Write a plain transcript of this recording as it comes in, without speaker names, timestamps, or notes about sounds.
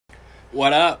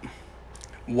What up?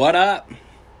 What up?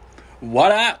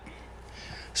 What up?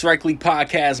 Strike League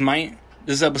Podcast, man.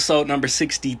 This is episode number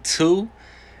 62.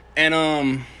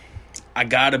 And I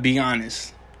gotta be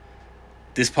honest.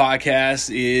 This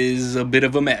podcast is a bit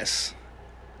of a mess.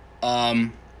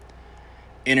 Internet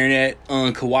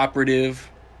uncooperative.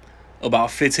 About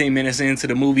 15 minutes into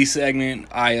the movie segment,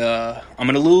 I'm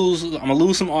gonna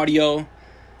lose some audio,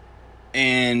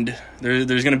 and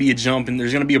there's gonna be a jump and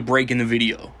there's gonna be a break in the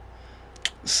video.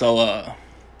 So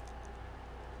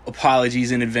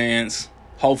apologies in advance.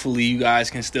 Hopefully you guys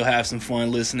can still have some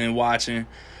fun listening, watching.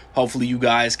 Hopefully you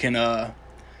guys can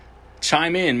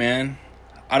chime in, man.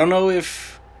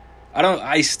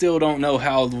 I still don't know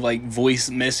how voice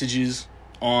messages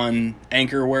on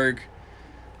Anchor work.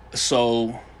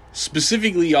 So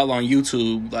specifically y'all on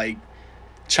YouTube,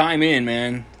 chime in,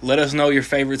 man. Let us know your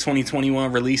favorite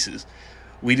 2021 releases.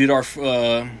 We did our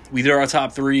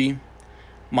top 3.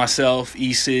 Myself,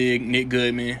 E-Sig, Nick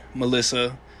Goodman,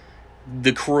 Melissa,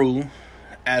 the crew,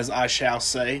 as I shall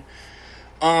say.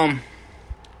 But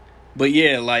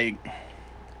yeah,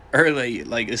 early,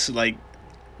 it's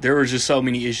there were just so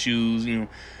many issues,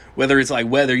 whether it's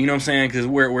weather, you know what I'm saying? Because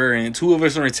we're in, 2 of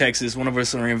us are in Texas, 1 of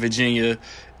us are in Virginia,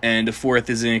 and the 4th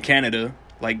is in Canada,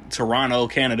 Toronto,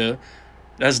 Canada.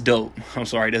 That's dope. I'm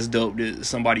sorry, that's dope that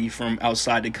somebody from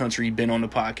outside the country been on the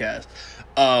podcast.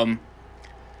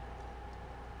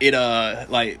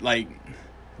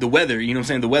 The weather, you know what I'm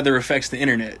saying? The weather affects the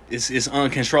internet. It's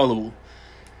uncontrollable.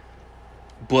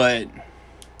 But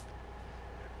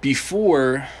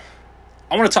before,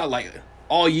 I want to talk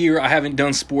all year I haven't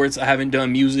done sports, I haven't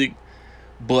done music,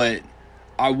 but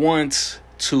I want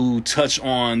to touch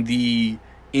on the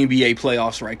NBA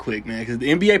playoffs right quick, man, because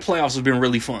the NBA playoffs have been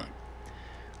really fun.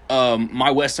 My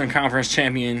Western Conference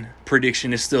champion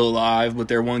prediction is still alive, but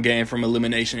they're 1 game from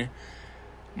elimination.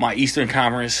 My Eastern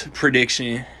Conference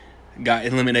prediction got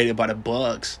eliminated by the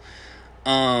Bucks.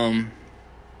 And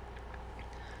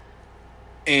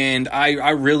I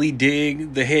really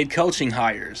dig the head coaching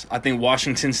hires. I think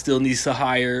Washington still needs to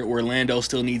hire. Orlando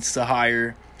still needs to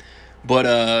hire.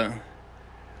 But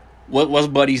what's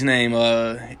Buddy's name?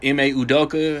 Ime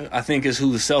Udoka, I think, is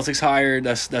who the Celtics hired.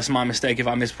 That's my mistake if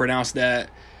I mispronounced that.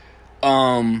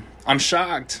 I'm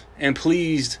shocked and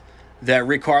pleased that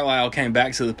Rick Carlisle came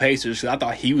back to the Pacers, because I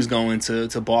thought he was going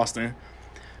to Boston.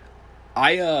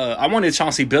 I wanted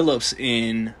Chauncey Billups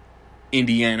in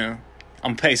Indiana.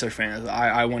 I'm a Pacer fan.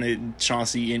 I wanted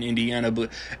Chauncey in Indiana,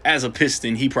 but as a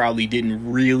Piston, he probably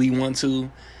didn't really want to.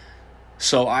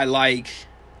 So I like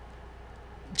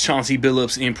Chauncey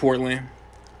Billups in Portland.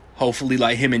 Hopefully,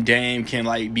 him and Dame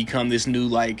can become this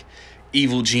new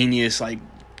evil genius,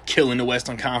 killing the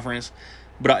Western Conference.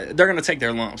 But they're gonna take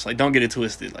their lumps. Don't get it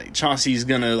twisted. Chauncey's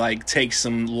gonna take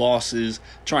some losses,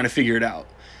 trying to figure it out.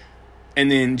 And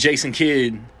then Jason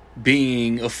Kidd,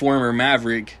 being a former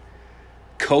Maverick,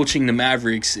 coaching the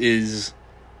Mavericks is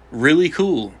really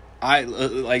cool.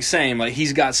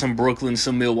 He's got some Brooklyn,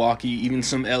 some Milwaukee, even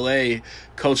some LA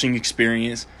coaching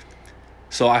experience.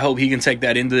 So I hope he can take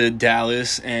that into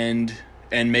Dallas and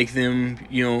make them,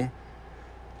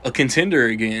 a contender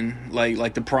again,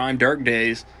 like the prime Dirk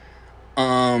days.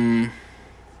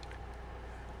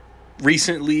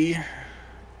 Recently,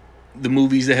 the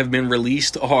movies that have been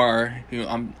released are,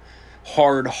 I'm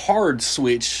hard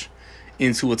switch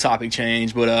into a topic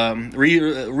change, but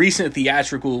recent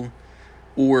theatrical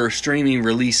or streaming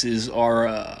releases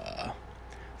are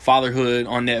Fatherhood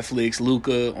on Netflix,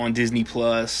 Luca on Disney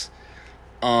Plus.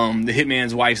 The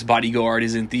Hitman's Wife's Bodyguard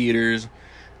is in theaters.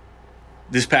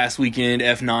 This past weekend,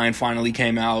 F9 finally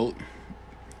came out.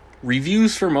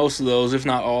 Reviews for most of those, if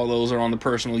not all those, are on the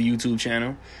personal YouTube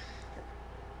channel.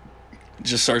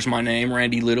 Just search my name,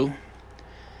 Randy Little.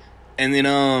 And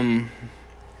then,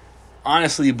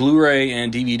 honestly, Blu-ray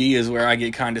and DVD is where I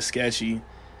get kind of sketchy.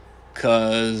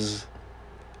 Because,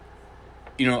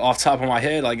 off the top of my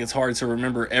head, it's hard to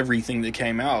remember everything that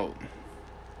came out.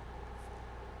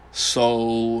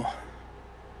 So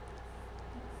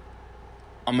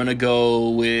I'm going to go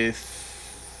with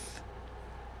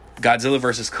Godzilla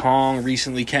vs. Kong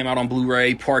recently came out on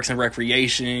Blu-ray. Parks and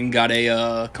Recreation got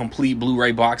a complete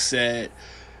Blu-ray box set.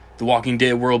 The Walking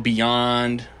Dead World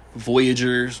Beyond,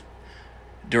 Voyagers,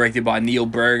 directed by Neil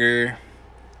Berger.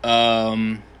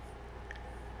 Apparently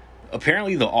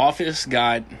The Office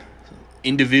got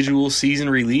individual season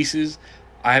releases.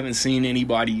 I haven't seen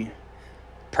anybody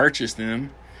purchase them.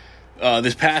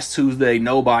 This past Tuesday,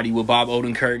 Nobody with Bob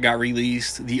Odenkirk got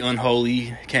released. The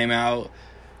Unholy came out.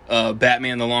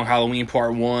 Batman The Long Halloween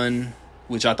Part 1,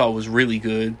 which I thought was really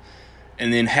good.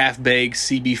 And then Half Baked,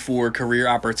 CB4, Career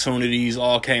Opportunities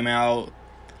all came out.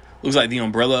 Looks like The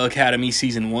Umbrella Academy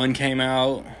Season 1 came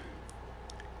out.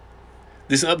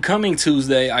 This upcoming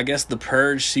Tuesday, I guess The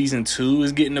Purge Season 2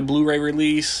 is getting a Blu-ray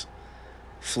release.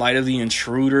 Flight of the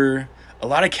Intruder. A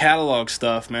lot of catalog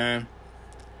stuff, man.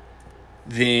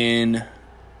 Then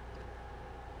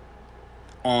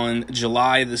on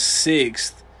July the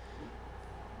 6th,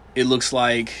 it looks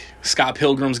like Scott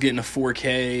Pilgrim's getting a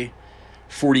 4K,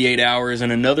 48 hours,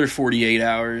 and another 48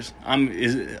 hours.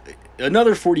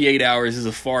 Another 48 hours is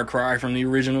a far cry from the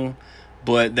original,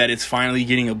 but that it's finally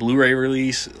getting a Blu-ray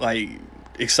release, like,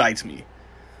 excites me.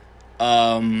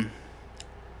 And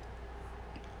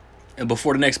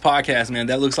before the next podcast, man,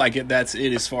 that looks like that's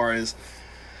it as far as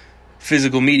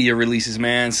physical media releases,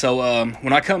 man. So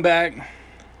when I come back,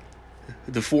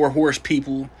 the four horse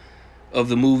people of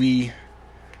the movie,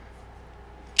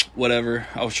 whatever,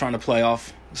 I was trying to play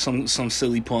off some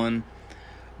silly pun,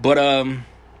 but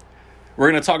we're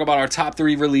gonna talk about our top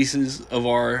 3 releases of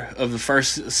the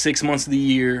first 6 months of the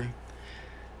year,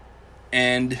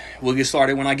 and we'll get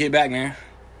started when I get back, man.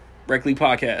 Breakley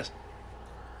Podcast.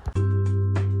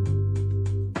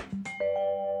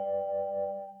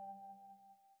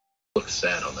 Look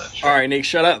sad on that show. All right, Nick,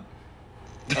 shut up.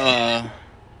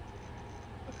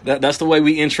 That's the way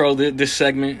we intro this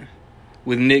segment,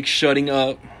 with Nick shutting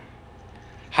up.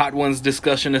 Hot Ones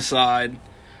discussion aside,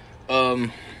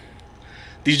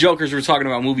 these jokers were talking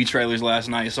about movie trailers last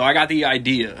night, so I got the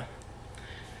idea.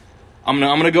 I'm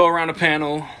gonna go around the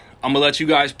panel. I'm gonna let you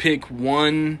guys pick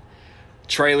one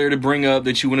trailer to bring up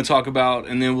that you want to talk about,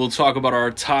 and then we'll talk about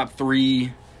our top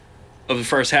 3 of the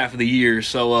first half of the year.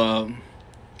 So,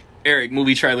 Eric,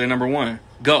 movie trailer number 1,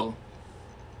 go.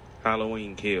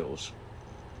 Halloween Kills.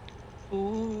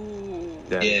 Ooh.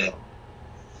 Yeah,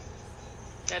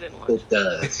 I didn't watch it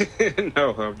does.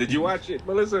 No, did you watch it,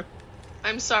 Melissa?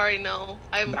 I'm sorry, no.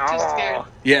 I'm too scared.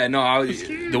 Yeah, no,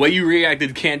 the way you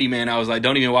reacted to Candyman, I was like,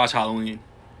 don't even watch Halloween.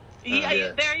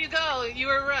 Yeah, there you go. You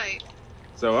were right.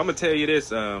 So I'm gonna tell you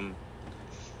this about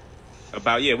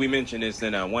we mentioned this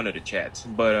in one of the chats,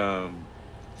 but I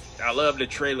love the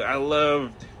trailer. I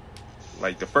loved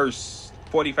like the first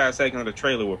 45 seconds of the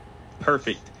trailer were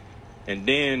perfect, and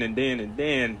then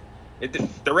the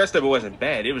rest of it wasn't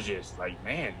bad. It was just like,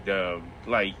 man,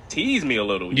 like tease me a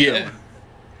little. You know?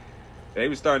 They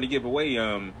were starting to give away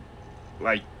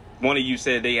like one of you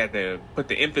said they had to put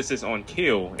the emphasis on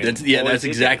kill. That's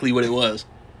exactly what it was.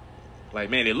 Like,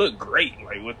 man, it looked great.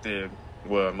 Like with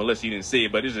Melissa, you didn't see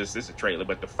it, but it's a trailer.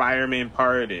 But the fireman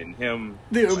part and him,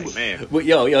 like, man. But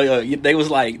yo, they was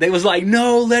like,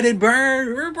 no, let it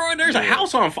burn, bro. There's a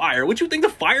house on fire. What you think the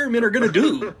firemen are gonna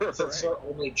do? That's our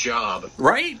only job,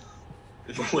 right?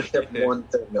 We have one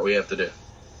thing that we have to do.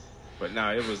 But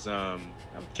no, it was.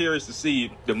 I'm curious to see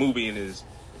the movie in its,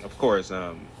 of course,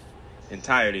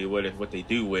 entirety. What they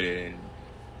do with it, and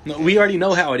no, we already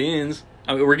know how it ends.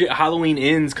 I mean, Halloween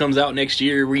Ends comes out next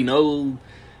year. We know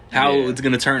how it's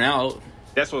gonna turn out.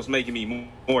 That's what's making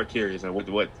me more curious on how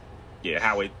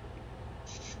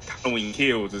Halloween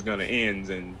Kills is gonna end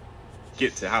and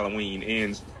get to Halloween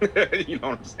Ends. You know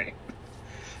what I'm saying?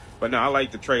 But no, I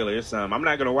like the trailer. It's I'm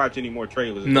not gonna watch any more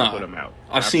trailers until put them out.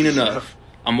 I've seen enough.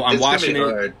 I'm watching it.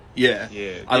 Hard. Yeah.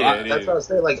 That's what I was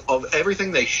saying. Like, of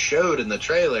everything they showed in the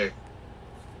trailer,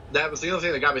 that was the only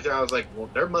thing that got me through. I was like, well,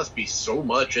 there must be so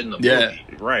much in the movie. Yeah,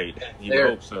 right. You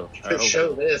hope so. To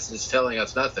show this is telling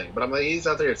us nothing. But I'm like, he's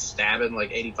out there stabbing like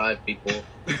 85 people.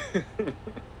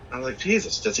 I'm like,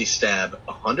 Jesus, does he stab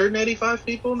 185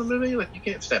 people in the movie? Like, you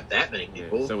can't stab that many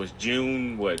people. Yeah, so it's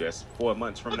June, that's 4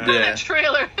 months from now? Look at that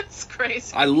trailer. It's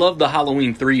crazy. I love the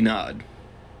Halloween 3 nod.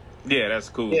 Yeah, that's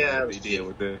cool. Yeah, what they did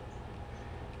with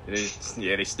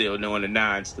they still doing the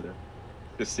nods to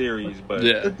the series, but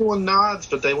they're doing nods,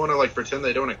 but they want to like pretend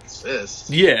they don't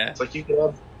exist. Yeah, it's like you could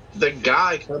have the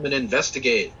guy come and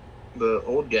investigate the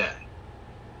old guy,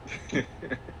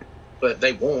 but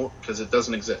they won't because it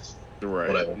doesn't exist. Right.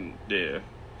 Whatever. Yeah,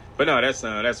 but no,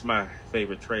 that's my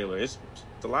favorite trailer. It's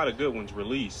a lot of good ones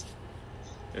released,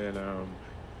 and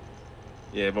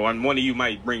but one of you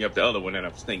might bring up the other one that I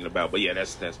was thinking about. But yeah,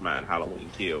 that's mine. Halloween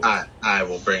Kills. I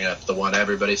will bring up the one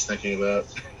everybody's thinking about.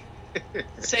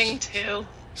 Sing 2.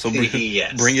 So bring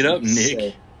it up,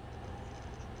 Nick.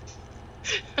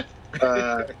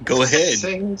 Go ahead.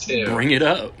 Sing 2. Bring it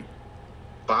up.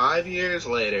 5 years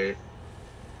later,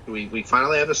 we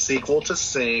finally have a sequel to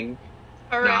Sing.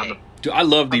 Hooray. Dude, I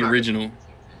love the original.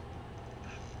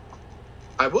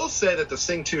 I will say that the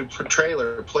Sing 2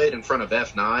 trailer played in front of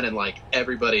F9 and like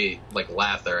everybody like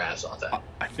laughed their ass off that.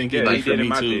 I think it did for me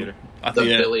too. Theater. The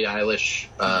Billie Eilish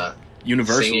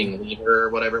Universal singing leader or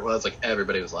whatever it was, like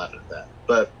everybody was laughing at that.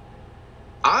 But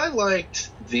I liked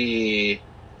the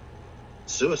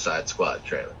Suicide Squad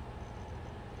trailer.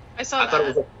 I saw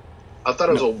thought that. I thought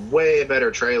it was a way better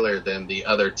trailer than the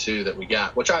other two that we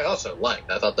got, which I also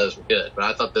liked. I thought those were good, but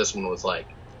I thought this one was like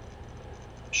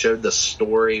showed the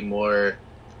story more,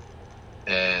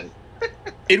 and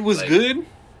It was like, good,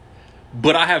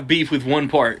 but I have beef with one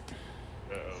part.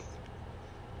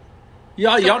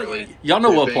 Y'all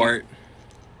know what part?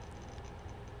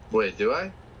 Wait, do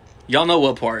I? Y'all know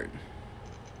what part?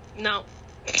 No.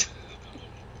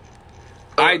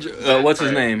 What's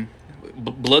his name?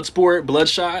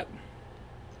 Bloodshot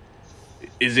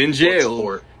is in jail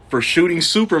Bloodsport. for shooting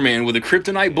Superman with a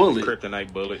kryptonite bullet.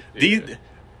 Kryptonite bullet. These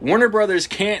Warner Brothers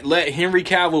can't let Henry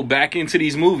Cavill back into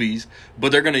these movies,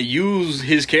 but they're gonna use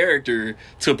his character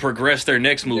to progress their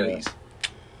next movies.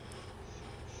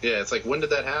 Yeah, it's like, when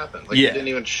did that happen? Like, Yeah. you didn't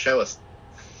even show us.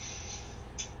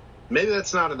 Maybe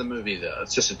that's not in the movie though.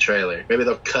 It's just a trailer. Maybe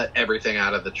they'll cut everything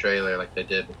out of the trailer like they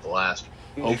did with the last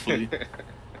one. Hopefully.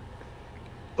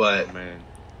 But Oh, man.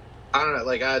 I don't know.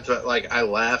 Like I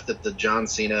laughed at the John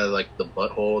Cena like the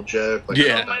butthole joke. Like,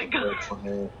 Yeah. I thought that was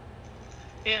funny.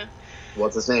 Yeah.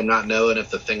 What's his name? Not knowing if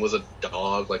the thing was a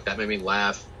dog. Like, that made me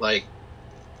laugh. Like,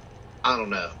 I don't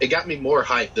know. It got me more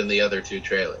hyped than the other two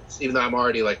trailers, even though I'm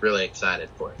already like really excited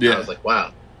for it. Yeah. I was like,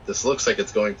 wow, this looks like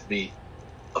it's going to be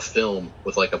a film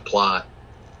with like a plot.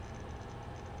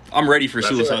 I'm ready for I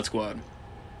feel Suicide like- Squad.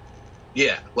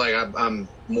 Yeah, like I'm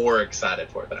more excited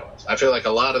for it than I was. I feel like a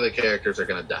lot of the characters are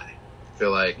gonna die. I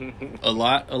feel like A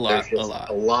lot. there's just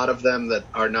a lot of them that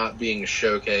are not being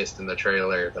showcased in the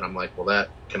trailer. That I'm like, well, that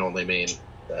can only mean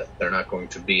that they're not going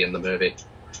to be in the movie.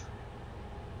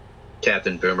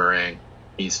 Captain Boomerang,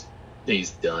 he's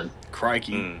done.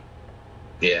 Crikey. Mm.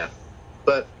 Yeah,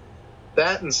 but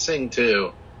that and Sing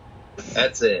 2,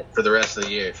 that's it for the rest of the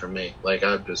year for me. Like,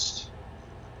 I'm just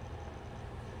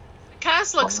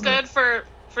Cast looks good for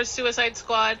Suicide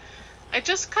Squad. I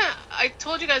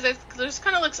told you guys, it just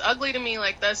kind of looks ugly to me.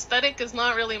 Like, the aesthetic is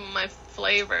not really my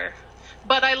flavor.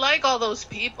 But I like all those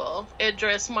people.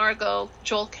 Idris, Margot,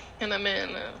 Joel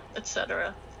Kinnaman,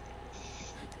 etc.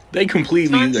 They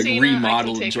completely John like Cena, I can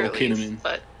remodeled take Joel or leave, Kinnaman.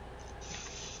 But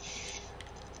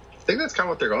I think that's kind of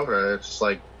what they're going for. It's just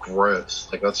like gross.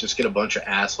 Like, let's just get a bunch of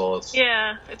assholes.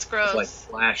 yeah, it's gross. With, like,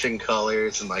 flashing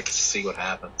colors and like see what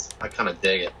happens. I kind of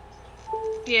dig it.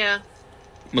 Yeah.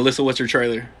 Melissa, what's your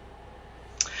trailer?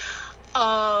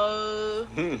 I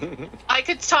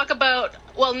could talk about.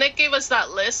 Well, Nick gave us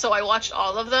that list, so I watched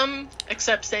all of them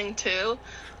except Sing 2.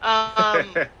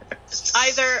 I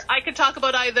could talk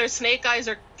about either Snake Eyes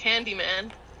or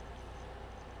Candyman.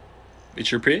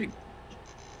 It's your pig.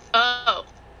 Oh,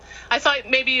 I thought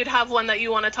maybe you'd have one that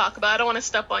you want to talk about. I don't want to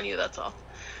step on you. That's all.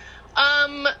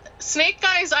 Snake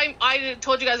Eyes. I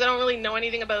told you guys I don't really know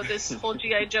anything about this whole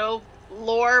G.I. Joe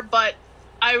lore, but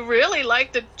I really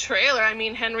liked the trailer. I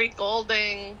mean, Henry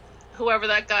Golding, whoever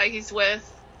that guy he's with.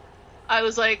 I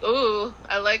was like, ooh,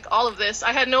 I like all of this.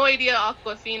 I had no idea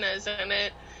Aquafina is in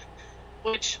it,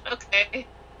 which, okay.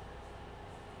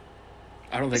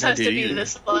 I don't This think I has to did be either.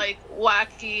 this, like,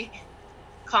 wacky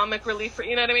comic relief,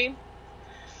 you know what I mean?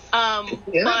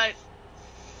 Yeah. But,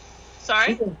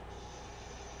 sorry?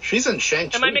 She's in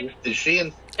Shang-Chi. Am I mix- Is she in?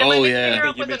 Am I Oh, mixing yeah. her I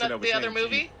up think you with mentioned the other Shang-Chi.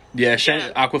 movie? Yeah,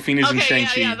 Yeah. Aquafina's in Okay,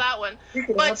 Shang-Chi. yeah, that one.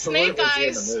 But Snake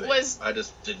Eyes was... I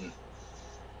just didn't.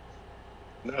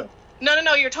 No.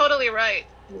 No, you're totally right.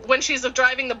 When she's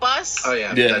driving the bus Oh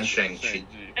yeah, Yeah. that's Shang-Chi.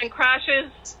 and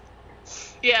crashes.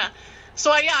 Yeah. So,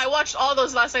 I watched all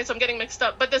those last night, so I'm getting mixed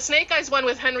up. But the Snake Eyes one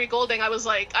with Henry Golding, I was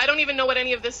like, I don't even know what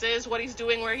any of this is, what he's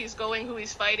doing, where he's going, who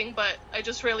he's fighting, but I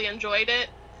just really enjoyed it.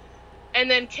 And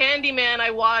then Candyman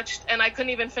I watched, and I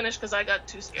couldn't even finish because I got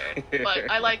too scared. But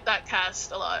I like that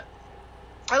cast a lot.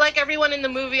 I like everyone in the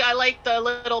movie. I like the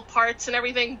little parts and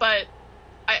everything, but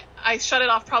I shut it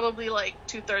off probably like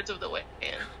 2/3 of the way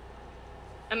in.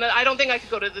 And I don't think I could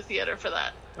go to the theater for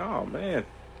that. Oh man.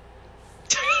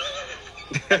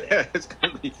 It's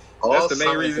gonna be, All that's the main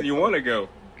signs reason of you want to go.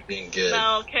 Being good.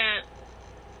 No, can't.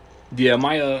 Yeah,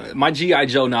 my G.I.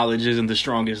 Joe knowledge isn't the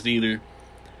strongest either.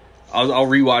 I'll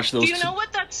rewatch those. Do you know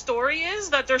what that story is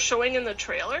that they're showing in the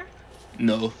trailer?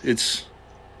 No, it's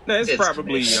No, it's It's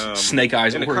probably Snake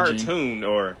Eyes in the origin. cartoon,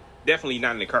 or definitely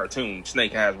not in the cartoon.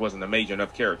 Snake Eyes wasn't a major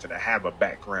enough character to have a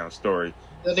background story.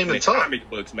 Doesn't In even the talk. comic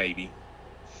books, maybe.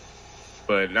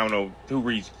 But I don't know who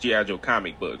reads G.I. Joe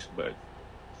comic books, but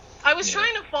I was Yeah.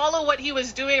 trying to follow what he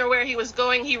was doing or where he was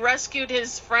going. He rescued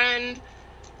his friend,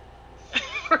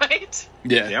 right?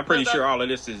 yeah. yeah, I'm pretty Well, sure all of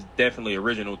this is definitely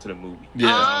original to the movie. Yeah.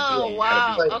 Oh, You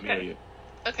wow. gotta be Okay. familiar.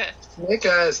 Okay. Snake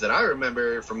Eyes that I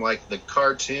remember from like the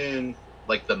cartoon,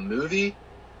 like the movie,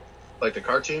 like the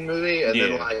cartoon movie, and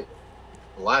then Yeah. like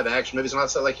live action movies and all that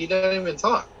stuff, like he doesn't even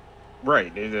talk.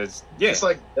 Right. It's It's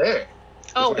like there.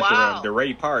 Oh, It's like wow. The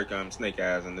Ray Park Snake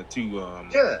Eyes and the two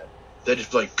Yeah. They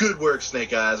just be like, good work,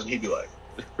 Snake Eyes, and he'd be like,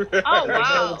 Oh, like,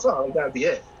 wow. that's all, that'd be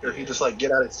it. Or he'd just like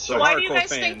get out of So Why do you hardcore guys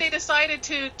fans. think they decided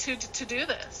to do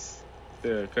this?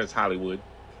 because Hollywood.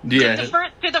 Yeah,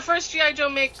 Did the first G.I. Joe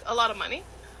make a lot of money?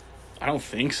 I don't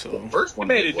think so. The first It one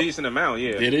made a did well. decent amount,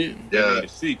 yeah. Did it? They Yeah. made a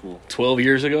sequel. 12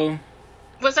 years ago?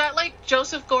 Was that like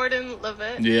Joseph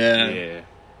Gordon-Levitt? Yeah. Yeah.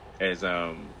 As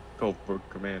Cobra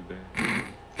Commander.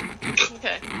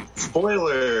 Okay.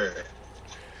 Spoiler.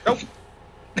 Nope.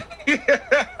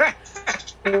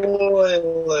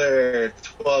 Spoiler.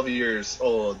 12 years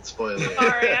old. Spoiler.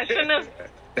 Sorry, I shouldn't have.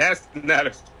 That's not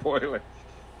a spoiler.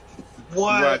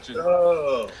 What? Watch it.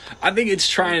 Oh. I think it's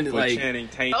trying to, With like, Channing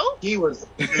Tatum. Oh, He was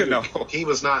No. He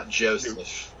was not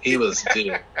Joseph. He was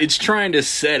dude. it's trying to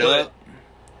set But- up.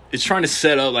 It's trying to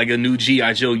set up, like, a new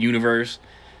G.I. Joe universe.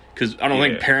 Because I don't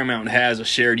think Yeah. Paramount has a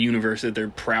shared universe that they're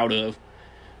proud of.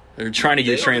 They're trying to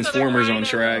get They- Transformers so they're on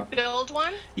trying to track. Build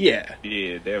one. Yeah.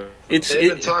 Yeah, they're They've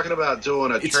been talking about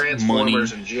doing a it's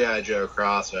Transformers money. and G.I. Joe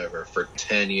crossover for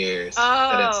 10 years.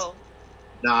 And it's Oh,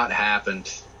 not happened.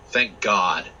 Thank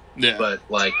God. Yeah. But,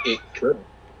 like, it could.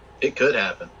 It could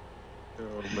happen. Oh,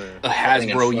 man. A I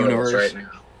think it's Hasbro one of universe. those right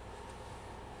now.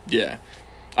 Yeah.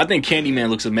 I think Candyman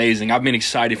looks amazing. I've been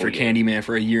excited for yeah. Candyman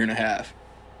for a year and a half.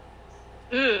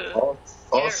 ooh.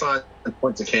 All signs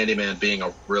point to Candyman being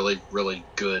a really, really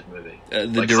good movie. The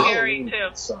Like, dir- Scary, Halloween too.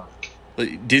 suck.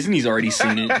 like, Disney's already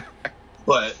seen it.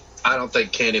 But I don't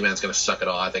think Candyman's going to suck at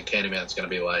all. I think Candyman's going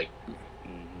to be like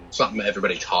something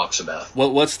everybody talks about.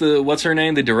 What's her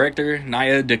name? The director,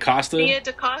 Nia DaCosta. Nia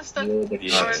DaCosta.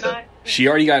 Yeah. Or not. She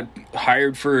already got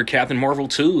hired for Captain Marvel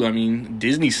 2. I mean,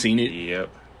 Disney's seen it. Yep.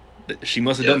 She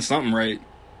must have Yep. done something right.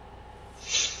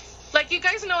 Like, you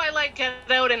guys know I like Get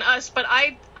Out and Us, but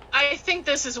I think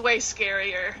this is way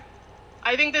scarier.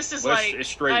 I think this is Well, like it's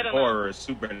I straight don't know. horror, it's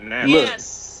supernatural. Look.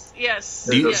 Yes. There's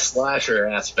a Yes. slasher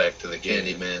aspect to the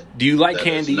Candyman. Do you like That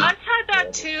is candy? not- Us had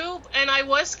that too, and I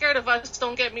was scared of Us.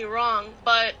 Don't get me wrong,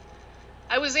 but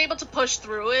I was able to push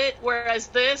through it. Whereas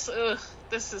this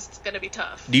is gonna be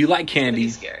tough. Do you like It's gonna be candy?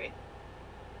 scary.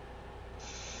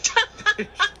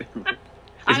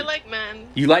 I like men.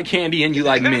 You like candy and you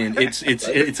like men.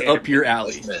 It's up your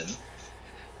alley. Men.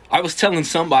 I was telling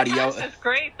somebody. Yes, it's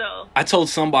great though. I told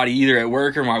somebody either at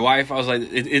work or my wife. I was like,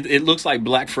 it looks like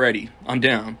Black Freddy. I'm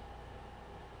down.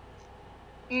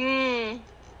 Mm.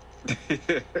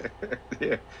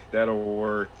 Yeah, that'll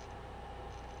work.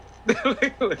 Look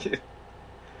at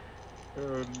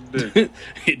oh, dude.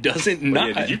 It doesn't But not.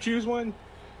 yeah, did you choose one?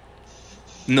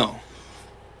 No.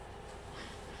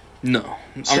 No.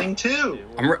 Sing 2.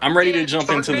 I'm ready to Yeah, jump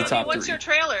talk into the about top What's 3. your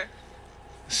trailer?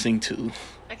 Sing 2.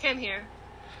 I can't hear.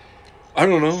 I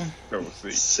don't know. No,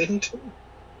 see. Sing 2.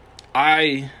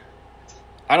 I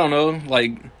don't know.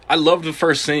 Like, I loved the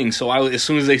first Sing, so as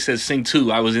soon as they said Sing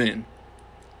 2, I was in.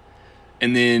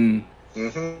 And then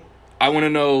Mm-hmm. I want to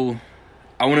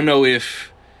know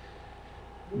if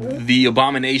the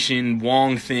Abomination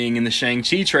Wong thing in the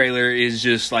Shang-Chi trailer is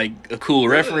just like a cool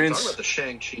Talk reference. about the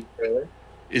Shang-Chi trailer.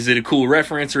 Is it a cool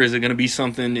reference or is it going to be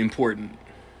something important?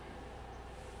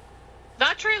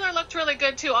 That trailer looked really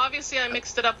good too. Obviously, I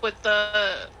mixed it up with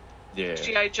the Yeah.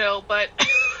 G.I. Joe, but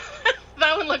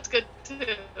that one looked good too.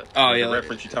 Oh The yeah,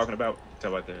 reference you're talking about?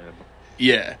 Talk about the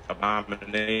yeah.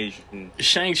 Abomination.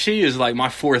 Shang-Chi is like my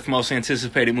 4th most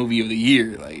anticipated movie of the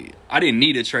year. Like, I didn't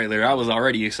need a trailer. I was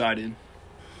already excited.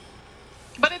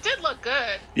 But it did look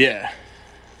good. Yeah.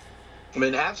 I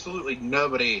mean, absolutely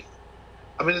nobody.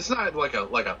 I mean, it's not like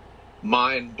a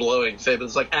mind-blowing thing, but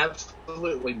it's like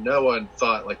absolutely no one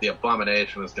thought like the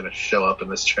Abomination was going to show up in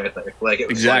this trailer. Like it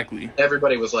was Exactly. like,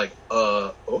 everybody was like,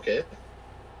 okay.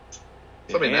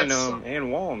 I mean, and that's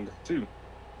and Wong too.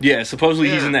 Yeah, supposedly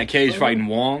he's Yeah. in that cage fighting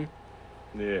Wong.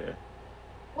 Yeah.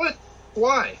 what?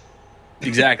 Why?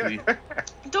 Exactly.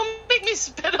 Don't make me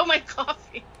spit on my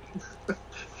coffee.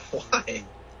 Why?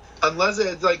 Unless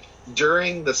it's like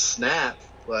during the snap,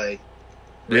 like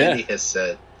Yeah. Randy has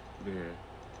said. Yeah.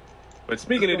 But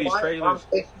speaking of these Why- trailers,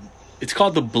 It's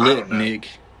called The I Blip, don't know. Nick.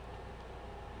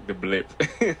 the blip.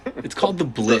 It's called The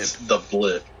Blip. The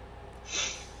blip.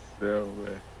 So,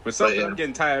 but something yeah. I'm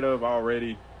getting tired of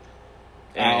already.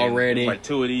 Already. Like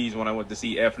 2 of these when I went to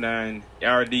see F9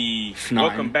 are the F9.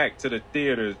 Welcome Back to the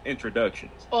Theater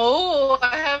introductions. Oh,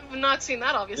 I have not seen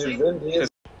that, obviously.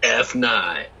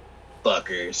 F9,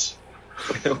 fuckers.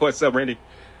 What's up, Randy?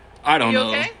 I don't You know.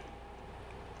 okay?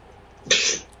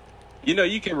 You know,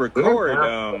 you can record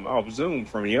off Zoom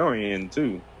from your end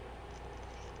too.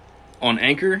 On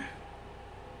Anchor?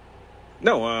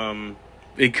 No,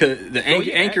 It could the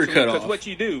anchor cut Because off. what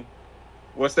you do,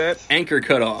 what's that? Anchor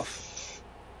cut off.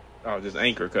 Oh, just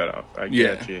anchor cut off. I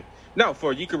Yeah. got you. No,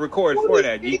 you can record for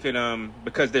that. You can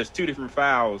because there's two different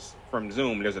files from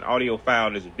Zoom. There's an audio file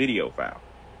and there's a video file.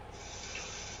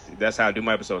 That's how I do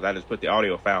my episodes. I just put the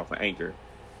audio file for Anchor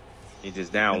and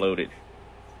just download it.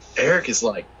 Eric is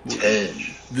like 10.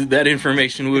 That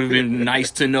information would have been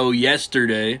nice to know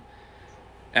yesterday.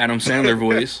 Adam Sandler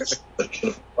voice.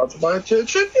 That's my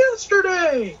attention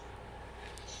yesterday.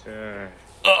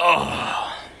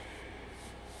 Oh.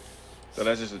 So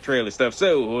that's just the trailer stuff.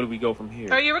 So where do we go from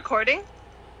here? Are you recording?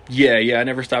 Yeah, I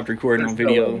never stopped recording on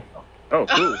video. Oh,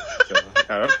 cool.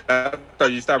 So, I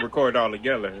thought you stopped recording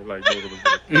altogether. Like,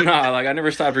 Nah, like I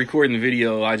never stopped recording the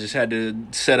video. I just had to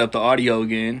set up the audio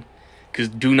again. Because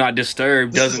Do Not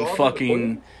Disturb doesn't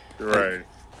fucking... right.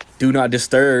 Do Not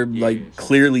Disturb, like,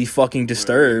 clearly fucking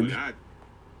disturbed.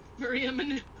 Maria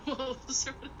Menounos.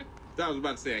 I was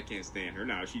about to say I can't stand her.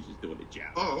 No, she's just doing the job.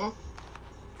 Oh.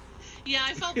 Yeah,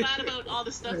 I felt bad about all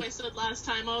the stuff I said last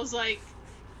time. I was like,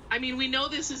 I mean, we know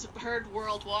this is heard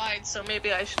worldwide, so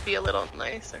maybe I should be a little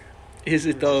nicer. Is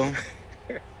it, though?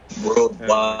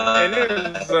 Worldwide.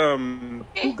 And there's,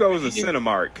 who goes to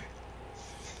Cinemark?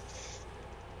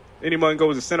 Anyone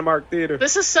goes to Cinemark Theater?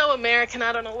 This is so American,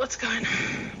 I don't know what's going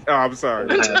on. Oh, I'm sorry.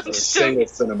 I have a single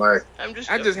Cinemark. I'm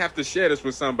just I just have to share this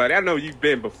with somebody. I know you've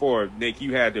been before, Nick.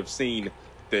 You had to have seen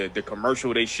the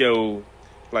commercial they show,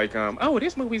 like, oh,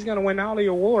 this movie's gonna win all the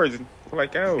awards. And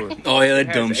like, oh, Oh, yeah, it that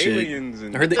has dumb shit. aliens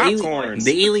and I heard popcorn.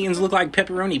 the aliens look like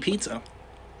pepperoni pizza.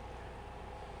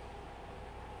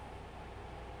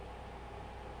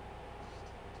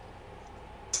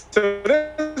 So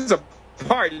there's a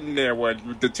part in there where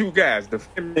the two guys, the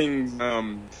things,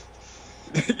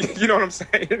 you know what I'm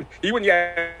saying? He wouldn't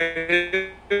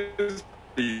get his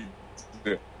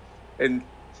pizza. And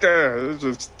it's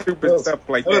just stupid stuff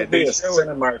like That that. would be They a show it.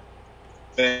 Cinemark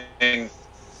thing.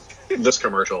 This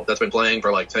commercial that's been playing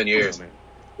for like 10 years, Oh, man.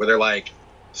 where they're like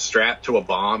strapped to a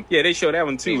bomb. Yeah, they show that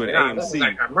one too in This is a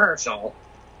AMC. commercial.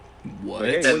 What?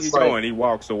 Hey, where It's you like- going? He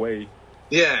walks away.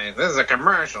 Yeah, this is a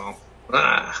commercial.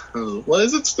 Why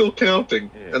is it still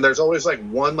counting? Yeah. And there's always like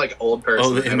one like old person Oh,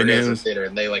 the that never goes to the M&Ms. theater,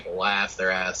 and they like laugh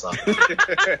their ass off. There's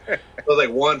like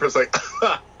one person like,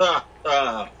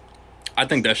 I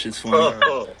think that shit's funny.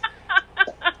 oh.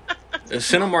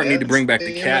 Cinemark need to bring back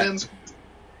the cat. M&Ms.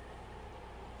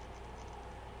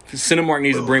 Cinemark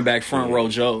needs to bring back Front Row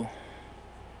Joe.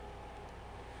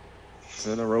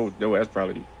 Center Road. No, that's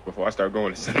probably before I start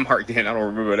going to Cinemark. Then I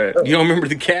don't remember that. You don't remember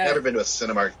the cat? Never been to a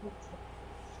Cinemark.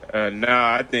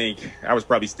 Nah, I think I was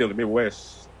probably still in the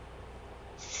Midwest.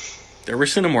 There were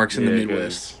Cinemarks in the Yeah,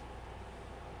 Midwest.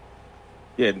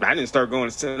 Yeah, I didn't start going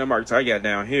to Cinemark until I got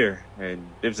down here, and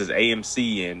it was just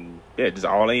AMC and just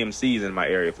all AMC's in my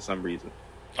area for some reason.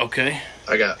 Okay.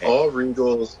 I got all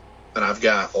Regals, and I've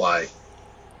got like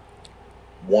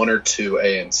one or two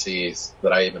AMC's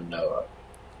that I even know of.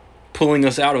 Pulling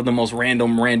us out of the most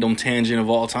random tangent of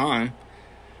all time.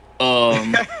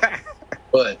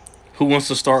 But Who wants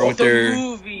to start with their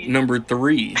movie. number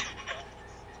 3?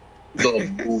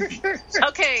 the movie.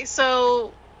 Okay,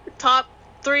 so top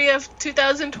 3 of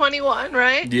 2021,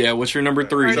 right? Yeah, what's your number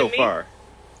 3? So me? far.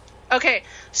 Okay,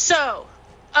 so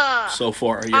So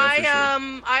far, yeah, for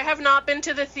sure. I have not been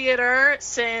to the theater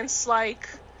since like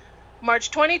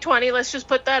March 2020. Let's just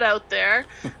put that out there.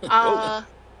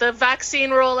 The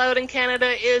vaccine rollout in Canada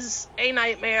is a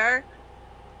nightmare.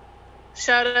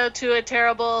 Shout out to a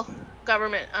terrible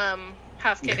government.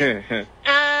 Half kidding.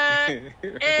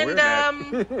 We're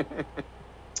not.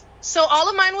 So all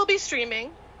of mine will be streaming.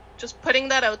 Just putting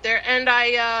that out there. And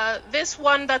this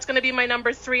one that's going to be my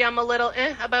number 3, I'm a little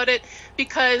about it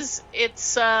because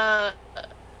it's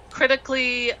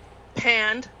critically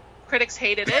panned. Critics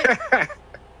hated it.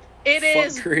 It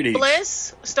is critics.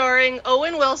 Bliss, starring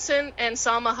Owen Wilson and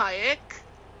Salma Hayek.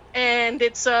 And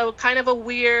it's a kind of a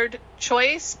weird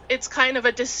choice. It's kind of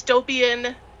a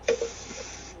dystopian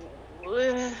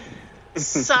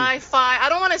sci-fi. I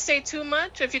don't want to say too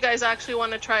much if you guys actually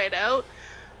want to try it out.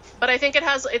 But I think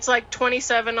it's like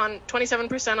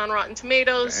 27% on Rotten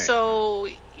Tomatoes. Dang. So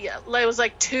yeah, it was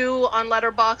like 2 on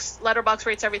Letterboxd. Letterboxd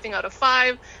rates everything out of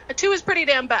 5. A 2 is pretty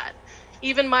damn bad.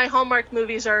 Even my Hallmark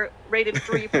movies are rated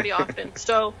 3 pretty often.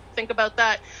 So think about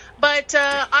that. But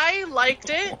I liked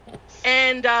it.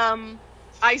 And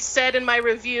I said in my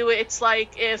review, it's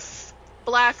like if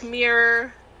Black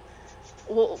Mirror,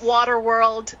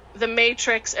 Waterworld, The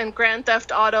Matrix, and Grand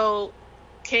Theft Auto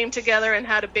came together and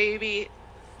had a baby,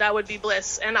 that would be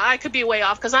Bliss. And I could be way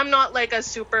off because I'm not like a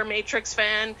super Matrix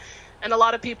fan. And a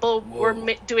lot of people were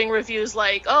doing reviews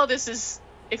like, oh, this is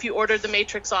if you ordered The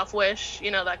Matrix off Wish,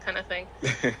 that kind of thing.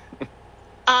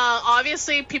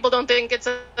 Obviously, people don't think it's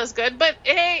as good, but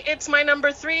hey, it's my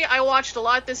number 3. I watched a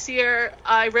lot this year.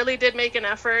 I really did make an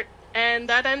effort, and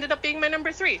that ended up being my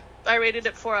number 3. I rated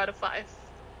it 4 out of 5.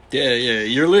 Yeah.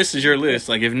 Your list is your list.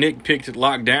 Like, if Nick picked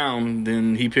Lockdown,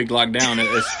 then he picked Lockdown.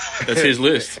 That's his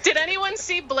list. Did anyone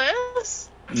see Bliss?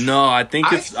 No, I think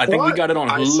we got it on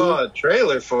Hulu. I saw a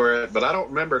trailer for it, but I don't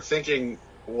remember thinking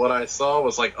what I saw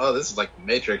was like, oh, this is like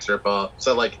Matrix ripoff.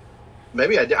 So, like,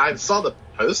 maybe I did. I saw the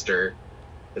poster.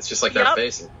 It's just like their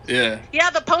faces. Yeah. Yeah,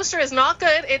 the poster is not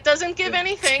good. It doesn't give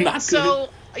anything. Not so,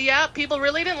 yeah, people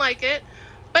really didn't like it.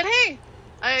 But hey,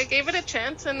 I gave it a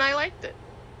chance and I liked it.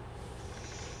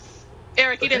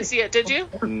 Eric, you didn't see it, did you?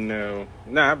 No,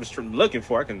 I was looking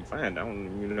for it. I couldn't find it. I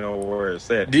don't even know where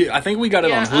it's at. I think we got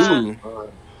it on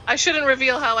Hulu. I shouldn't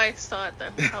reveal how I saw it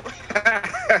then.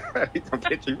 He's gonna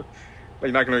get you.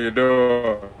 Like knocking on your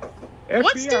door.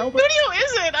 What studio is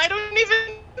it? I don't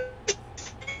even...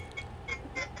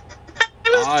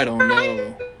 I don't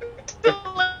know.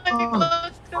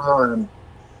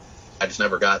 I just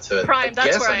never got to it. Prime,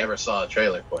 that's I right. never saw a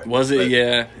trailer for it. Was it?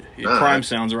 Yeah. Prime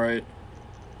sounds right.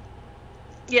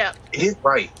 Yeah. It is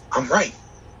right. I'm right.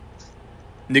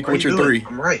 Nick, what's your 3?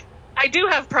 I'm right. I do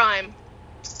have Prime,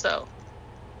 so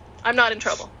I'm not in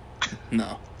trouble.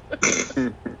 No.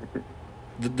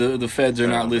 The feds are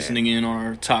not listening in on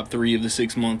our top 3 of the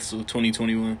 6 months of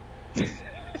 2021.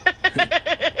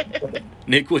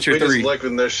 Nick, what's your 3? Just look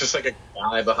and there's just like a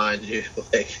guy behind you.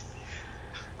 Like,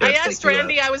 I asked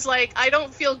Randy, I was like, I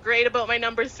don't feel great about my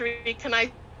number 3. Can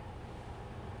I?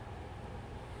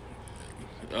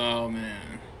 Oh,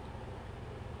 man.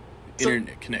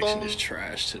 Internet connection is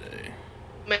trash today.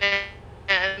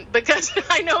 Man, because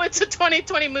I know it's a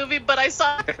 2020 movie, but I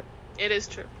saw it is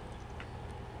true.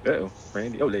 Uh-oh,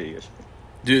 Randy. Oh, there he is.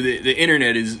 Dude, the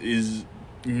internet is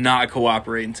not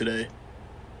cooperating today.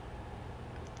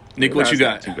 Nick, what you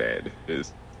got? Not too bad.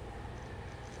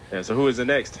 Yeah, so who is the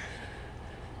next?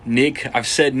 Nick, I've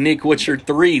said, Nick, what's your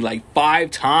 3? Like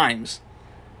 5 times.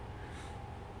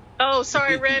 Oh,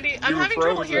 sorry, Randy. I'm having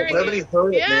trouble hearing Nobody you.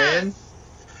 heard it, man.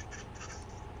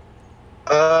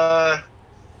 I'll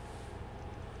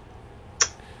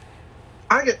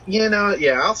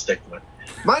stick with it.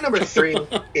 My number 3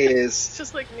 is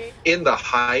just like me. In the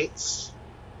Heights.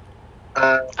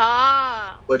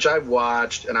 Which I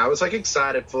watched and I was like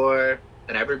excited for,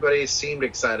 and everybody seemed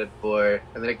excited for,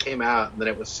 and then it came out and then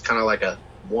it was kind of like a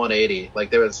 180.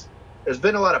 Like there's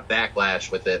been a lot of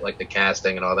backlash with it, like the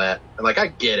casting and all that, and like I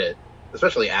get it,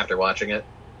 especially after watching it.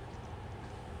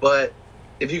 But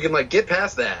if you can like get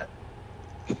past that,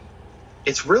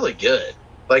 it's really good.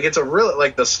 Like it's a really,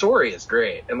 like the story is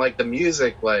great and like the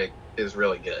music like is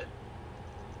really good.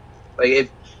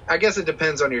 Like I guess it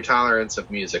depends on your tolerance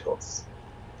of musicals.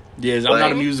 Yeah, I'm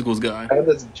not a musicals guy. I had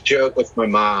this joke with my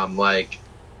mom. Like,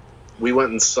 we went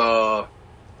and saw...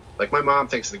 Like, my mom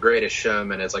thinks The Greatest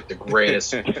Showman is, like, the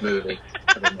greatest movie.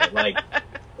 Like,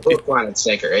 hook, line, and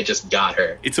sinker. It just got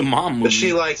her. It's a mom movie. But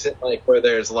she likes it, like, where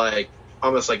there's, like,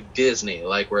 almost like Disney.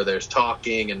 Like, where there's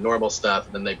talking and normal stuff,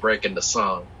 and then they break into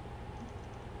song.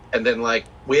 And then, like,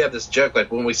 we have this joke,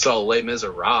 like, when we saw Les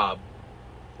Miserables,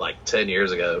 like, 9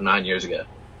 years ago.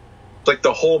 It's like,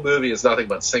 the whole movie is nothing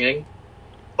but singing.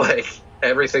 Like,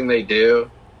 everything they do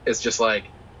is just, like,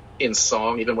 in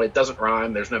song, even when it doesn't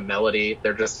rhyme, there's no melody,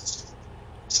 they're just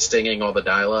singing all the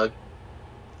dialogue.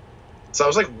 So I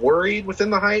was, like, worried within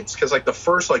the Heights, because, like, the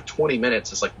first, like, 20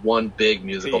 minutes is, like, one big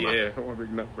musical number. Yeah, one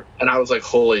big number. And I was like,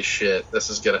 holy shit, this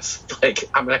is gonna, like,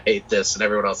 I'm gonna hate this, and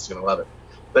everyone else is gonna love it.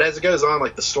 But as it goes on,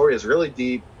 like, the story is really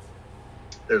deep.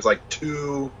 There's, like,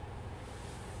 2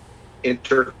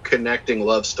 interconnecting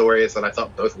love stories that I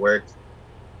thought both worked.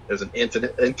 There's an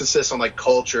infinite emphasis on like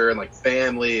culture and like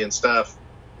family and stuff.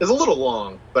 It's a little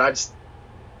long, but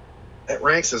it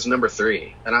ranks as number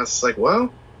 3, and I was like,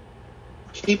 well,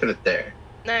 keeping it there.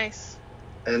 Nice.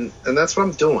 And that's what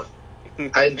I'm doing.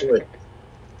 I enjoyed it.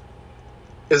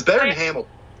 It's better than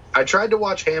Hamilton. I tried to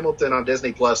watch Hamilton on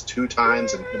Disney Plus 2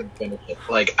 times and couldn't finish it.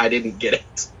 Like, I didn't get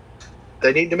it.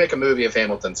 They need to make a movie of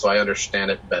Hamilton so I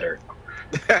understand it better.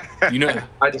 You know,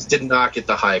 I just did not get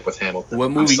the hype with Hamilton.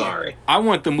 What movie? I'm sorry. I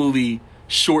want the movie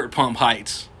Short Pump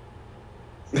Heights.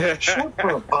 Short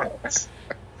Pump Heights.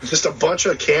 Just a bunch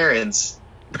of Karens.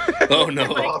 Oh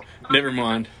no, never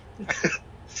mind.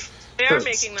 They are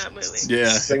making that movie. Yeah,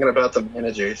 singing about the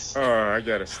managers. Oh, I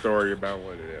got a story about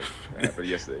one of them. Happened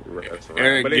yesterday. That's right.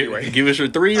 Eric, but anyway, give us your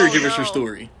 3 or give us your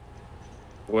story.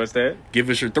 What's that? Give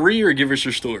us your 3 or give us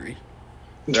your story.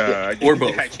 Or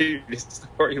both. I gave you this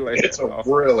story later. It's a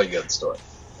really good story.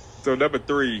 So number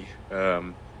 3,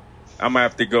 I'm gonna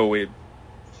have to go with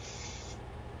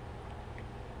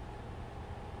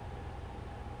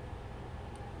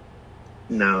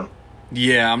No.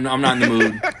 Yeah, I'm not in the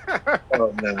mood.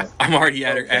 Oh no. I'm already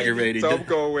Okay. aggravated. So I'm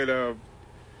going with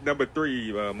number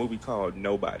 3, a movie called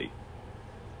Nobody.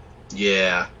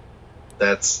 Yeah.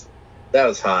 That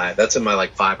was high. That's in my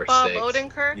like 5 or Bob 6.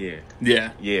 Odenkirk.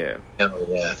 Yeah. Yeah. Oh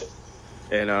yeah.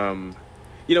 And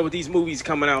with these movies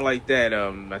coming out like that,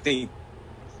 I think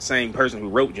same person who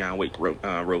wrote John Wick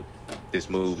wrote this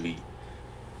movie,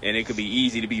 and it could be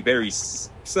easy to be very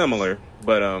similar,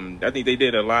 but I think they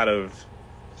did a lot of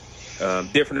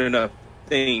different enough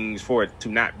things for it to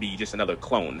not be just another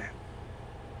clone.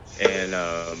 And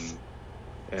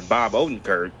Bob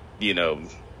Odenkirk,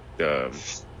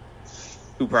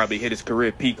 who probably hit his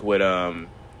career peak with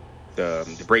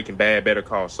the Breaking Bad, Better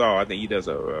Call Saul. I think he does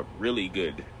a really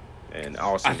good and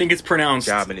awesome. I think it's pronounced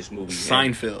job in this movie.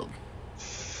 Seinfeld.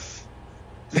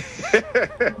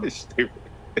 Stupid.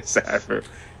 It's Seinfeld.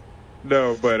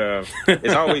 No, but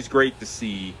it's always great to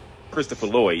see Christopher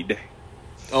Lloyd.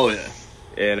 Oh yeah.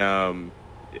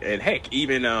 And heck,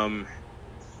 even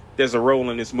there's a role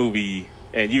in this movie,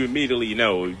 and you immediately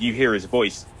know, you hear his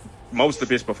voice. Most of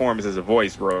his performance is a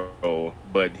voice role,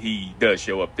 but he does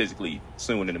show up physically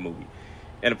soon in the movie.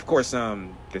 And of course, the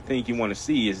thing you want to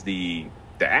see is the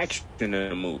action in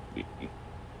the movie.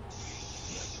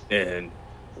 And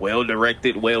well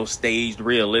directed, well staged,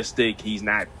 realistic. He's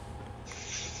not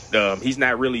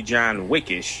really John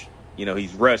Wickish.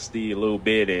 He's rusty a little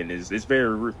bit, and it's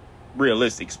very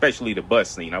realistic, especially the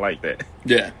bus scene. I like that.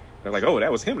 Yeah. They're like, oh,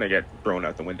 that was him that got thrown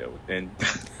out the window. And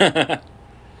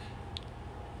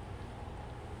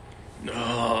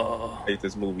no.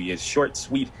 this movie is short,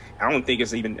 sweet. I don't think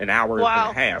it's even an hour Wow.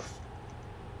 and a half.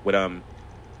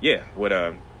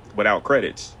 Without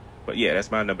credits. But yeah,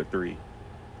 that's my number 3.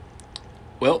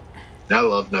 Well, I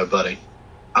love Nobody.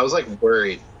 I was like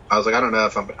worried. I was like, I don't know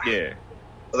if I'm. Yeah.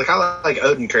 I was like, I like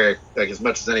Odenkirk like as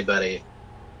much as anybody.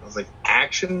 I was like,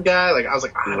 action guy. Like I was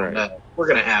like, I don't know. We're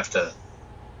gonna have to.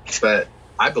 But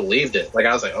I believed it. Like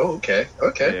I was like, oh okay.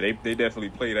 Yeah, they definitely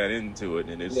play that into it,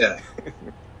 and it's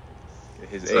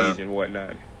his age and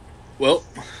whatnot. Well,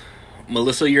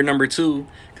 Melissa, you're number 2,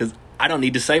 because I don't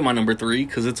need to say my number 3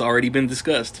 because it's already been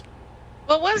discussed.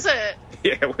 What was it?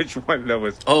 Yeah, which one that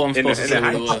was? Oh, I'm supposed to say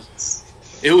what it was.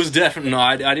 It was definitely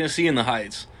I didn't see In the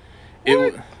Heights.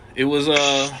 It was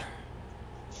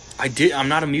I'm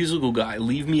not a musical guy.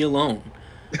 Leave me alone.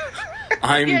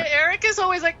 Yeah, Eric is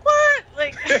always like, what?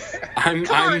 Like, come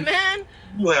on, man.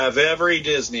 You have every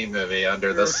Disney movie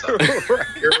under the sun.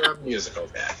 You're a musical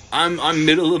guy. I'm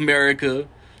middle America,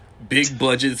 big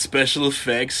budget special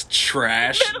effects,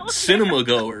 trash, cinema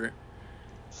goer.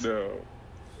 No.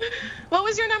 What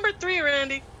was your number 3,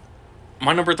 Randy?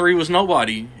 My number 3 was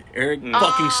Nobody. Eric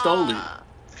fucking stole it.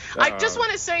 I just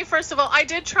want to say, first of all, I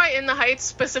did try In the Heights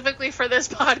specifically for this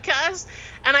podcast,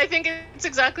 and I think it's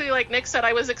exactly like Nick said.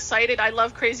 I was excited. I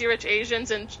love Crazy Rich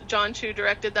Asians, and John Chu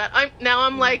directed that.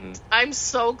 I'm like, I'm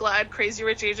so glad Crazy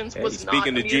Rich Asians was not a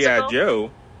Speaking of musical. G.I.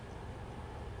 Joe,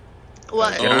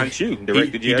 What? John Chu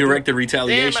directed He G.I. Joe. directed Damn,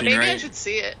 Retaliation, maybe right? I should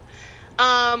see it.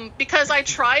 Because I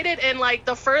tried it, and like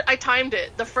I timed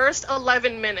it. The first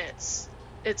 11 minutes,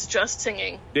 it's just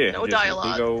singing, no just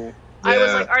dialogue. I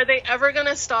was like, are they ever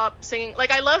gonna stop singing?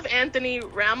 Like, I love Anthony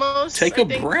Ramos. Take a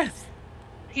breath.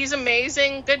 He's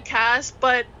amazing, good cast,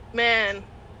 but man,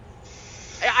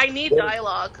 I need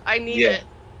dialogue. I need it.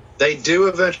 They do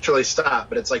eventually stop,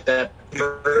 but it's like that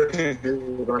first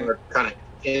movie kind of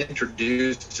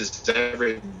introduces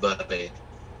everybody.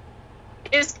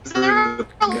 Is there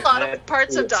a lot of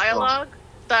parts of dialogue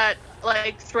that,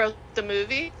 like, throughout the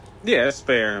movie? Yeah, that's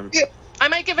fair. Yeah. I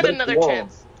might give it another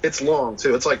chance. It's long,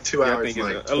 too. It's like 2 Yeah, I hours. think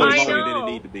Like, it's a little I longer know. than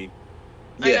it need to be.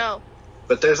 I know.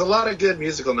 But there's a lot of good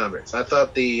musical numbers. I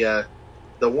thought the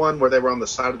one where they were on the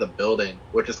side of the building,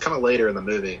 which is kind of later in the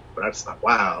movie, but I just thought,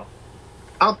 wow.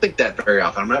 I don't think that very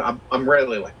often. I'm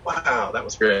really like, wow, that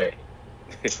was great.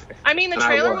 I mean, the And I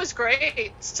trailer won. was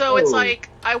great, so it's like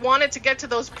I wanted to get to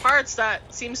those parts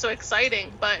that seem so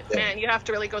exciting, but man, you have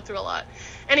to really go through a lot.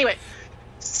 Anyway,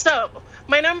 so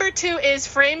my number 2 is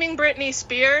Framing Britney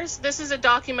Spears. This is a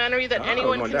documentary that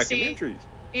anyone can see.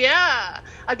 Yeah,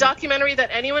 a documentary that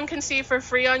anyone can see for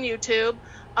free on YouTube.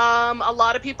 A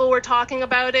lot of people were talking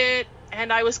about it,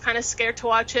 and I was kind of scared to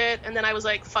watch it, and then I was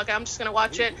like, fuck, I'm just going to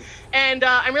watch it. And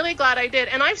I'm really glad I did.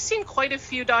 And I've seen quite a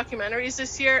few documentaries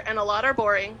this year, and a lot are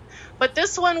boring. But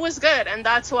this one was good, and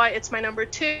that's why it's my number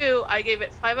 2. I gave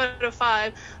it 5 out of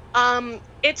 5.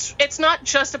 It's not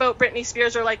just about Britney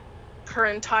Spears or, like, her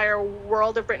entire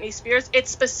world of Britney Spears. It's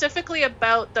specifically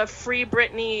about the Free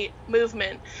Britney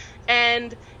movement.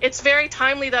 And it's very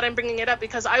timely that I'm bringing it up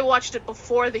because I watched it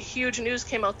before the huge news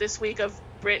came out this week of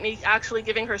Britney actually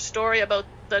giving her story about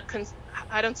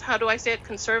how do I say it?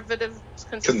 Conservatorship.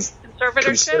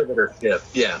 Conservatorship.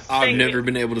 Yeah. I've never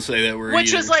been able to say that word.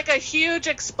 Which was like a huge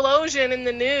explosion in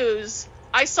the news.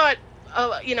 I saw it,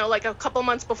 like a couple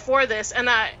months before this,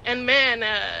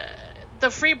 the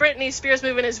Free Britney Spears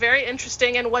movement is very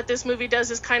interesting, and what this movie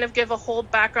does is kind of give a whole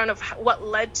background of what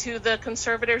led to the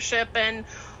conservatorship and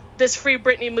this Free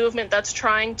Britney movement that's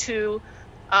trying to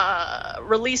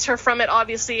release her from it,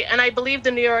 obviously. And I believe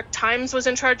the New York Times was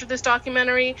in charge of this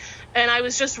documentary, and I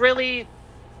was just really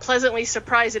pleasantly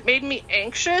surprised. It made me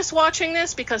anxious watching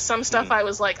this, because some stuff I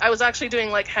was actually doing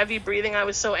like heavy breathing. I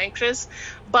was so anxious,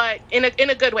 but in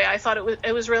a good way. I thought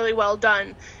it was really well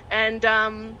done, and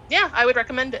I would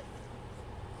recommend it.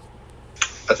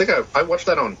 I think I watched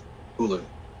that on Hulu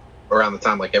around the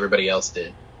time like everybody else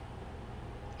did.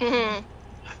 Mm-hmm.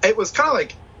 It was kind of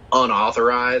like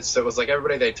unauthorized, so it was like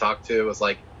everybody they talked to was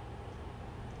like,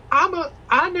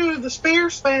 I knew the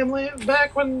Spears family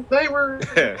back when they were.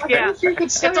 Yeah,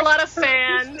 it's a lot of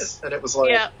fans, and it was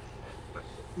like,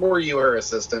 were you her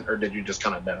assistant, or did you just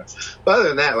kind of know? But other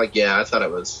than that, like, yeah, I thought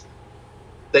it was.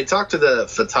 They talked to the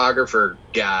photographer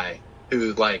guy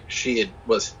who, like,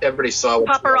 everybody saw when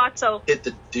paparazzo hit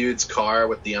the dude's car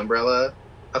with the umbrella.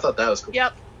 I thought that was cool.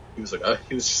 Yep. He was like, I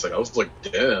was like,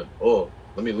 damn, let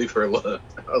me leave her alone.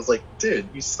 I was like, dude,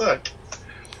 you suck.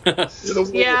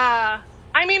 Yeah.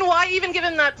 I mean, why even give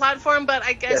him that platform? But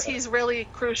I guess he's really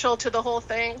crucial to the whole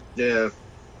thing. Yeah.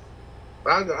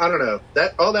 I don't know.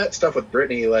 All that stuff with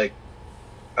Britney, like,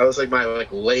 I was like my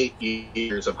late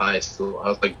years of high school. I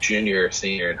was like junior or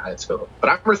senior in high school. But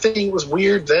I remember thinking it was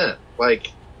weird then.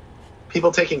 Like,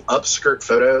 people taking upskirt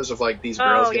photos of like these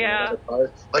girls getting out of cars.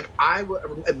 Like, I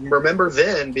remember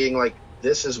then being like,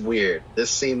 this is weird.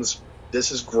 This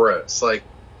is gross. Like,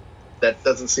 that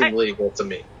doesn't seem legal to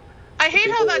me. I hate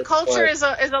how that culture is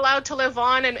allowed to live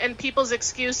on, and people's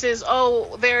excuse is,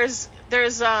 there's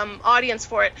audience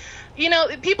for it.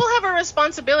 People have a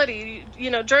responsibility.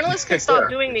 Journalists can stop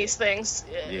doing these things.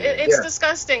 It's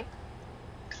disgusting.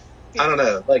 I don't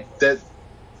know. Like, that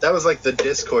was like the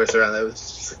discourse around that. It was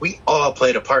just like, we all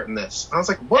played a part in this. And I was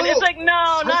like, whoa. And it's like,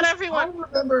 no, not everyone. I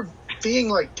remember being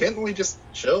like, can't we just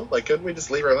chill? Like, couldn't we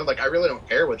just leave her alone? Like, I really don't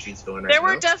care what she's doing right now. There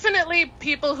were definitely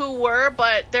people who were,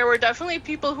 but there were definitely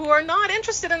people who are not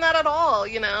interested in that at all,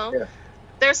 Yeah.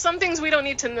 There's some things we don't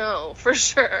need to know, for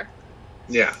sure.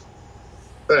 Yeah.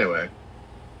 But anyway.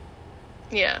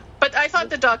 Yeah. But I thought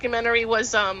the documentary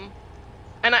was, and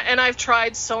I've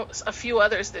tried a few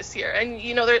others this year. And,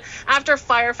 after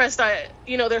Fyre Fest,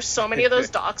 there's so many of those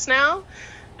docs now.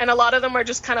 And a lot of them are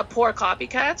just kind of poor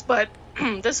copycats, but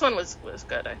this one was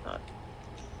good, I thought.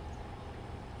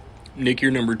 Nick,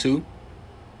 you're number 2.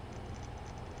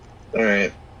 All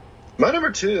right. My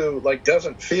number 2, like,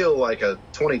 doesn't feel like a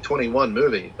 2021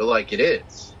 movie, but like it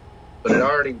is. But it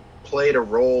already played a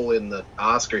role in the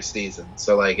Oscar season,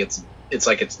 so like it's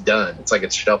like it's done. It's like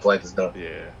its shelf life is done.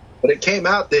 Yeah. But it came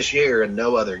out this year and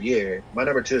no other year. My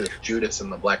number 2 is Judas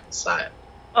and the Black Messiah.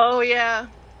 Oh yeah.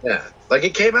 Yeah, like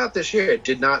it came out this year. It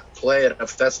did not play at a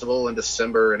festival in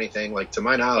December or anything. Like, to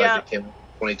my knowledge, it came out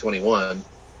in 2021.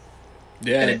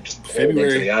 Yeah, and it just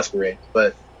February into the Oscar race.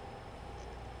 But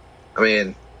I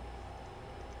mean,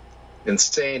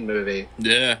 insane movie.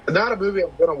 Yeah, not a movie I'm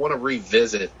gonna want to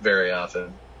revisit very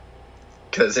often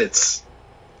because it's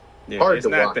hard to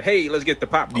watch. Hey, let's get the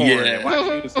popcorn. Yeah.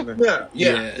 But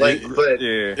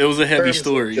it was a heavy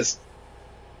story.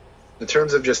 In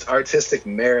terms of just artistic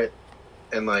merit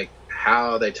and like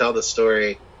how they tell the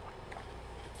story,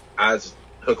 I was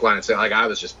hook, line, and sinker. Like, I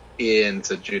was just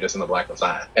into Judas and the Black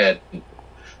Messiah. And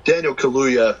Daniel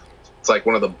Kaluuya, it's like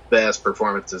one of the best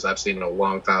performances I've seen in a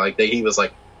long time. Like, he was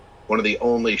like one of the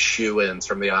only shoe-ins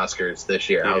from the Oscars this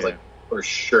year. I was like, for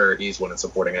sure he's winning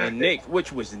supporting actor. And Nick,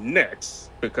 which was next,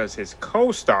 because his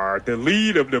co-star, the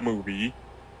lead of the movie,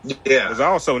 was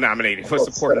also nominated for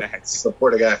supporting actor.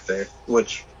 Supporting actor,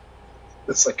 which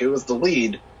it's like it was the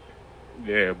lead.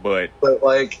 Yeah, but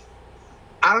like,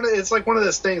 I don't know. It's like one of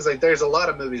those things. Like, there's a lot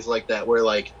of movies like that where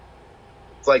like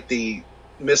it's like the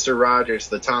Mr. Rogers,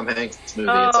 the Tom Hanks movie.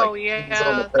 Oh, it's like,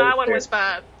 yeah, that one was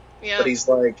bad. Yeah, but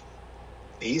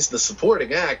he's the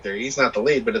supporting actor. He's not the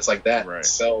lead, but it's like that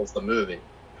sells the movie.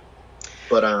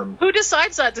 But who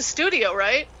decides that? The studio,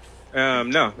 right?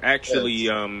 No, actually,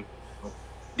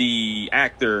 the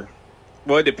actor.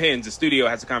 Well, it depends. The studio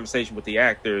has a conversation with the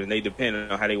actor, and they depend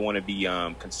on how they want to be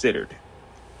considered.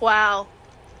 Wow.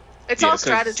 It's all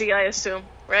strategy, I assume,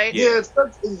 right? Yeah,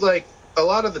 it's like a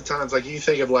lot of the times, like, you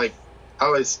think of, like, I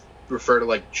always refer to,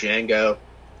 like, Django.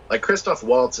 Like, Christoph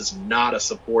Waltz is not a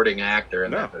supporting actor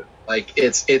in that movie. Like,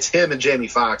 it's him and Jamie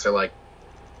Foxx are, like,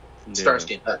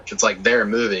 Starsky and Hutch. It's, like, their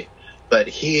movie. but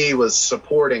he was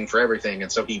supporting for everything,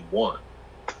 and so he won.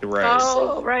 Right.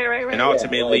 Oh, right. And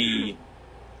ultimately,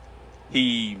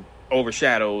 he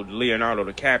overshadowed Leonardo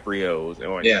DiCaprio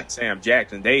and Sam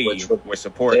Jackson. They were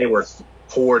supporting. They were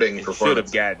supporting should have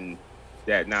performance. gotten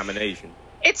that nomination.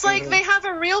 It's like they have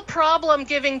a real problem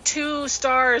giving 2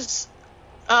 stars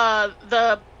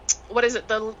the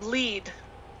lead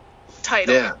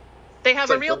title. Yeah. They have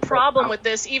It's a like real the- problem with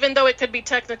this, even though it could be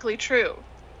technically true.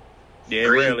 Yeah, it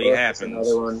Green rarely Book is happens.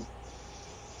 another one.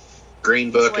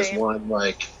 Green Book is Lame. one,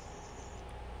 like,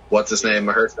 what's his name?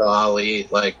 Mahershala Ali.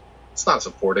 Like, it's not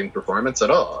supporting performance at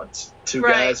all. It's 2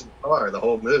 Right. guys in the car the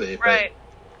whole movie. But Right.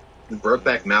 in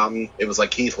Brokeback Mountain, it was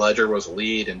like Heath Ledger was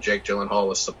lead and Jake Gyllenhaal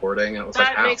was supporting. And it was That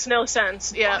like, how? makes no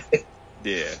sense. Yeah.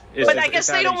 Yeah. But I guess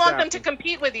they don't want them to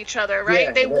compete with each other, right?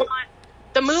 Yeah, they yeah. want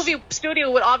the movie studio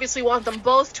would obviously want them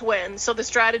both to win. So the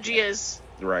strategy is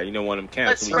Right, you don't want them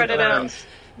let's canceled. spread it out. Sometimes-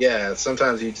 Yeah,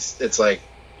 sometimes it's like,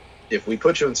 if we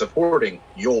put you in supporting,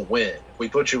 you'll win. If we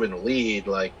put you in lead,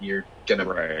 like, you're gonna.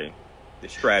 Right. The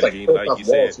It's strategy, like like you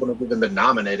Waltz said. wouldn't have even been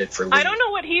nominated for lead. I don't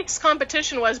know what Heath's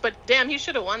competition was, but damn, he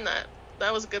should have won that.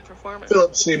 That was a good performance.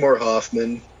 Philip Seymour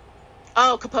Hoffman,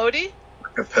 Oh, Capote?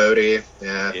 Capote,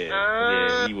 yeah.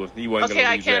 Yeah, he wasn't Okay, gonna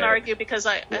I lose can't that. argue because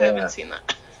I Yeah. haven't seen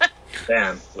that.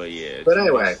 Damn. But yeah. But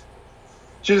anyway,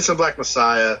 Judas and Black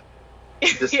Messiah,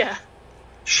 This- Yeah.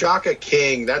 Shaka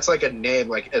King, that's like a name.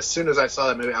 Like, as soon as I saw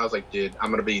that movie, I was like, dude,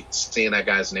 I'm going to be seeing that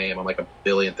guy's name on like a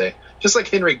billion things. Just like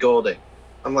Henry Golding.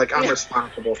 I'm like, I'm Yeah.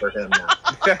 responsible for him now.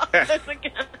 That's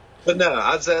again. But no,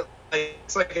 I was at, like,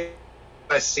 it's like if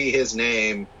I see his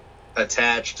name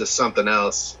attached to something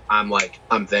else, I'm like,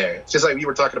 I'm there. It's just like you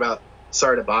were talking about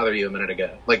Sorry to Bother You a minute ago.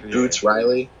 Like, Yeah. Boots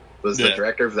Riley was the Yeah.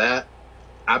 director of that.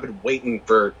 I've been waiting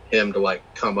for him to like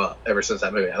come up ever since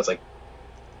that movie. I was like,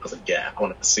 yeah, I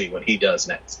want to see what he does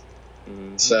next.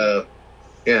 Mhm. So,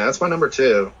 yeah, that's my number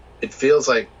 2. It feels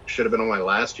like should have been on my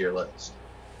last year list.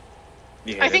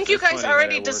 Yeah, I think you that's guys funny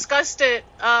already how that works. discussed it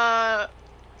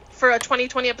for a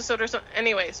 2020 episode or so.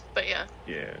 Anyways, but yeah.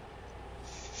 Yeah.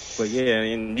 But yeah,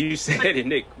 and you said it,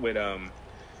 Nick, with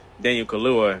Daniel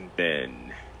Kaluuya,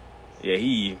 then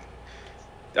yeah,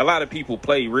 a lot of people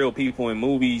play real people in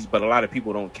movies, but a lot of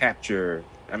people don't capture.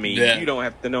 I mean, Yeah. you don't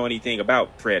have to know anything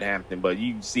about Fred Hampton, but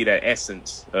you see that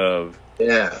essence of,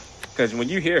 Yeah. because when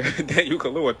you hear Daniel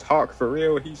Kaluuya talk for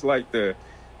real, he's like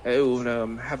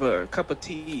have a cup of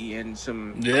tea and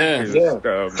some Yeah.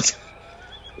 crackers,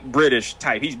 British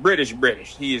type. He's British.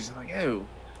 He is like, oh,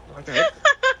 like that.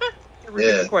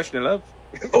 Yeah. Question, love.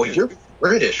 Oh, you're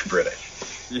British.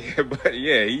 Yeah, but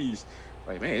yeah, he's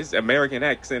like, man, his American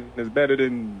accent is better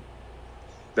than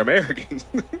the Americans.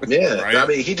 Yeah. Right. I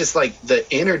mean, he just like the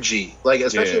energy, like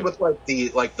especially Yeah. with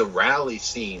like the rally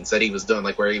scenes that he was doing,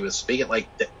 like where he was speaking, like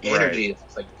the energy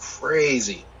is like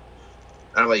crazy.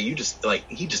 And I'm like,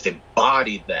 he just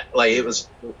embodied that. Like it was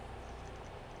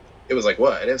like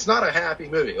what? And it's not a happy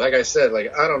movie. Like I said,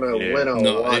 like I don't know Yeah. when I'll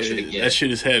No, watch it again. that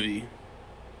shit is heavy.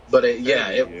 But it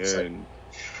was like,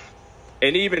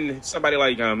 And even somebody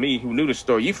like me who knew the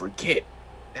story, you forget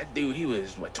that dude. He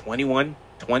was what 21,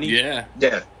 20. Yeah.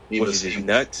 yeah, he was was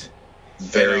nuts.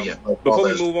 very. And, before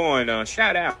we move on,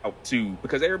 shout out to,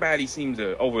 because everybody seems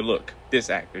to overlook this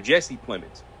actor, Jesse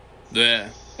Plemons. Yeah.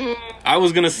 I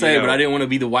was gonna say, You know. but I didn't want to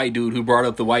be the white dude who brought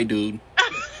up the white dude.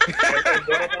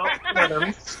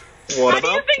 What How do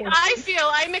you think I feel?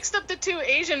 I mixed up the 2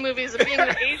 Asian movies of being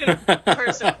an Asian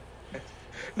person.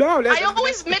 No, I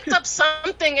always mix up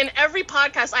something in every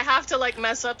podcast. I have to like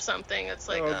mess up something. It's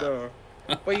like, no.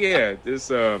 But yeah,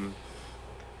 this if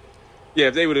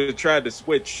they would have tried to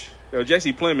switch,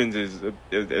 Jesse Plemons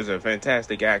is a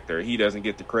fantastic actor. He doesn't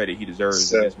get the credit he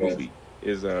deserves in this movie. It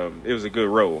was a good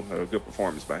role, a good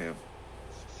performance by him.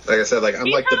 Like I said, like I'm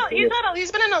like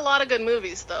he's been in a lot of good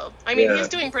movies though. I mean, Yeah. he's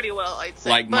doing pretty well, I'd say.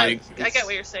 Like but Mike. I get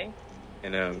what you're saying.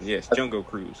 And yes, Jungle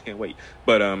Cruise, can't wait.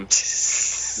 But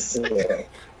Yeah.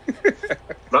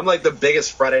 But I'm like the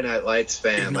biggest Friday Night Lights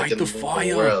fan, like Ignite in the the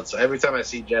fire. world. So every time I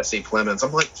see Jesse Plemons,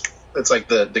 I'm like, it's like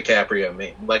the DiCaprio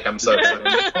meme. Like I'm so excited.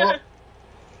 I'm like, oh,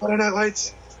 Friday Night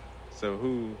Lights.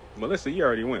 so Melissa, you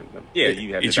already went. Yeah,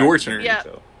 you have. It's the your documentary, turn.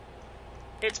 So.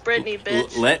 It's Britney,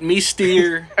 bitch. Let me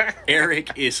steer. Eric,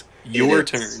 it's your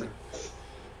It is. turn.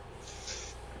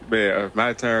 But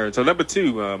my turn. So number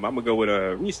 2, I'm gonna go with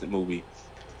a recent movie,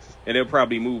 and it'll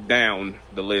probably move down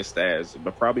the list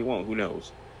but probably won't. Who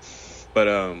knows? But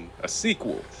a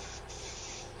sequel.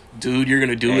 Dude, you're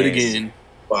gonna do it Yes. again.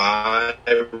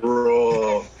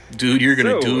 Viral. Dude, you're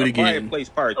gonna do it A Quiet again. Place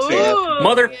Part 2. Ooh,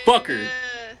 Motherfucker. yeah.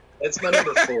 It's my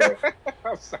number 4.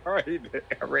 I'm sorry,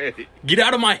 I read it. Get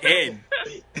out of my head.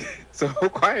 So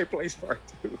Quiet Place Part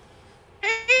 2.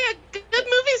 Hey,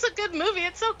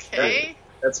 It's okay.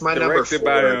 That's my number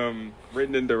 4.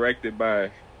 Written and directed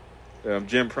by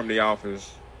Jim from The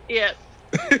Office. Yeah.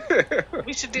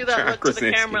 We should do that. John Look to the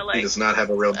Krasinski. camera like He does not have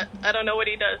a real. I don't know what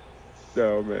he does.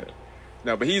 No, man.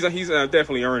 No, but he's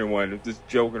definitely earning one. Just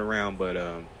joking around, but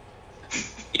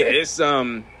yeah, it's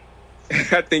I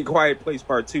think Quiet Place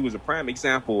Part 2 is a prime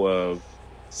example of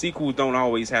sequels don't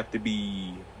always have to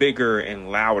be bigger and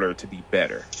louder to be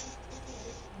better.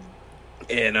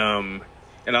 And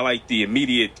I like the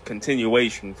immediate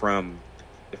continuation from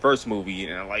the first movie,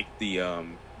 and I like the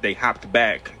they hopped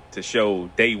back to show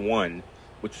day one,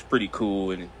 which is pretty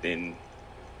cool, and then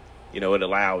it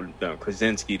allowed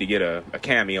Krasinski to get a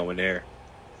cameo in there.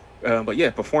 But yeah,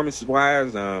 performances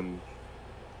wise, I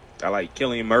like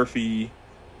Cillian Murphy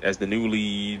as the new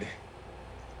lead,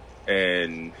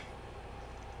 and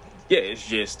yeah, it's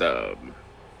just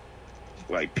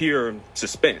like pure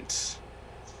suspense,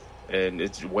 and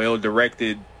it's well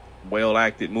directed, well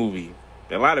acted movie.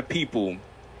 A lot of people,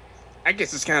 I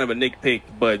guess it's kind of a nitpick,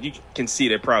 but you can see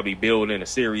they're probably building a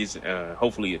series,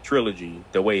 hopefully a trilogy,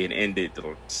 the way it ended,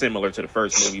 similar to the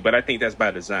first movie. But I think that's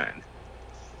by design.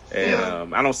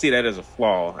 And I don't see that as a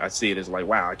flaw. I see it as like,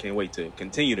 wow, I can't wait to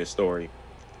continue the story.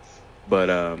 But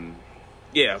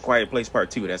yeah, Quiet Place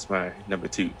Part 2, that's my number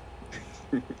 2.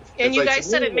 And you guys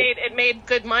said it made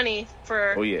good money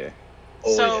for. Oh yeah.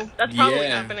 So that's probably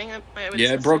happening. I would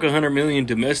it broke 100 million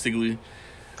domestically.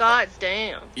 God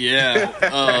damn. Yeah.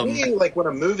 I mean, like when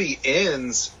a movie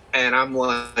ends and I'm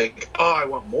like, oh, I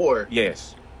want more.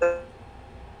 Yes.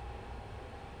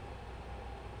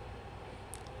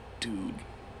 Dude.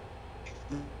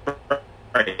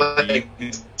 Right. Like,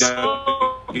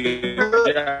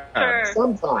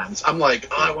 sometimes I'm like,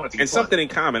 oh, I want it to be and fun. something in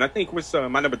common. I think with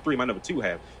my number 3, my number 2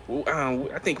 have.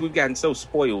 I think we've gotten so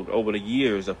spoiled over the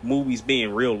years of movies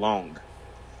being real long.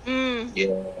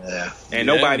 Yeah. And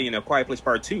nobody in A Quiet Place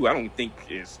Part 2, I don't think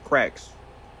is cracks.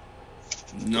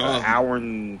 No. An hour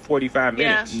and 45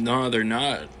 minutes. No, they're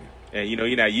not. And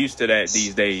you're not used to that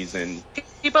these days. And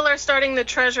people are starting to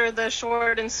treasure the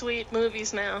short and sweet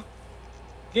movies now.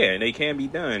 yeah, and they can be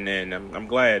done. And I'm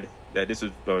glad that this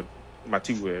is my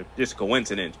 2 just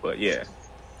coincidence. But yeah,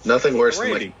 Nothing worse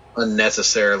than Randy. like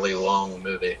unnecessarily long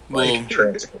movie Well- like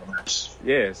Transformers.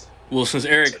 yes. Well, since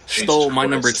Eric Jesus stole my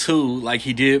Christ. number 2 like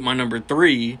he did my number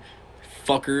 3,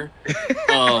 fucker.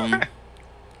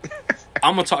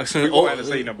 I'm gonna talk We won't have to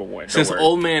say number 1. Since Don't worry.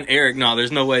 old man Eric, no,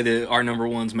 there's no way that our number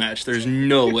 1s match. There's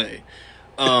no way.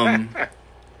 I'm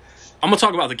gonna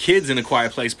talk about the kids in A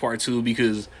Quiet Place Part 2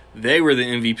 because they were the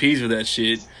MVPs of that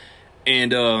shit.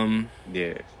 And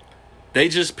yeah,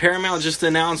 Paramount just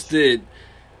announced that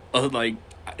like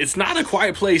it's not A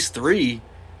Quiet Place 3,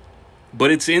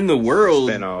 but it's in the world.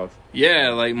 spinoff. Yeah,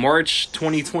 like March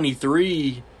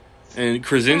 2023, and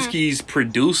Krasinski's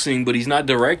producing, but he's not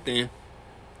directing.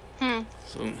 So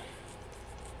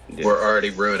Yeah. We're already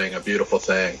ruining a beautiful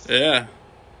thing. yeah,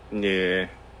 Yeah.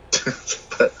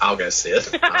 But I'll go see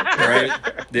it. right.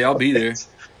 Yeah, I'll be there.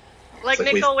 Like It's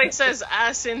like Nick always says,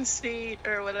 ass in seat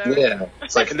or whatever. Yeah.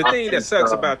 It's like And the thing that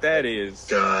sucks about that is,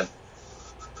 God.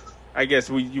 I guess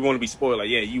you want to be spoiled. Like,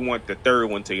 yeah, you want the third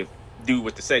one to do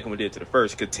what the second one did to the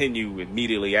first, continue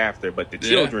immediately after. But the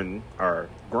children are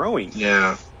growing.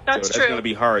 Yeah. That's so true. that's going to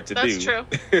be hard to That's do.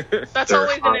 true. That's They're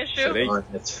always an hot, issue. so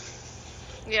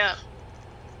they- Yeah.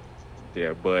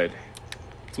 Yeah, but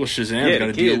That's what Shazam's yeah, got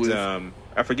the to deal kids. with.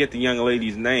 I forget the young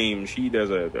lady's name. She does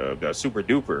a super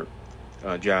duper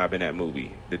job in that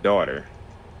movie. The daughter.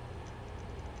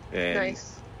 And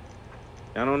Nice.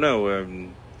 I don't know.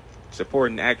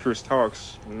 Supporting actress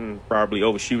talks, probably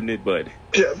overshooting it, but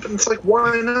Yeah, but it's like,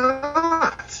 why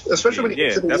not? Especially when you Yeah,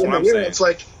 get to the that's end what of the I'm year, saying. it's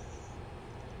like,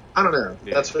 I don't know.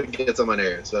 Yeah. That's what gets on my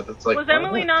nerves. So it's like, Was why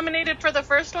Emily not? nominated for the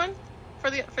first one? For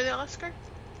the Oscar?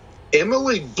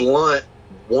 Emily Blunt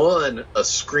won a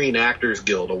Screen Actors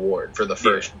Guild award for the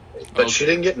first movie, but she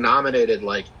Okay. didn't get nominated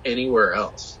like anywhere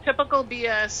else. Typical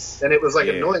BS. And it was like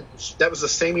Yeah. annoying. That was the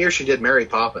same year she did Mary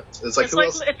Poppins. It's like, It's who like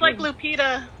else? it's like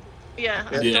Lupita. Yeah.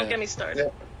 Yeah. Don't get me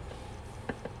started.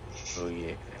 oh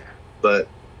yeah. But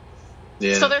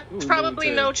yeah, So there's Ooh, probably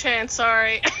Lupita. no chance,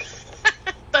 sorry,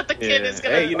 that the kid Yeah. is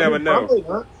gonna. Hey, you never know. Probably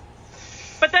not.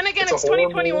 But then again, It's a it's horror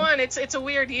 2021. It's a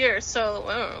weird year, so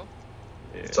I don't know.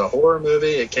 Yeah. It's a horror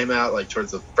movie. It came out like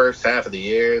towards the first half of the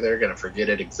year. They're gonna forget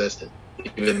it existed,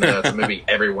 even though it's a movie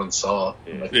everyone saw.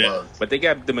 And like, Yeah. loved. But they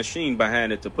got the machine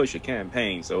behind it to push a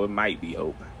campaign, so it might be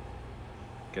hope.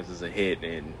 Because it's a hit,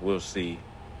 and we'll see.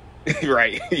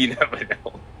 Right? You never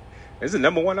know. Is it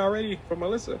number 1 already for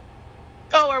Melissa?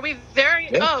 Oh, are we there?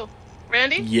 Yeah. Oh,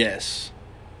 Randy. Yes.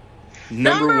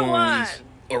 Number Number 1s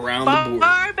one. around the board.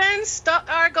 Barb and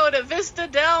Star go to Vista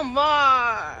Del Mar.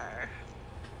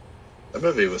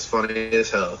 That movie was funny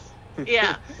as hell.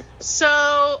 Yeah.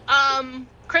 So,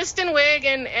 Kristen Wiig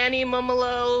and Annie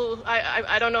Mumolo,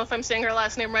 I don't know if I'm saying her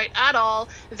last name right at all,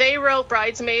 they wrote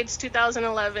Bridesmaids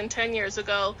 2011, 10 years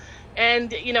ago.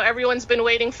 And, you know, everyone's been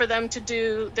waiting for them to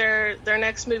do their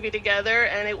next movie together,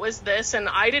 and it was this, and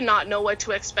I did not know what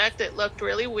to expect. It looked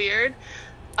really weird.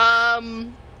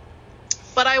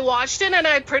 But I watched it, and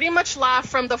I pretty much laughed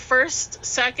from the first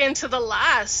second to the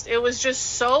last. It was just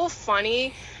so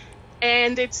funny,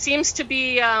 and it seems to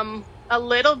be a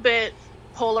little bit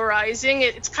polarizing.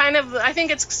 It's kind of, I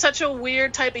think it's such a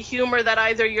weird type of humor that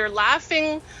either you're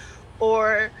laughing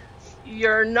or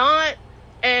you're not.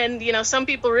 And, you know, some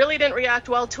people really didn't react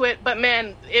well to it, but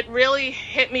man, it really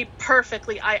hit me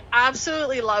perfectly. I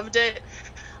absolutely loved it.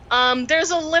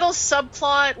 There's a little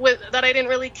subplot that I didn't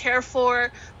really care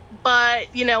for,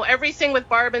 but, you know, everything with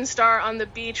Barb and Star on the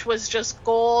beach was just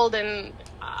gold, and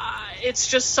it's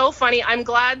just so funny. I'm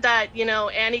glad that, you know,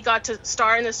 Annie got to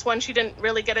star in this one. She didn't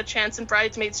really get a chance in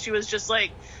Bridesmaids. She was just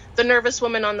like the nervous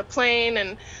woman on the plane,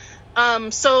 and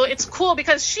so it's cool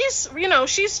because she's, you know,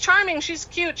 she's charming, she's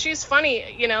cute, she's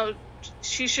funny, you know,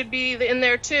 she should be in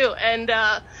there too. And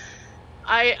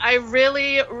I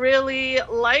really, really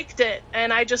liked it,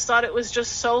 and I just thought it was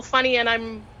just so funny, and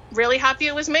I'm really happy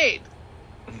it was made.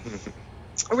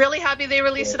 Really happy they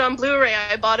released it on Blu-ray.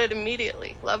 I bought it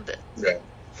immediately. Loved it. Yeah.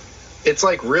 It's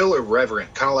like real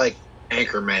irreverent, kind of like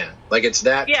Anchorman. Like it's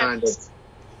that kind of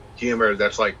humor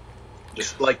that's like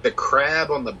just like the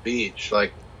crab on the beach,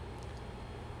 like.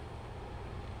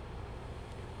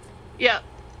 Yeah.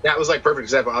 That was like perfect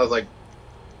example. I was like,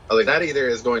 that either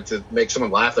is going to make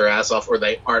someone laugh their ass off or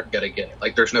they aren't going to get it.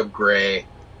 Like there's no gray.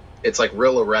 It's like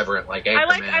real irreverent, like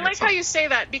Anchorman. I like how you say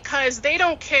that because they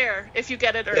don't care if you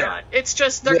get it or not. It's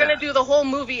just they're going to do the whole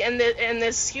movie in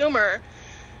this humor.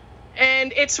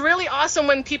 And it's really awesome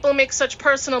when people make such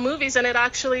personal movies and it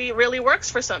actually really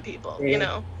works for some people, you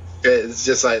know. It's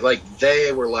just like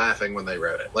they were laughing when they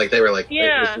wrote it. Like they were like,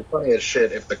 it would be funny as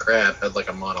shit if the crab had like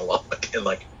a monologue and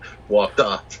like walked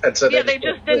off. And so they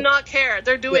just did not care.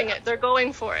 They're doing it. They're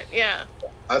going for it. Yeah.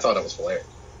 I thought it was hilarious.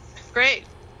 Great.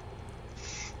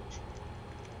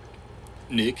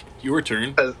 Nick, your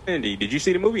turn. Andy, did you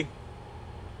see the movie?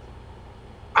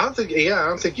 I don't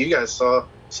think you guys saw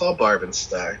Barb and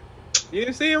Star. You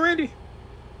didn't see it, Randy?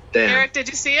 Damn. Eric, did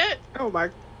you see it? Oh my!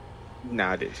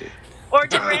 Nah, I didn't see it. Or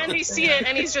did Randy see it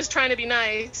and he's just trying to be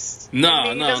nice?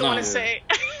 No. He doesn't want to say.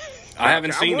 I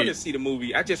haven't seen it. I want to see the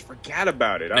movie. I just forgot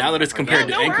about it. Now that it's compared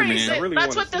to Anchorman. I really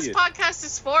that's want what to see this it. podcast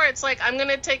is for. It's like I'm going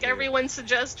to take everyone's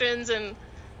suggestions and,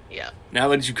 Now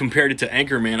that you compared it to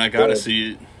Anchorman, I gotta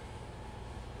see it.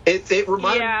 It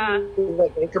reminded me of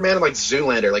like Anchorman and like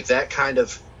Zoolander, like that kind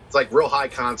of, it's like real high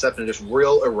concept and just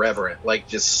real irreverent, like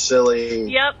just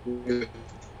silly,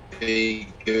 goofy,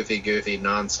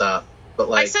 nonstop. But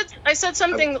like I said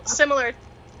something similar,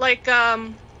 like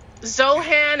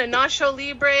Zohan and Nacho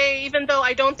Libre. Even though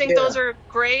I don't think those are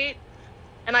great,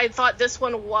 and I thought this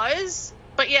one was,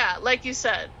 but like you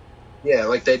said,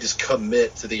 like they just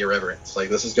commit to the irreverence. Like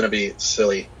this is gonna be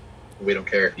silly. We don't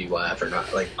care if you laugh or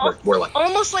not. Like we're like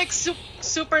almost like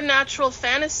supernatural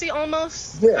fantasy,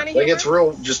 almost. Yeah, like it's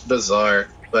real, just bizarre,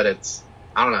 but it's,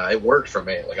 I don't know. It worked for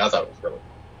me. Like I thought it was really.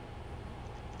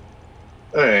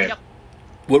 All right. Yep.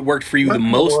 What worked for you the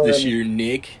most this year,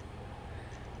 Nick?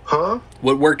 Huh?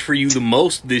 What worked for you the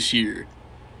most this year?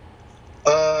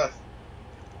 I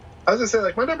was gonna say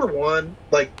like my number one,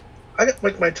 like I got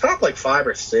like my top like 5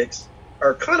 or 6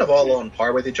 are kind of all on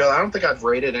par with each other. I don't think I've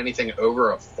rated anything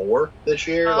over a 4 this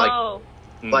year.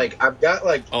 Like I've got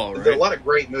like there's a lot of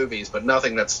great movies, but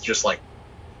nothing that's just like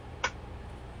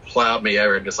plowed me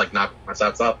over and just like knocked my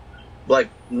socks off. Like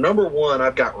number 1,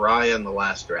 I've got Raya and the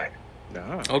Last Dragon.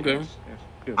 Okay. Yes.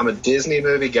 I'm a Disney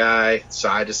movie guy, so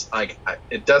I just like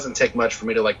it doesn't take much for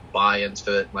me to like buy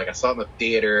into it. Like I saw it in the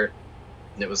theater,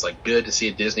 and it was like good to see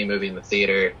a Disney movie in the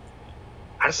theater.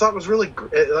 I just thought it was really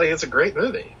like it's a great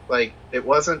movie. Like it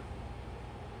wasn't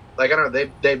like I don't know,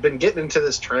 they've been getting into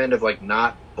this trend of like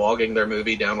not bogging their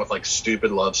movie down with like stupid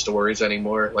love stories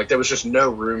anymore. Like there was just no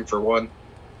room for one.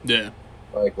 Yeah.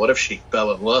 Like what if she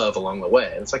fell in love along the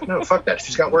way? And it's like no, fuck that.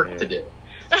 She's got work to do.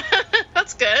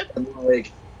 That's good. And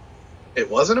like it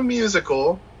wasn't a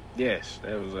musical. Yes,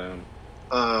 that was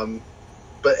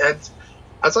but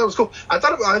I thought it was cool. I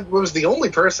thought I was the only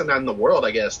person in the world,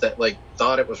 I guess, that like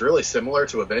thought it was really similar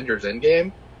to Avengers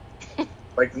Endgame.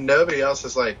 Like nobody else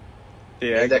is like,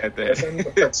 I get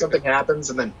that. Like, something happens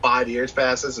and then 5 years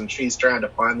passes and she's trying to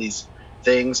find these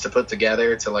things to put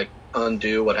together to like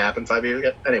undo what happened 5 years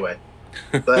ago. Anyway,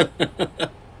 but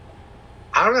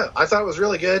I don't know. I thought it was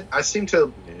really good. I seem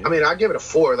to. I mean, I give it a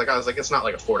 4. Like I was like, it's not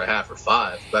like a 4.5 or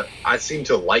 5, but I seem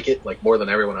to like it like more than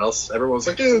everyone else. Everyone's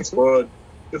like, yeah, it's fun.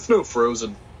 It's no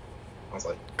Frozen. I was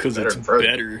like, Because better it's than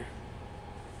Frozen. better.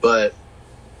 But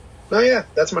no, yeah,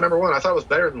 that's my number 1. I thought it was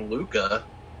better than Luca.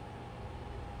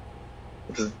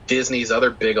 Because Disney's other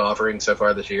big offering so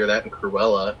far this year, that and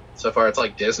Cruella. So far, it's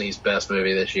like Disney's best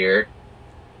movie this year.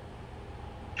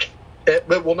 It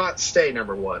will not stay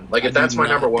number 1. Like, if I that's do my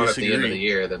not number 1 at the end of disagree. the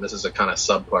year, then this is a kind of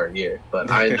subpar year. But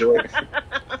I enjoyed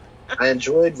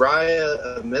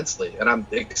Raya immensely, and I'm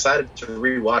excited to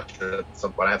rewatch it at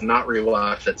some point. I have not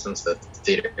rewatched it since the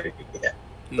theater yet.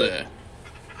 Yeah.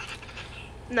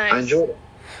 Nice. I enjoyed it.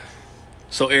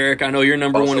 So, Eric, I know your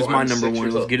number Also, 1 is my I'm number 6 1.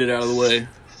 years Let's old. get it out of the way.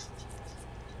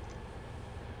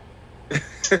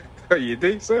 You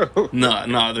think so?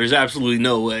 No, there's absolutely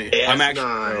no way. Yes, I'm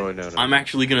actually, No. I'm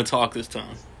actually gonna talk this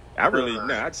time.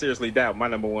 I seriously doubt my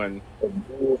number 1. The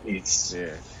movies.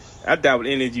 Yeah. I doubt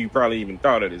any of you probably even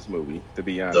thought of this movie, to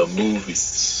be The honest.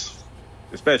 movies.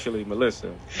 Especially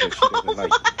Melissa. But she doesn't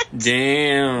like it.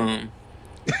 Damn.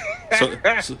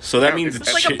 So that means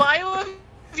It's like a bio of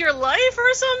your life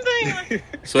or something. Like,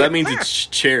 so that means it's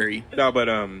Cherry. No, but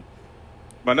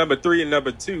my number 3 and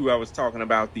number 2, I was talking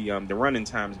about the running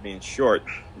times being short.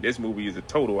 This movie is the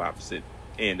total opposite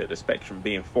end of the spectrum,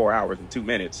 being 4 hours and 2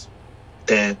 minutes.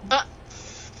 And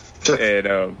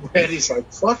And Randy's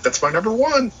like, fuck, that's my number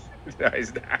 1. no,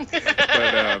 it's not.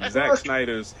 But Zack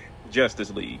Snyder's Justice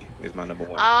League is my number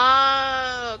 1.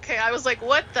 ah, okay. I was like,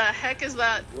 what the heck is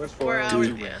that? What's 4 4 hours? hours?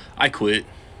 Dude. Yeah. I quit.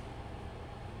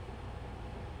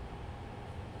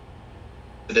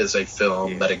 It is a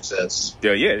film Yeah. that exists.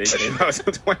 Yeah, it was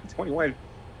 2021.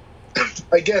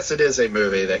 I guess it is a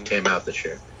movie that came out this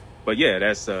year. But yeah,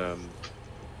 that's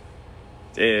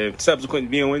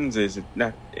subsequent viewings is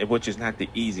not, which is not the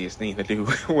easiest thing to do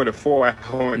with a 4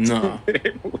 hour and No. 2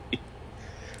 minute movie.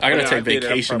 I gotta But, take did,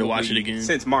 vacation to watch it probably again.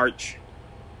 Since March,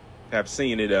 I've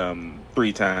seen it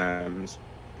 3 times,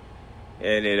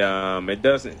 and it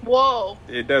doesn't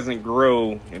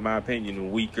grow, in my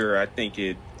opinion, weaker. I think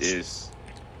it is.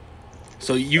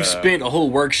 So you spent a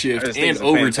whole work I shift just think and it's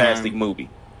a fantastic overtime. movie.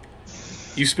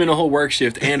 You spent a whole work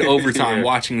shift and overtime Yeah.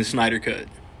 watching the Snyder Cut.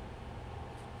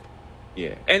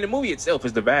 Yeah, and the movie itself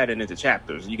is divided into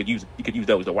chapters. You could use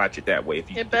those to watch it that way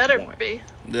if you. It better want. be.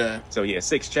 Yeah. So yeah,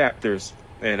 6 chapters,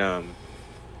 and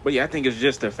but yeah, I think it's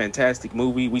just a fantastic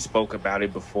movie. We spoke about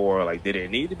it before. Like, did it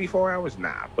need to be 4 hours?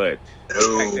 Nah, but the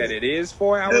fact that it is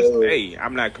 4 hours, No. hey,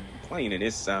 I'm not complaining.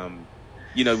 It's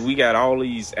we got all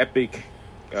these epic,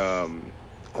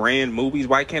 grand movies.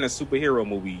 Why can't a superhero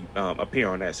movie appear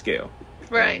on that scale?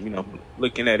 Right.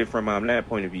 Looking at it from that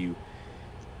point of view,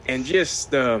 and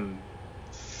just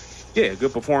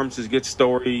good performances, good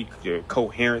story,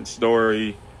 coherent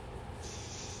story,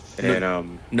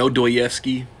 and No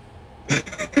Dostoevsky.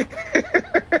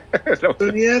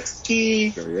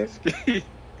 Dostoevsky.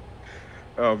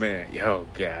 Oh man, oh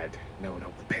god, no,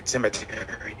 Pet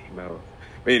Cemetery, no.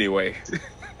 But anyway,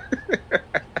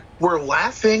 We're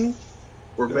laughing.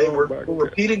 Oh We're my God.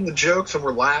 repeating the jokes and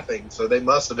we're laughing, so they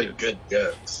must have been good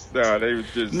jokes. no, they were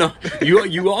just No,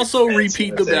 you also That's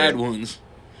repeat the what I'm bad saying. ones.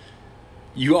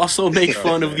 You also make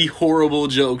fun of the horrible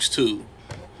jokes too.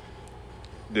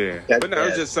 yeah. That's But no, it was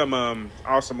bad. just some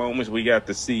awesome moments. We got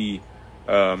to see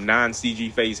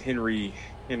non-CG face Henry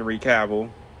Cavill.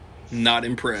 Not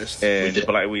impressed. And did.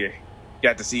 we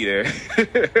got to see there.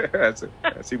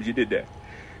 I see what you did there.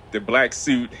 The black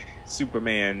suit,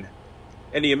 Superman,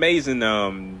 and the amazing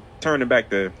turning back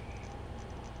the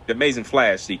amazing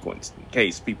Flash sequence. In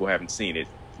case people haven't seen it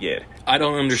yet. I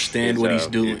don't understand what he's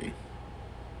doing.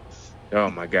 Oh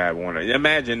my God, Warner!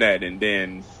 Imagine that, and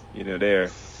then they're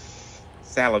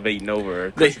salivating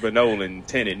over Christopher Nolan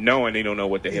Tenet, knowing they don't know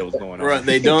what the hell's going on. Right,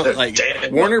 they don't like Damn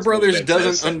it, Warner what's Brothers that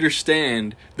doesn't says?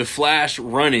 understand the Flash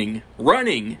running,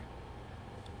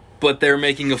 but they're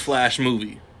making a Flash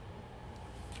movie.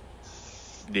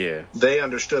 Yeah, They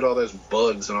understood all those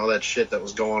bugs and all that shit that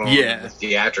was going on Yeah. in the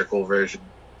theatrical version.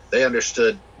 They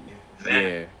understood that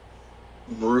yeah.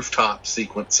 rooftop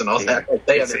sequence and all Yeah. that.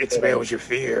 They It understood smells your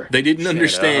fear. They didn't Shut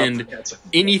understand That's-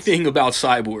 anything about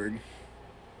Cyborg.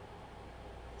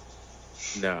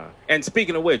 No. And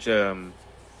speaking of which,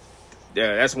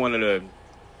 that's one of the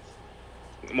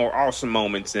more awesome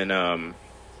moments in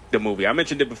the movie. I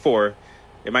mentioned it before.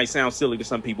 It might sound silly to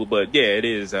some people, but yeah, it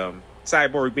is.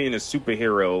 Cyborg being a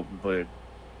superhero, but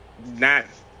not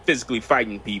physically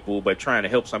fighting people, but trying to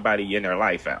help somebody in their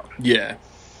life out. Yeah.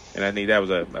 And I think that was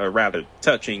a rather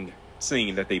touching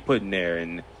scene that they put in there.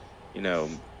 And,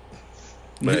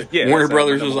 But yeah, Warner that's,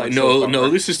 Brothers my was number like, one so no, far.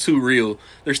 this is too real.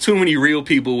 There's too many real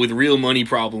people with real money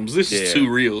problems. This is Yeah. too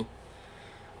real.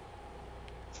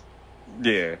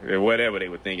 Yeah, whatever they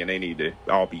were thinking, they need to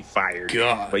all be fired.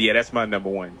 God. But yeah, that's my number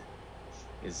one.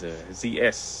 Is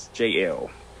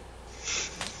ZSJL.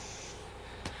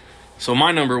 So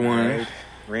my number one. Right.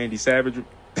 Randy Savage.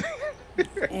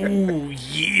 Ooh,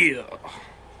 yeah.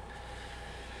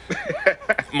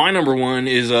 My number one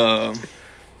is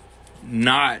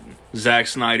not Zack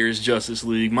Snyder's Justice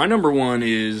League. My number one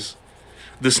is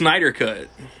the Snyder Cut.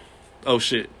 Oh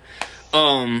shit.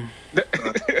 Nah,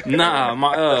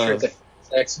 my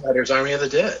Zack Snyder's Army of the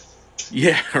Dead.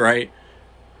 yeah, right.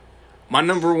 My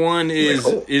number one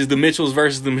is the Mitchells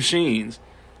versus the Machines.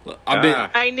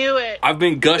 I knew it. I've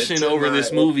been gushing It's in over my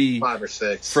this movie 5 or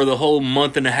 6. for the whole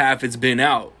month and a half it's been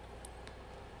out.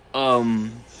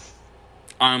 I'm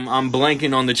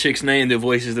blanking on the chick's name that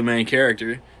voices the main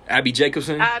character. Abby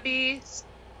Jacobson? Abby.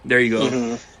 There you go.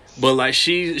 Mm-hmm. But like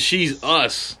she's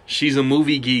us. She's a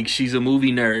movie geek. She's a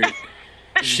movie nerd.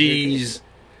 She's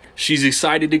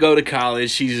excited to go to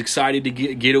college. She's excited to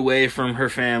get away from her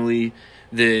family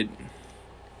that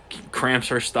cramps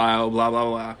her style, blah blah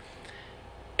blah.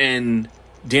 And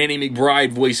Danny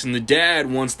McBride voicing the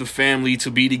dad wants the family to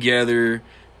be together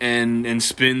and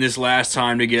spend this last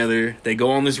time together. They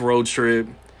go on this road trip,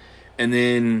 and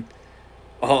then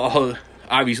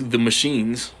obviously the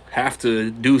machines have to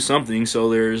do something, so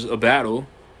there's a battle.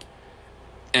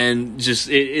 And just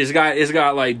it's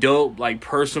got like dope like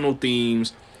personal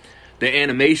themes. The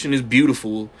animation is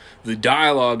beautiful. The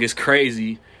dialogue is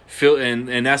crazy.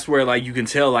 And that's where like you can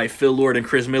tell like Phil Lord and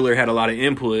Chris Miller had a lot of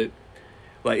input.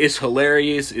 Like it's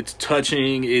hilarious, it's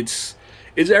touching, it's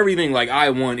everything like I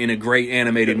want in a great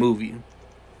animated movie.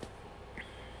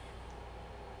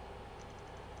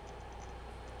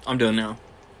 I'm done now.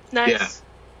 Nice. Yeah.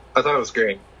 I thought it was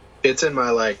great. It's in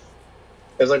my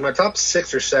it's like my top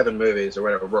 6 or 7 movies or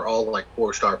whatever were all like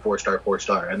 4-star, 4-star,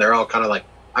 4-star, and they're all kind of like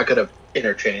I could have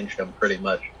interchanged them pretty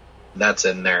much. That's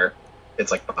in there.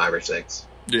 It's like 5 or 6.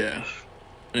 Yeah.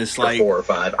 And it's Or like 4 or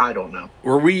 5. I don't know.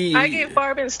 were we I gave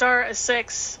Barb and Star a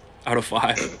 6. out of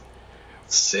 5?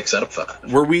 6 out of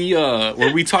 5. Were we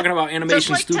talking about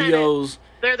animation like Tenet. studios?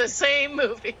 They're the same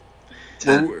movie.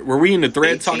 Were we in the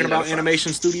thread 18 talking out about of 5.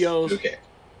 animation studios? Okay.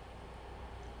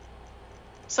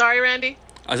 Sorry, Randy.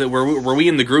 I said, were we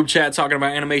in the group chat talking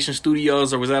about animation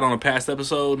studios, or was that on a past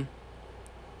episode?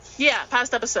 Yeah,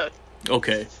 past episode.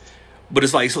 Okay, but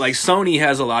it's like Sony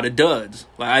has a lot of duds.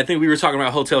 Like I think we were talking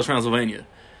about Hotel Transylvania,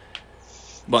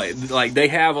 but like they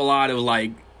have a lot of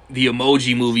like the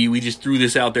Emoji Movie. We just threw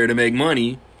this out there to make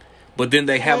money, but then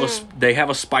they have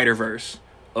a Spider-Verse,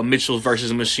 a Mitchells versus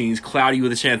the Machines, Cloudy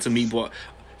with a Chance of Meatball.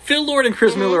 Phil Lord and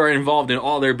Chris Miller are involved in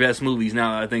all their best movies.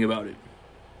 Now that I think about it.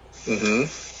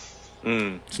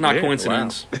 It's not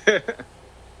coincidence. Wow.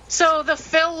 So the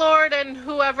Phil Lord and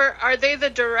whoever, are they the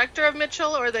director of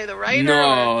Mitchell or are they the writer?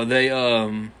 No, they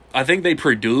I think they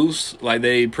produce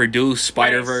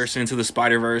Spider-Verse Into the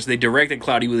Spider-Verse. They directed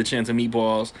Cloudy with a Chance of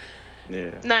Meatballs.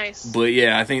 Yeah. Nice. But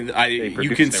yeah, I think you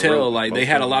produced can and tell wrote like they most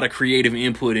had of a them. lot of creative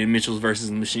input in Mitchells versus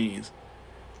the Machines.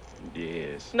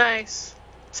 Yes. Nice.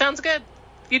 Sounds good.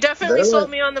 You definitely Really? sold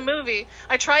me on the movie.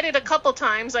 I tried it a couple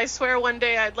times. I swear one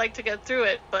day I'd like to get through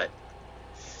it, but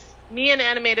me and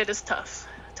animated is tough.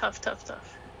 Tough.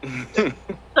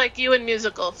 Like you and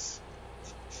musicals.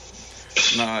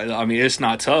 No, I mean it's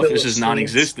not tough. It's just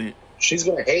non-existent. She's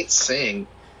gonna hate Sing.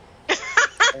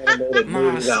 Animated Nah,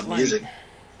 movie it's without like- music.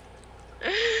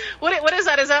 What is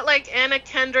that? Is that like Anna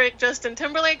Kendrick, Justin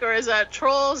Timberlake, or is that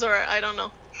Trolls, or I don't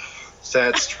know?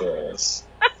 That's trolls.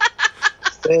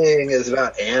 Sing is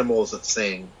about animals that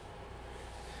sing.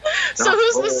 So Not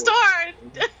who's the trolls.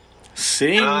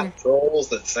 star? Not trolls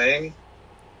that sing.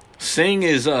 Sing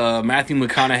is Matthew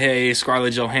McConaughey,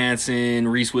 Scarlett Johansson,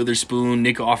 Reese Witherspoon,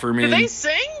 Nick Offerman. Do they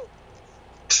sing?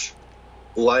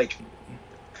 Like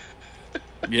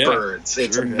yeah. birds.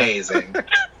 It's Sure, yeah. amazing.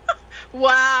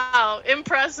 Wow,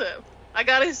 impressive. I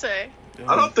gotta say.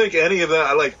 I don't think any of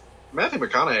that. Like Matthew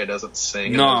McConaughey doesn't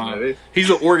sing in No, this movie. he's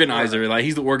the organizer. Like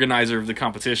he's the organizer of the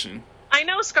competition. I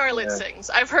know Scarlett Yeah. sings.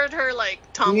 I've heard her like He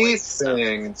tomboy stuff.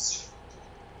 sings.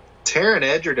 Taron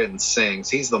Egerton sings.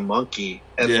 He's the monkey,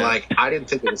 and Yeah. like I didn't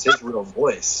think it was his real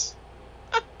voice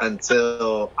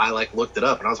until I like looked it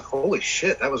up, and I was like, "Holy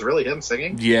shit, that was really him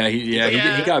singing!" Yeah, he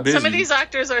got busy. Some of these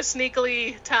actors are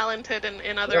sneakily talented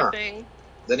in other Yeah. things.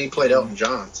 Then he played Elton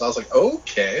John, so I was like,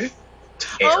 "Okay."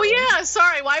 Oh Taron. yeah,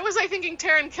 sorry. Why was I thinking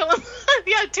Taron Killam?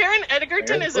 Yeah, Taron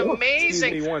Egerton is Taron Killam. Excuse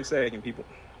amazing. me 1 second, people.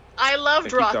 I loved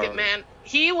Like, he Rocket thought- Man.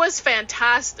 He was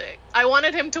fantastic. I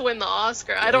wanted him to win the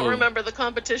Oscar. I don't remember the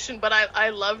competition, but I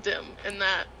loved him in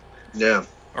that. Yeah.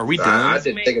 Are we I done?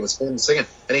 didn't think it was him singing.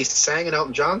 And he sang an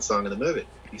Elton John song in the movie.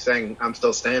 He sang I'm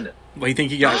Still Standing. What do you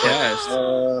think he got cast?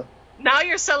 Now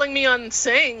you're selling me on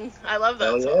Sing. I love that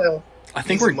Hell song. yeah. I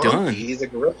think He's we're a monkey. done. He's a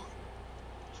gorilla.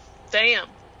 Damn.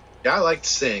 Yeah, I liked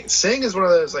Sing. Sing is one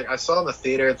of those, like, I saw in the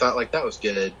theater and thought, like, that was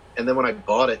good. And then when I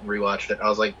bought it and rewatched it, I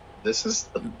was like, this is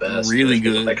the best. Really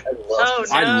good. Like, I love Oh,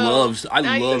 this. no. I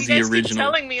Now love you the guys keep original.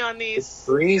 telling me on It's these.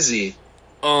 breezy.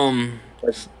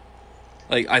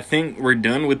 Like I think we're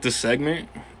done with the segment.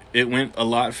 It went a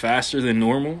lot faster than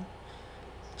normal.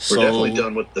 We're definitely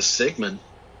done with the Sigmund.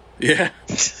 Yeah.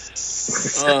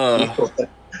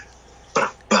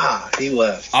 He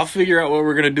left. I'll figure out what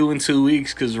we're gonna do in 2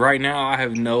 weeks because right now I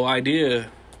have no idea.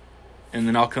 And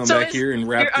then I'll come back here and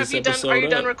wrap this episode Are you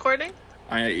up. done recording?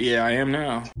 I am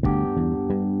now.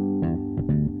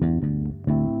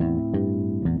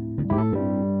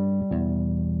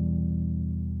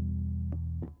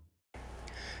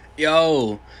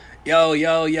 Yo.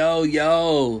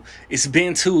 It's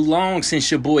been too long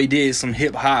since your boy did some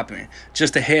hip hopping.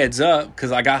 Just a heads up,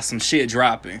 cause I got some shit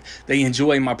dropping. They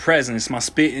enjoy my presence, my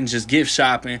spitting, just gift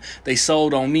shopping. They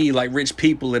sold on me like rich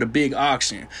people at a big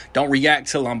auction. Don't react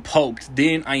till I'm poked,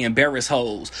 then I embarrass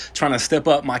hoes. Trying to step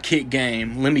up my kick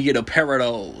game, let me get a pair of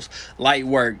those. Light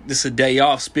work, this a day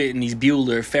off spitting these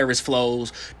Bueller, Ferris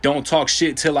flows. Don't talk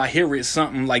shit till I hear it,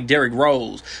 something like Derrick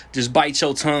Rose. Just bite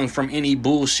your tongue from any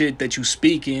bullshit that you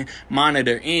speaking.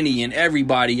 Monitor any and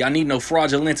everybody. I need no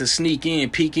fraudulent to sneak in,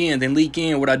 peek in, then leak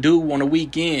in what I do on a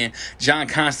weekend. John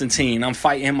Constantine, I'm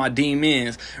fighting my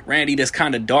demons. Randy, that's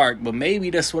kind of dark, but maybe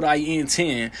that's what I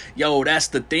intend. Yo, that's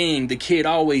the thing. The kid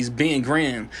always been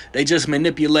grim. They just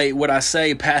manipulate what I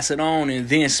say, pass it on, and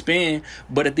then spin.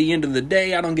 But at the end of the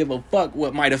day, I don't give a fuck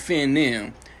what might offend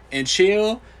them. And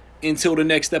chill until the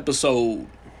next episode.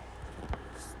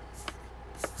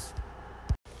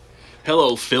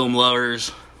 Hello, film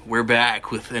lovers. We're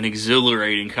back with an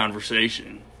exhilarating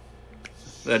conversation.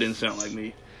 That didn't sound like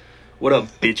me. What up,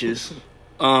 bitches?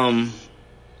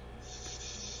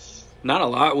 Not a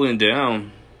lot went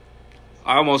down.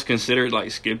 I almost considered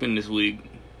like skipping this week.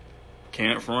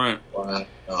 Can't front. Wow.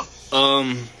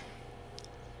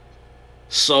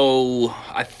 So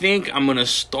I think I'm gonna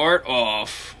start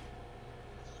off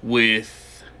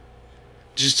with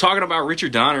just talking about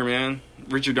Richard Donner, man.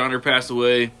 Richard Donner passed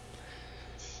away.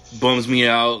 Bums me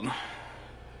out.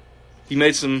 He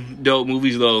made some dope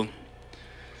movies though.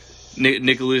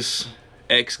 Nicholas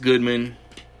X. Goodman.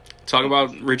 Talk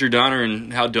about Richard Donner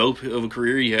and how dope of a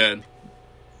career he had.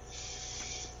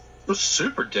 It was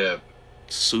super dope.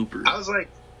 Super. I was like,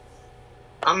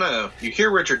 I don't know. You hear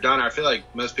Richard Donner, I feel like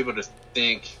most people just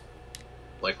think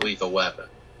like Lethal Weapon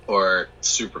or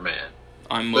Superman.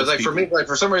 But like for me, like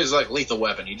for some reason, like Lethal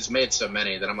Weapon, he just made so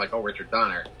many that I'm like, oh, Richard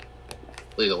Donner,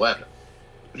 Lethal Weapon.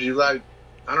 But you like,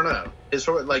 I don't know. His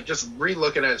like just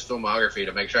re-looking at his filmography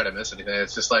to make sure I didn't miss anything.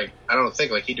 It's just like I don't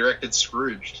think like he directed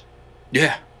Scrooged.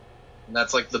 Yeah. And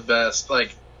that's like the best.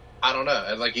 Like I don't know.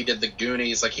 And like he did the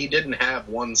Goonies. Like he didn't have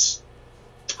one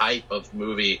type of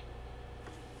movie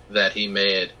that he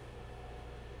made,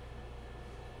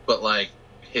 but like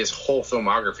his whole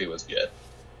filmography was good.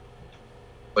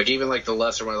 Like even like the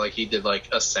lesser one, like he did like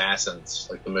Assassins,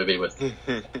 like the movie with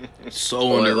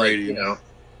so underrated. Like, you know,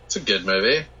 it's a good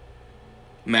movie.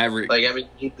 Maverick. Like I mean,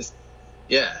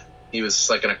 he was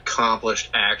like an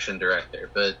accomplished action director,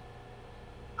 but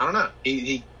I don't know.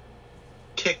 He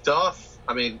kicked off.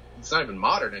 I mean, it's not even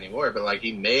modern anymore, but like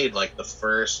he made like the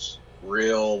first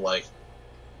real like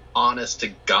honest to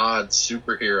God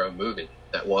superhero movie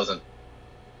that wasn't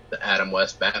the Adam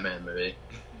West Batman movie.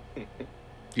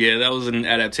 Yeah, that was an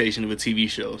adaptation of a TV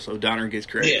show, so Donner gets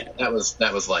credit. Yeah, that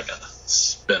was like a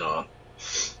spin-off.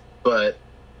 But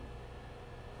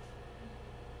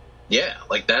yeah,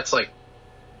 like that's like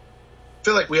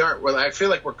I feel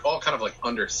like we're all kind of like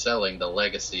underselling the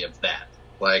legacy of that.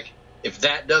 Like if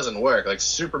that doesn't work, like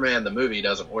Superman the movie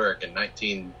doesn't work in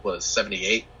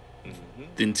 1978,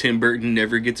 then Tim Burton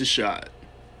never gets a shot.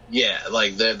 Yeah,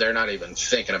 like they're not even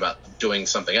thinking about doing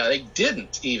something. They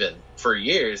didn't even for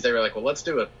years. They were like, well, let's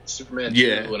do a Superman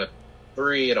 2 and a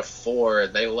 3 and a 4.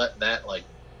 And they let that like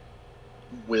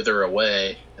wither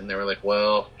away. And they were like,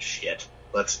 well, shit,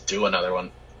 let's do another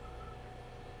one.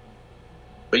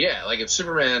 But yeah, like if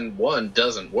Superman 1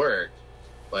 doesn't work,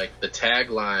 like the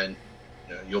tagline,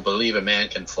 you know, you'll believe a man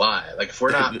can fly. Like if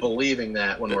we're not believing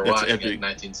that when we're watching it in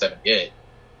 1978,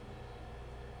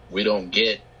 we don't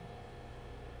get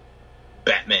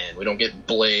Batman. We don't get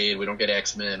Blade. We don't get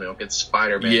X-Men. We don't get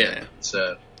Spider-Man. Yeah.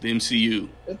 So The MCU.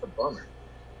 it's a bummer.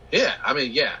 Yeah, I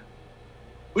mean, yeah.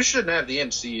 We shouldn't have the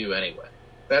MCU anyway.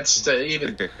 That's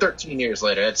even 13 years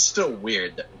later. That's still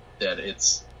weird that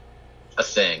it's a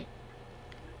thing.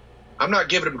 I'm not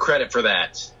giving him credit for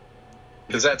that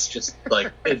because that's just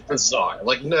like it's bizarre.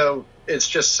 Like, no, it's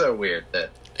just so weird that.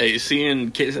 Hey,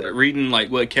 reading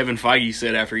like what Kevin Feige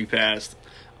said after he passed,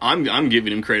 I'm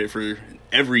giving him credit for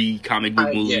every comic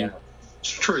book movie. Yeah,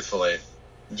 truthfully,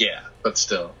 yeah, but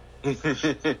still.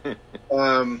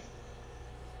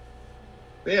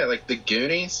 Yeah, like the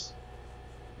Goonies.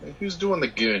 Like, who's doing the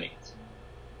Goonies?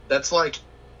 That's like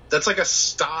a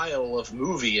style of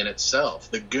movie in itself.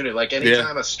 The Goonies, like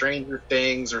anytime a Stranger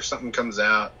Things or something comes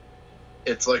out,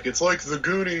 it's like the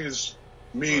Goonies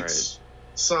meets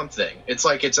something. It's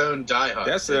like its own Die Hard.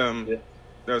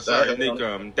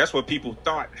 That's what people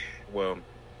thought. Well,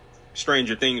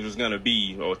 Stranger Things was gonna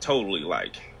be or totally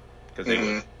like, because they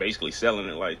were basically selling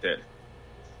it like that.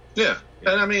 Yeah,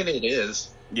 and I mean it is.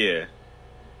 Yeah.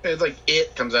 It's like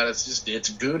It comes out. It's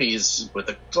Goonies with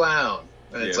a clown,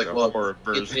 and it's like, well, horror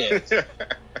version.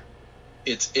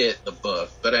 It's It, the book.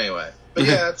 But anyway,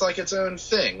 yeah, it's like its own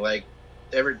thing. Like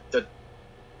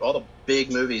all the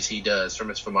big movies he does from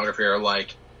his filmography are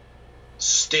like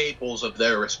staples of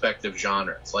their respective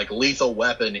genres. Like Lethal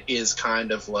Weapon is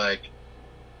kind of like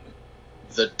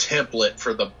the template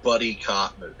for the buddy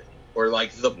cop movie, or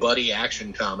like the buddy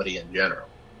action comedy in general,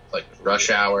 like Rush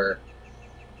Hour.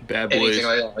 Bad Boys. Anything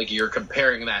like that, like you're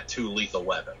comparing that to Lethal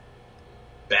Weapon.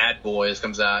 Bad Boys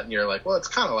comes out and you're like, well, it's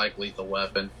kind of like Lethal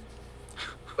Weapon,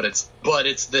 but it's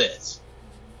this.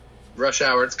 Rush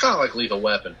Hour, it's kind of like Lethal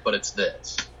Weapon, but it's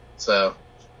this. So,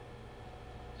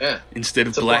 yeah. Instead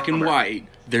of black and white,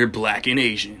 they're black and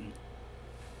Asian.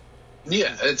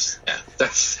 Yeah,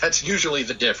 that's usually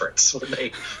the difference when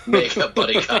they make a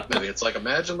buddy cop movie. It's like,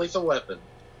 imagine Lethal Weapon,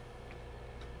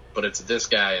 but it's this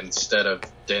guy instead of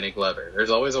Danny Glover. There's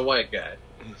always a white guy.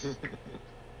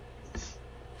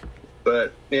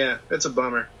 But, yeah, it's a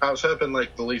bummer. I was hoping,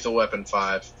 like, the Lethal Weapon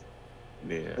 5,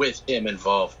 with him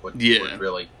involved, would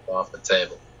really go off the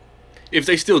table. If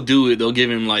they still do it, they'll give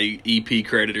him, like, EP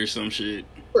credit or some shit.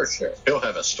 For sure. He'll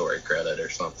have a story credit or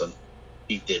something.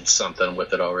 He did something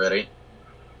with it already.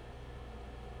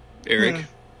 Eric?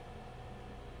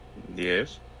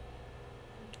 Yes?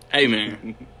 Hey,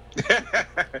 man.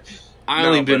 I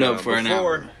only been up for an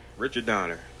hour. Richard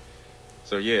Donner.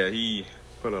 So yeah, he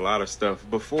put a lot of stuff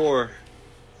before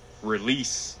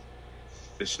release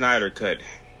the Snyder cut.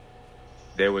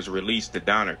 There was released the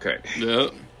Donner cut.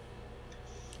 Yep.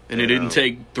 And it didn't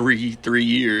take three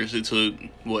years. It took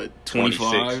what,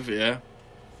 25? Yeah.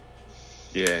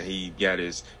 Yeah, he got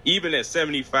his even at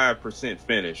 75%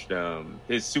 finished.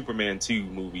 His Superman 2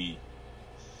 movie.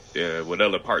 With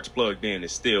other parts plugged in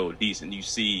is still decent. You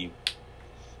see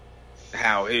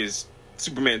how his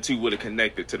Superman 2 would have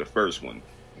connected to the first one,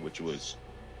 which was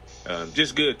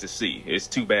just good to see. It's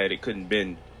too bad it couldn't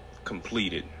been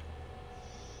completed.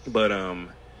 But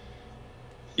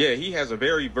yeah, he has a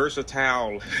very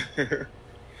versatile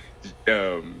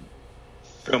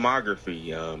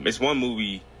filmography. It's one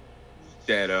movie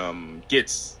that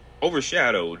gets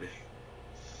overshadowed.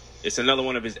 It's another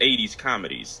one of his 80s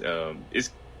comedies.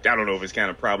 I don't know if it's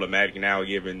kind of problematic now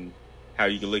given how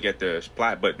you can look at the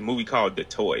plot, but the movie called The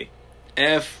Toy.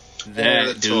 F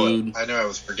that, dude. I know I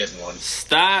was forgetting one.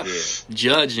 Stop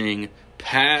judging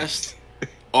past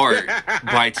art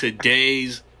by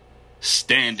today's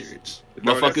standards.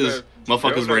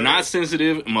 Motherfuckers were not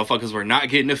sensitive, and motherfuckers were not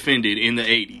getting offended in the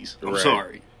 80s. I'm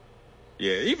sorry.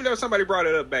 Yeah, even though somebody brought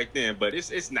it up back then, but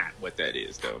it's not what that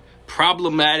is, though.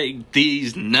 Problematic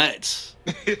these nuts.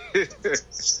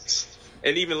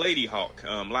 And even Lady Hawk.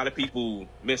 A lot of people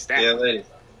missed that. Yeah, Lady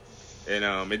Hawk. And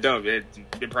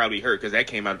it probably hurt because that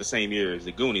came out the same year as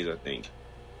The Goonies, I think.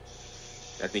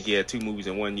 I think he had 2 movies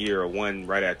in 1 year or one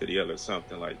right after the other,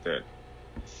 something like that.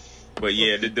 But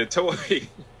yeah, the toy,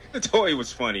 the toy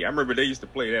was funny. I remember they used to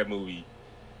play that movie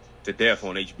to death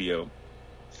on HBO.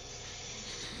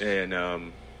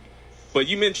 And but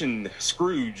you mentioned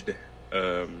Scrooged,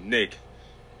 Nick,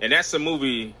 and that's a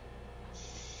movie.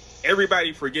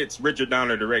 Everybody forgets Richard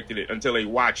Donner directed it until they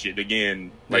watch it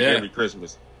again, like every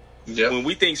Christmas. Yep. When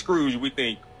we think Scrooge, we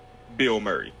think Bill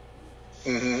Murray.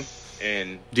 Mm-hmm.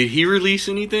 And did he release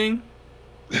anything?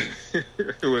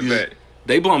 Who was that?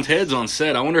 They bumped heads on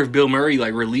set. I wonder if Bill Murray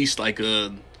released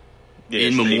a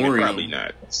in memoriam. Probably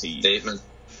not. Statement.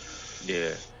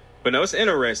 Yeah, but no, it's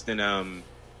interesting.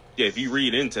 Yeah, if you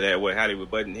read into that, how they were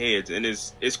butting heads, and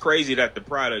it's crazy that the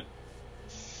product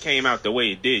came out the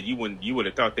way it did. You would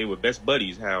have thought they were best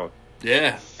buddies. How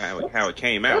Yeah. How it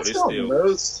came out. It's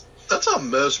still That's how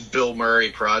most Bill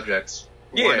Murray projects.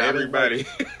 yeah. Everybody.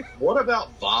 What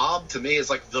About Bob? To me, is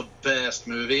like the best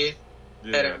movie.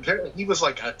 Yeah. And apparently, he was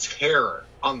like a terror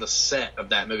on the set of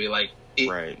that movie. Like,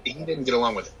 Right. he didn't get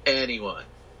along with anyone.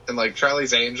 And like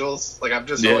Charlie's Angels, like I've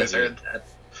just Yeah. always heard that.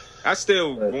 I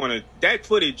still want to. That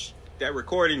footage, that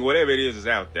recording, whatever it is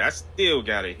out there. I still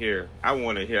gotta hear. I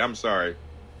want to hear. I'm sorry.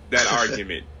 That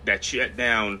argument that shut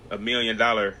down $1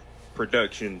 million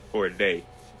production for a day.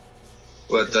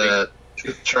 With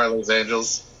Charlie's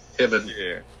Angels, him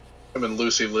and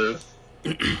Lucy Liu.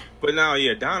 But no,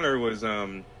 yeah, Donner was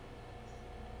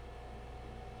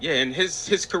yeah, and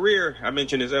his career, I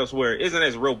mentioned this elsewhere, isn't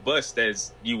as robust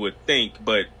as you would think,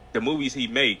 but the movies he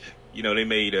make, you know, they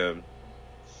made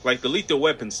like the Lethal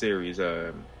Weapon series,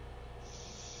 I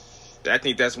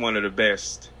think that's one of the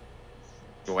best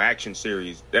action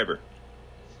series ever.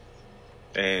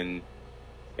 And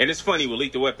it's funny with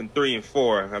Lethal Weapon 3 and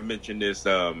 4, I mentioned this,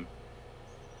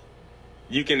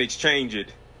 you can exchange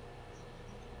it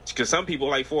because some people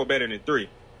like 4 better than 3.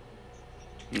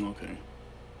 Okay.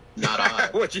 Not I.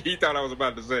 What you thought I was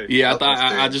about to say? Yeah,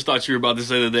 I just thought you were about to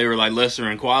say that they were like lesser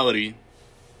in quality.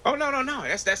 Oh no.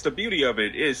 That's the beauty of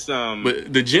it. It's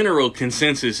But the general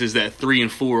consensus is that 3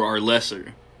 and 4 are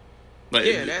lesser. Like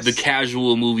Yeah, the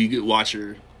casual movie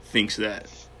watcher thinks that.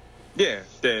 yeah.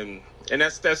 And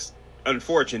that's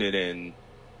unfortunate.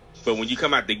 But when you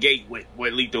come out the gate with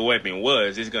what Lethal Weapon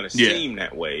was, it's gonna seem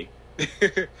that way.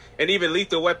 And even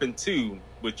Lethal Weapon 2,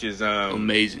 which is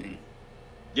Amazing.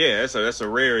 yeah, that's a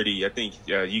rarity. I think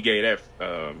you gave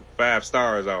that 5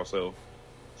 stars also.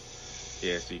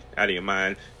 Yeah, see, I didn't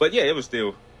mind, but yeah, it was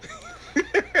still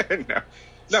no,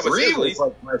 but 3 seriously, was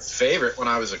like my favorite when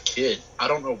I was a kid. I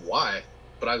don't know why,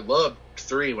 but I loved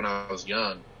 3 when I was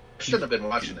young. I shouldn't have been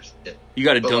watching this shit. You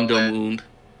got a But, dum-dum wound.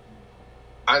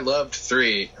 I loved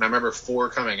 3, and I remember 4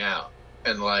 coming out,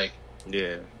 and like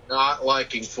yeah. not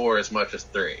liking 4 as much as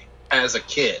 3 as a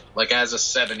kid, like as a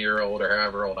 7-year-old or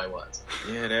however old I was.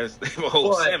 Yeah, that's the whole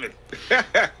But- 7.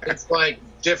 It's like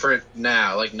different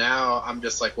now. Like now, I'm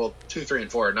just like, well, 2, 3,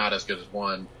 and 4 are not as good as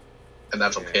 1, and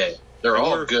that's Yeah. okay. They're And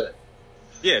all we're- good.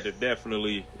 Yeah, there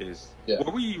definitely is. Yeah.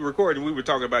 When we recorded, we were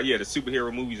talking about the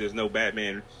superhero movies. There's no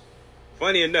Batman.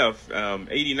 Funny enough,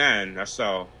 89 I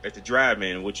saw at the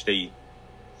drive-in, which they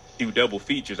do double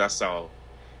features. I saw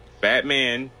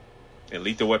Batman and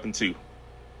Lethal Weapon 2.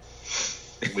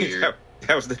 Weird.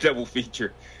 that was the double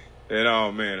feature, and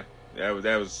oh man,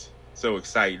 that was so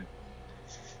exciting.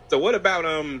 So what about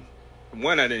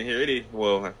one I didn't hear it?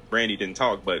 Well, Brandy didn't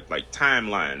talk, but like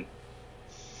Timeline.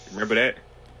 Remember that?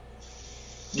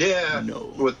 Yeah,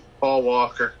 No. with Paul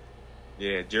Walker.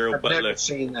 Yeah, Gerald I've Butler. never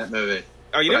seen that movie.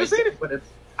 Oh, you But never seen it? But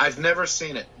I've never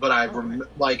seen it, but I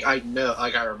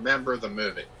I remember the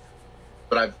movie.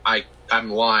 But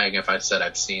I'm lying if I said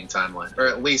I've seen Timeline, or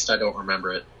at least I don't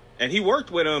remember it. And he worked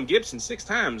with Gibson 6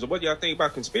 times. What do y'all think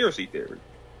about Conspiracy Theory?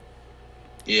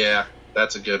 Yeah,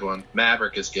 that's a good one.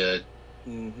 Maverick is good.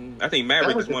 I think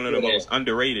Maverick was is one of a the good most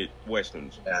underrated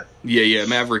westerns. Yeah,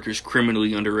 Maverick is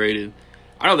criminally underrated.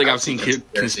 I don't think I've seen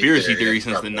Conspiracy Theory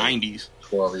since the probably 90s.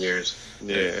 12 years.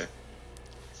 Yeah,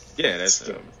 that's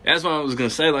That's what I was gonna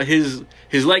say. Like his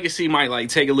legacy might like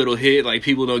take a little hit. Like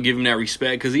people don't give him that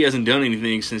respect because he hasn't done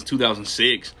anything since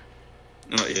 2006.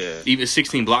 Like, Yeah. Even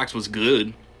 16 Blocks was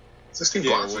good. 16 Yeah,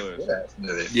 Blocks it was a was. good ass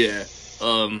movie. Yeah.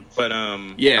 But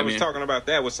Yeah, I was man. talking about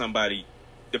that with somebody.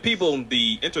 The people,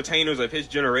 the entertainers of his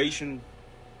generation,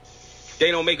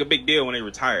 they don't make a big deal when they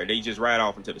retire. They just ride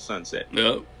off into the sunset.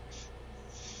 Yep.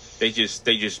 They just,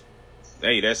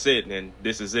 hey, that's it, and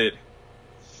this is it.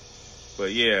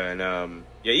 But yeah, and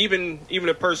even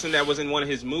a person that was in one of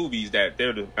his movies that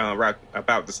they're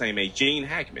about the same age, Gene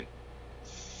Hackman.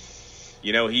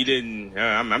 You know, he didn't.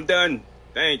 I'm done.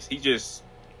 Thanks. He just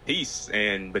peace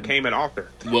and became an author.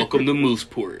 Welcome to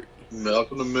Mooseport.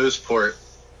 Malcolm to Mooseport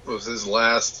was his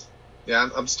last. Yeah,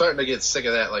 I'm starting to get sick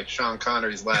of that. Like Sean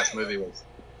Connery's last movie was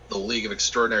The League of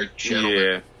Extraordinary Gentlemen.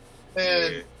 Yeah.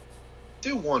 Man, Yeah.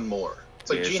 do one more. It's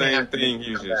like Yeah, Gene same Hackman thing, needs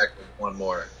he to come was back with one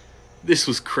more. This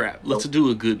was crap. Let's do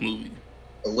a good movie.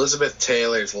 Elizabeth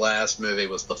Taylor's last movie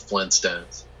was The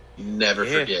Flintstones. Never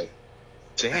Yeah. forget.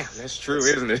 Damn, that's true,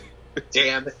 isn't it?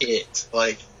 Damn it!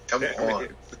 Like, come Damn on.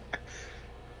 it.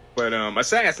 But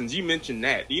Assassins, you mentioned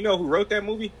that. Do you know who wrote that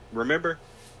movie? Remember?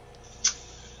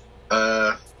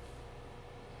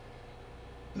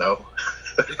 No.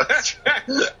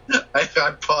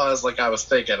 I paused like I was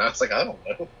thinking. I was like, I don't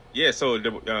know. Yeah, so the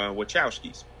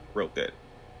Wachowskis wrote that.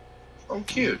 Oh,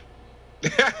 cute.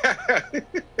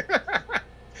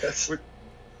 That's,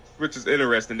 which is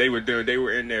interesting. They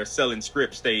were in there selling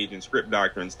script stage and script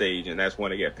doctoring stage, and that's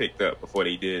when they got picked up before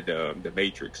they did the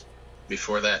Matrix.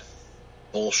 Before that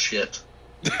bullshit.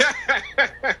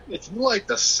 If you like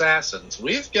the Assassins,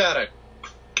 we've got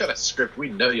a script we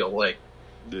know you'll like.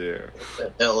 Yeah.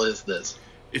 What the hell is this?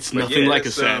 It's But nothing yeah, like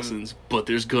it's, Assassins, but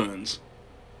there's guns.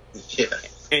 Yeah.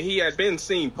 And he had been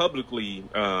seen publicly.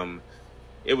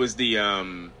 It was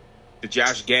the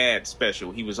Josh Gad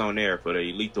special. He was on there for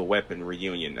the Lethal Weapon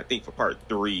reunion. I think for part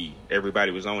 3,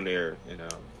 everybody was on there, and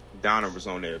Donna was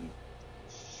on there.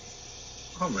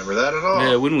 I don't remember that at all.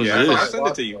 Yeah, when was Yeah, this? I'll send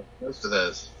it to you. Most of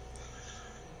those.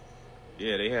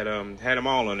 Yeah, they had him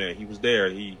all on there. He was there.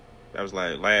 That was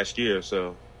like last year.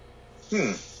 So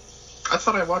I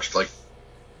thought I watched like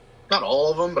not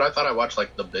all of them, but I thought I watched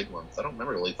like the big ones. I don't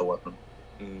remember Lethal Weapon.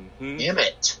 mm-hmm. Damn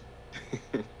it.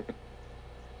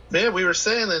 Man, we were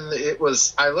saying, and it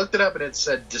was. I looked it up, and it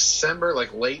said December,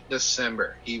 like late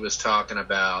December. He was talking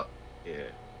about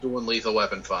doing Lethal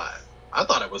Weapon 5. I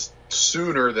thought it was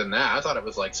sooner than that. I thought it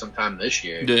was like sometime this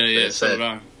year. Yeah, yeah, It so said did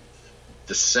I.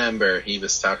 December. He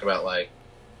was talking about like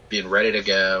being ready to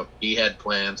go. He had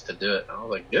plans to do it. And I was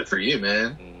like, good for you,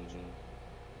 man.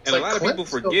 And a lot of people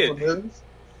forget.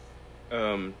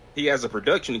 He has a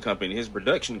production company. His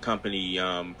production company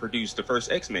produced the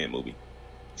first X-Men movie.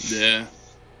 Yeah.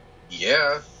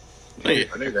 Yeah, Hey,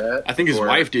 I knew that. I think his Before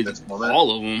wife did this moment.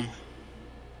 all of them.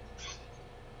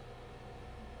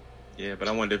 Yeah, but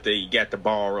I wonder if they got the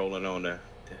ball rolling on the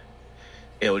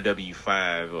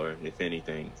LW5, or if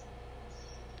anything.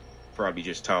 Probably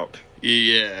just talk.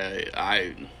 Yeah,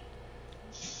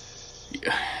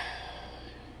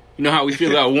 you know how we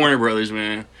feel about Warner Brothers,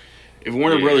 man. If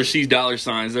Warner Yeah. Brothers sees dollar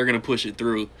signs, they're gonna push it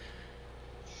through.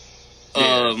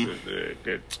 Yeah, good.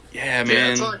 Yeah, Yeah, man.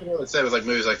 that's all I can really say with like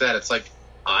movies like that. It's like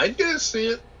I'd go see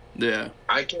it. Yeah.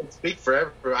 I can't speak for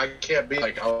everyone. I can't be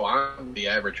like, oh, I'm the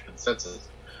average consensus,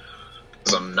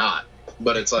 because I'm not.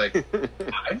 But it's like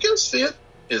I'd go see it.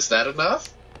 Is that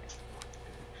enough?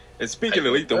 And speaking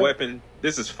of Lethal Weapon,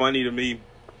 this is funny to me.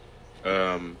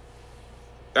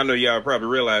 I know y'all probably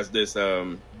realize this.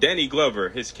 Danny Glover,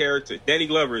 his character, Danny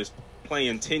Glover is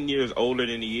playing 10 years older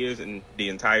than he is in the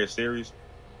entire series.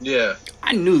 Yeah.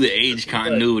 I knew the age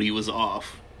continuity was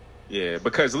off. Yeah,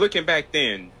 because looking back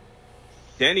then,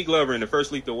 Danny Glover in the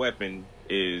first Lethal Weapon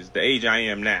is the age I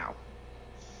am now.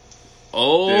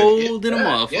 Oh, did a Yeah,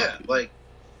 motherfucker. yeah, like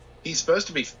he's supposed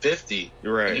to be 50.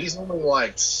 Right. And he's only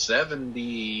like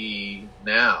 70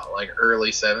 now, like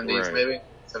early 70s Right. maybe,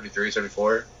 73,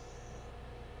 74.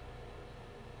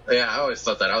 Yeah, I always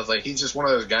thought that. I was like, he's just one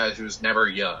of those guys who's never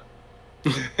young.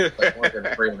 Like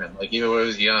Morgan Freeman. Like even when he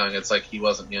was young, it's like he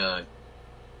wasn't young.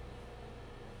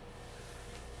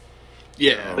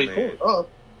 Yeah. Oh, But he man. pulled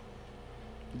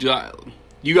it off.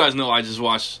 You guys know I just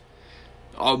watched,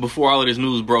 before all of this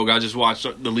news broke, I just watched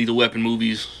the Lethal Weapon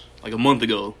movies like a month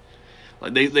ago.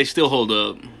 Like they still hold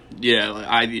up. Yeah,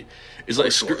 like it's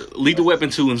like Lethal Weapon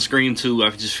 2 and Scream 2, I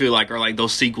just feel like are like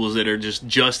those sequels that are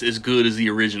just as good as the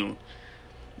original.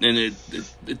 And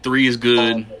 3 is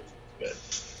good. Good.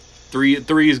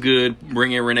 Three is good.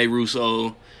 Bring in Rene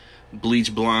Russo,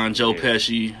 Bleach Blonde, Joe Yeah.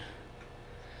 Pesci.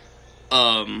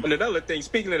 And another thing,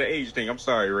 speaking of the age thing, I'm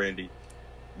sorry, Randy.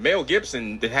 Mel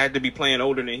Gibson had to be playing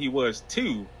older than he was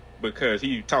too, because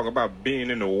he talked about being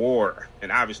in the war, and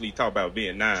obviously he talked about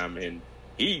Vietnam, and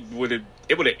it would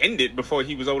have ended before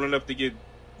he was old enough to get.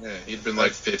 Yeah, he'd been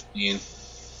like 15.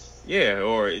 Yeah,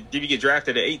 or if you get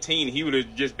drafted at 18, he would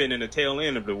have just been in the tail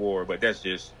end of the war. But that's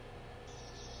just.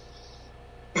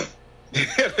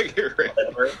 Look at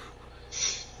Randy.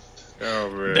 Oh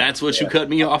man, That's what you cut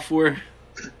me off for?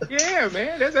 yeah,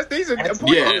 man. These are important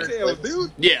Yeah. details,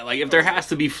 dude. Yeah, like if there has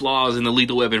to be flaws in the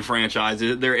Lethal Weapon franchise,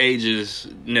 their ages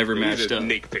never These matched are up.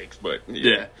 nitpicks, but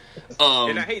Yeah.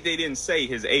 And I hate they didn't say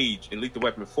his age in Lethal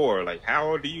Weapon 4. Like,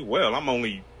 how old are you? Well, I'm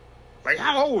only... Like,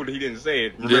 how old? He didn't say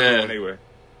it. Remember Yeah. when they were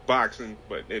boxing?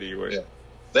 But anyway. Yeah.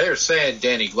 They're saying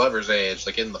Danny Glover's age,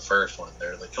 like in the first one.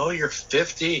 They're like, oh, you're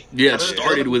 50? Yeah, it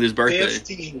started with his birthday.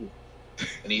 50.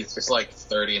 And he's just like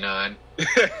 39.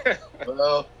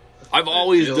 Well, I've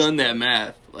always feels done that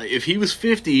math. Like, if he was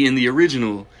 50 in the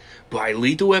original, by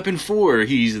Lethal Weapon 4,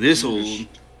 he's this old.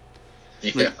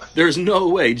 yeah. Like, there's no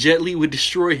way Jet Li would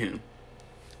destroy him.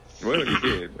 Well, he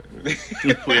did.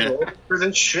 But... Yeah. For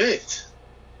this shit.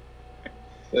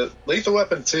 Lethal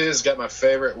Weapon 2 has got my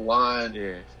favorite line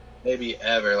yeah. maybe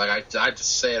ever. Like, I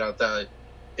just say it all the time.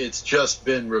 It's just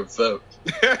been revoked.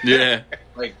 Yeah.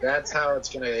 Like, that's how it's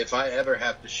going to... If I ever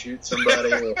have to shoot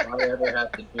somebody, or if I ever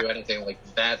have to do anything, like,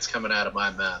 that's coming out of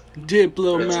my mouth.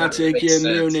 Diplomatic Makes sense.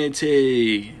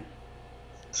 immunity.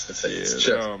 It's Yeah, just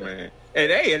oh, man.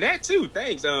 And that too.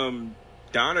 Thanks.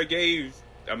 Donner gave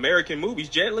American movies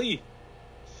Jet Li.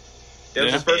 That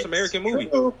was his first American movie.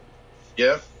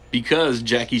 Yeah. Because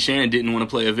Jackie Chan didn't want to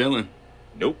play a villain.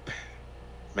 Nope.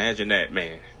 Imagine that,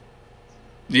 man.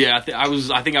 Yeah, I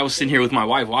think I was sitting here with my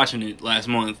wife watching it last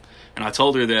month, and I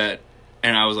told her that,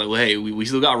 and I was like, well, hey, we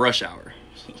still got Rush Hour.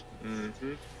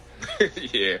 Mm-hmm.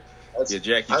 Yeah.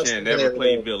 Jackie Chan never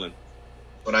played villain.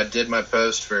 When I did my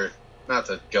post for, not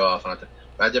to go off on it,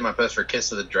 but I did my post for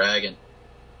Kiss of the Dragon,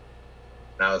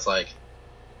 and I was like,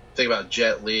 think about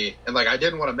Jet Li, and like I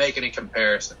didn't want to make any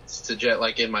comparisons to Jet,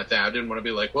 like in my thing. I didn't want to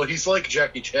be like, well, he's like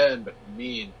Jackie Chan but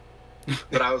mean.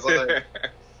 But I was like,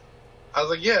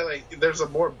 yeah, like there's a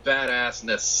more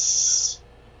badassness,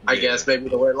 I guess, maybe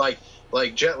the word, like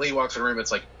Jet Li walks in a room,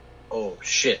 it's like, oh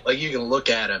shit, like you can look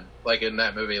at him, like in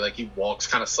that movie, like he walks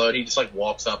kind of slow, and he just like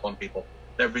walks up on people,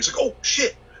 and everybody's like, oh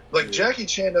shit. Like, Jackie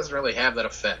Chan doesn't really have that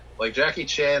effect. Like, Jackie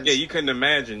Chan... Yeah, you couldn't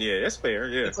imagine. Yeah, that's fair,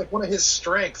 yeah. It's like one of his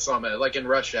strengths on it, like in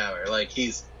Rush Hour. Like,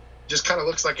 he's just kind of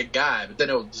looks like a guy, but then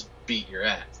he'll just beat your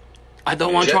ass. I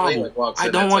don't want trouble. I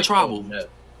don't want trouble. Oh, no.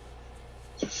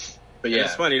 But yeah.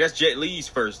 It's funny, that's Jet Li's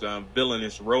first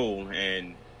villainous role,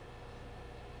 and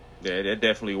yeah, that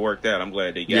definitely worked out. I'm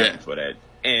glad they got him for that.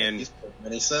 And he's made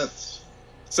many sense.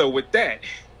 So with that,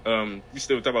 we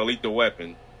still talk about Lethal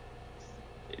Weapon.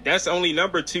 That's only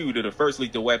number 2 to the first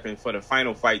Lethal Weapon for the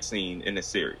final fight scene in the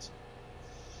series.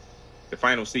 The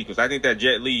final sequence. I think that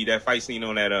Jet Li, that fight scene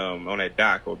on that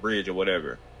dock or bridge or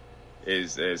whatever,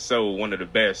 is so one of the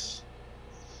best.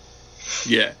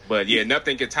 Yeah. But yeah,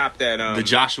 nothing can top that. The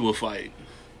Joshua fight.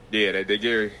 Yeah, that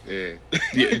Gary. Yeah.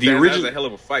 The original. That was a hell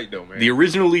of a fight, though, man. The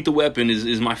original Lethal Weapon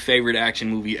is my favorite action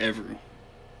movie ever.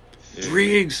 Yeah.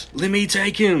 Briggs, let me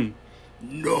take him.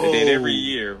 No. And then every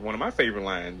year, one of my favorite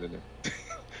lines in it.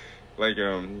 Like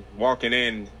walking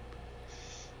in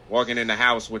the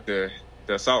house with the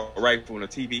assault rifle and the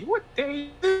TV. What day?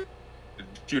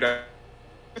 Shoot out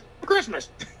Christmas.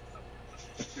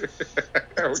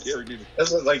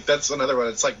 That's another one.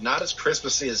 It's like not as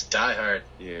Christmassy as Die Hard,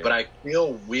 but I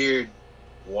feel weird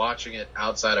watching it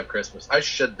outside of Christmas. I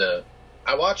should though.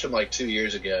 I watched them like 2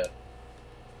 years ago.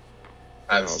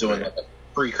 I was doing like a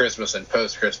pre-Christmas and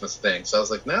post-Christmas thing, so I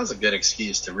was like, now's a good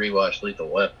excuse to rewatch Lethal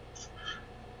Weapon.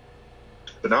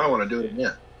 But now I want to do it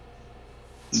again.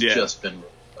 It's just been...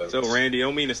 So, Randy, I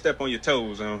don't mean to step on your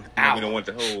toes. We don't want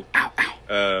to hold. Ow.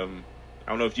 I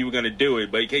don't know if you were going to do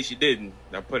it, but in case you didn't,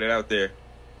 I'll put it out there.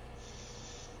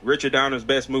 Richard Donner's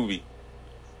best movie.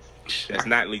 That's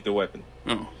not Lethal Weapon.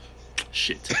 Oh,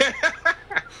 shit.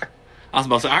 I was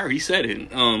about to say, I already said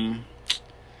it.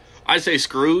 I'd say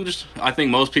Scrooged. I think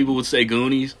most people would say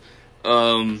Goonies.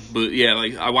 But yeah,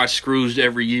 like I watch Scrooged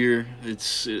every year.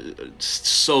 It's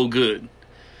so good.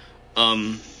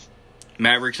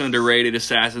 Maverick's underrated.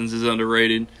 Assassins is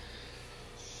underrated.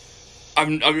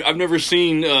 I've never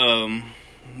seen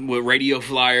Radio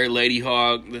Flyer, Lady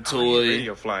Hawk, the toy.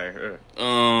 Radio Flyer.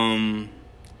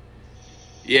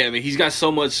 Yeah, I mean he's got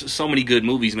so many good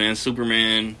movies, man.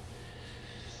 Superman.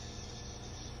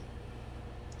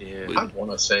 Yeah, I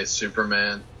want to say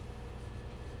Superman.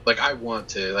 Like I want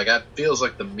to. Like that feels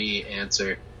like the me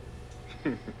answer.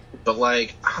 But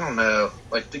like I don't know.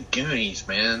 Like the Goonies,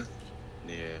 man.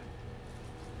 Yeah.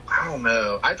 I don't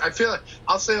know. I feel like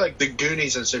I'll say like the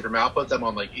Goonies and Superman. I'll put them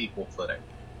on like equal footing.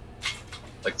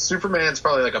 Like Superman's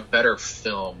probably like a better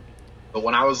film, but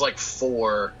when I was like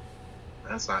 4,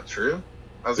 that's not true.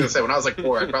 I was gonna say when I was like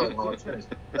 4, I probably watched Goonies.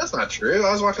 That's not true.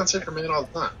 I was watching Superman all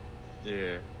the time.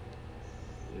 Yeah.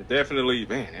 Definitely,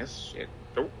 man. That's shit.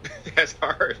 That's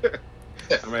hard.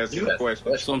 I'm asking a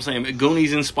question. So I'm saying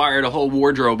Goonies inspired a whole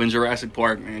wardrobe in Jurassic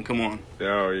Park, man. Come on.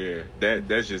 Oh yeah,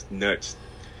 that's just nuts.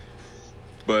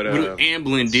 But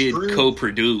Amblin did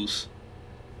co-produce.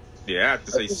 Yeah, I have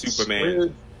to say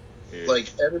Superman. Yeah. Like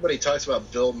everybody talks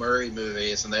about Bill Murray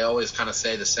movies, and they always kind of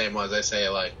say the same ones. They say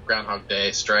like Groundhog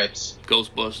Day, Stripes,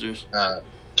 Ghostbusters,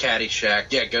 Caddyshack,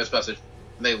 Ghostbusters.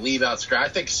 And they leave out Scrooge. I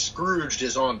think Scrooged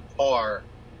is on par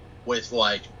with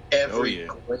like every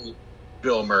great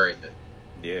Bill Murray movie.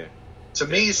 Yeah. To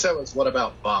me, so is What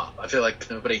About Bob? I feel like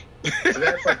nobody.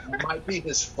 That's like might be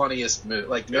his funniest movie.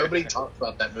 Like nobody talks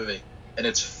about that movie, and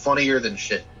it's funnier than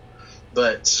shit.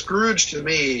 But Scrooge to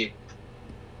me,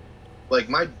 like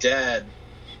my dad,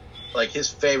 like his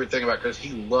favorite thing about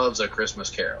Christmas, he loves A Christmas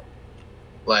Carol.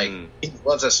 Like he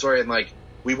loves that story, and like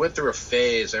we went through a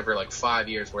phase over like 5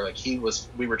 years where like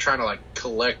we were trying to like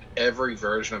collect every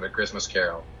version of A Christmas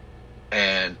Carol,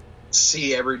 and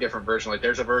see every different version. Like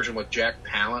there's a version with Jack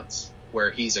Palance where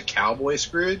he's a cowboy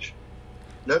Scrooge.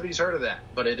 Nobody's heard of that,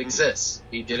 but it exists.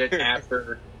 He did it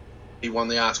after he won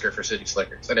the Oscar for City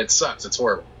Slickers, and it sucks. It's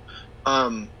horrible.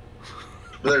 But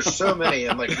there's so many.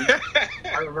 And like,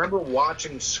 I remember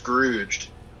watching Scrooged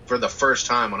for the first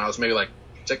time when I was maybe like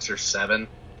 6 or 7.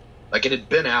 Like, it had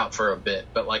been out for a bit,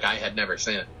 but like I had never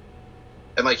seen it.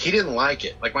 And like, he didn't like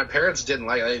it. Like, my parents didn't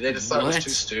like it. They just thought it was too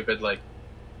stupid. Like,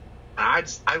 I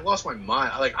lost my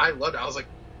mind. Like, I loved it. I was like,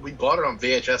 we bought it on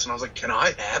VHS, and I was like, can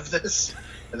I have this?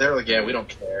 And they were like, yeah, we don't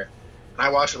care. And I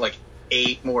watched it like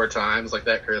 8 more times, like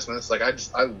that Christmas. Like,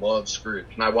 I love Scrooge,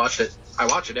 and I watch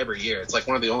it every year. It's like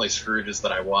one of the only Scrooges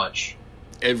that I watch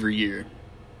every year,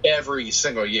 every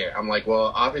single year. I'm like,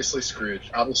 well, obviously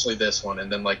Scrooge, obviously this one,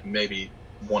 and then like maybe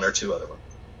 1 or 2 other ones.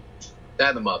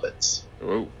 And the Muppets.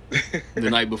 Oh. The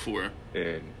Night Before.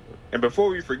 And before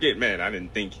we forget, man, I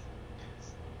didn't think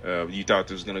you thought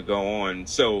this was gonna go on.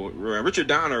 So Richard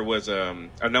Donner was a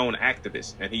known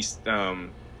activist, and he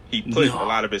put a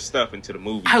lot of his stuff into the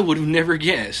movie. I would have never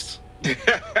guessed.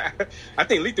 I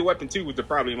think Lethal Weapon 2 was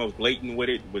probably the most blatant with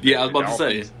it. I was about to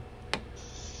say.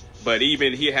 But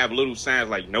even he have little signs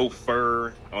like no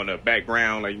fur on the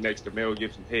background, like next to Mel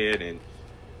Gibson's head, and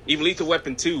even Lethal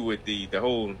Weapon 2 with the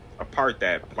whole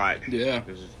apartheid plot. Yeah,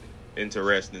 is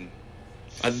interesting.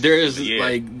 There's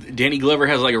like Danny Glover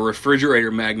has like a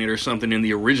refrigerator magnet or something in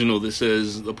the original that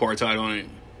says apartheid on it.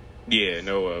 Yeah.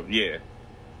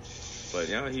 But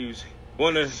he was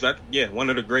one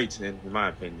of the greats in my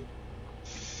opinion.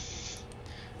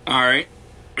 All right.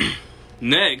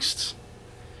 Next,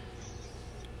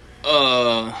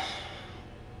 let's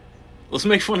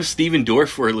make fun of Steven Dorff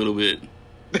for a little bit.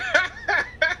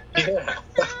 Yeah.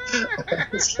 I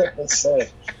was gonna say,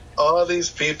 all these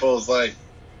people's like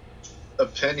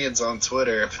opinions on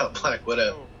Twitter about Black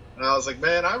Widow, and I was like,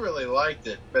 man, I really liked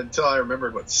it until I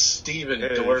remembered what Steven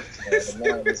Dorff said, and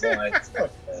then I was like, fuck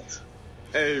that.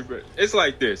 Hey, but it's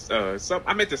like this. I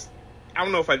meant this. I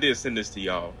don't know if I did send this to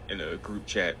y'all in a group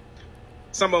chat.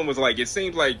 Someone was like, it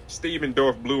seems like Steven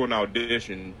Dorff blew an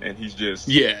audition, and he's just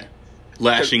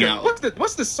lashing out.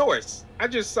 What's the source? I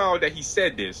just saw that he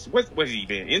said this. What was he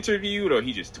being interviewed, or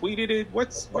he just tweeted it?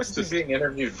 What's he being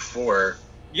interviewed for?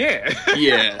 Yeah.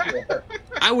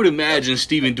 I would imagine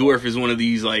Steven Dorff is one of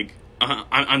these like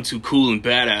I'm too cool and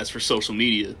badass for social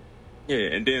media. Yeah,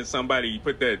 and then somebody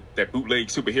put that bootleg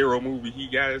superhero movie he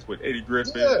got with Eddie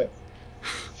Griffin. Yeah.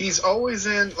 He's always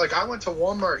in, like, I went to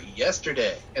Walmart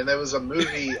yesterday, and there was a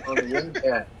movie on the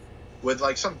Windcat with,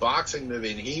 like, some boxing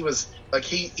movie, and he was, like,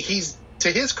 he's,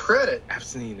 to his credit, I've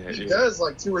seen that. He does,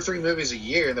 like, 2 or 3 movies a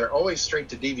year, and they're always straight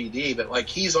to DVD, but, like,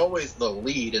 he's always the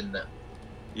lead in them.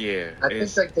 Yeah. I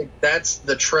think that's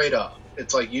the trade-off.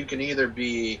 It's like, you can either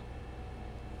be...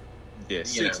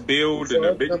 build and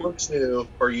a big number 2,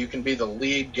 or you can be the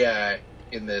lead guy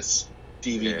in this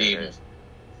DVD movie.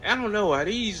 I don't know.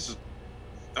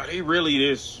 Are they really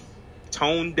this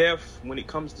tone deaf when it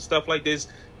comes to stuff like this?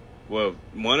 Well,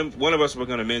 one of us were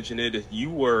going to mention it. You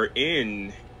were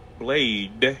in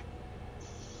Blade.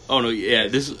 Oh no, yeah,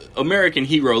 this American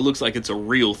Hero looks like it's a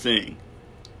real thing.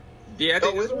 Yeah, I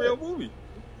think it's a real movie.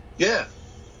 Yeah,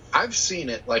 I've seen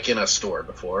it like in a store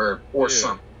before or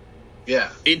something.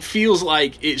 Yeah, it feels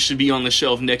like it should be on the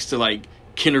shelf next to like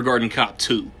Kindergarten Cop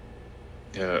 2.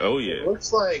 Oh yeah, it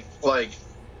looks like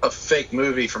a fake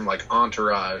movie from like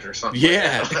Entourage or something.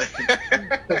 Yeah.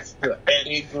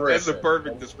 Eddie Griffin. That's the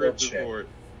perfect description for it.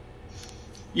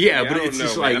 Yeah, but it's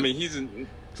just like, I mean,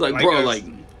 it's like, bro,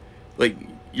 like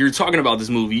you're talking about this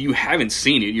movie, you haven't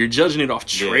seen it, you're judging it off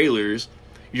trailers.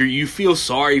 You feel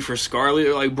sorry for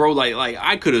Scarlett, like, bro, like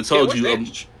I could have told you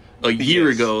a year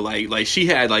ago, like she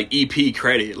had like EP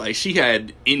credit, like she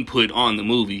had input on the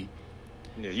movie.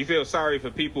 Yeah, you feel sorry for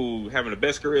people having the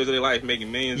best careers of their life,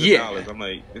 making millions of dollars. I'm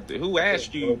like, who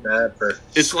asked you? So bad for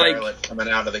it's Scarlett like coming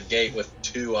out of the gate with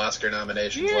 2 Oscar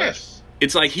nominations left.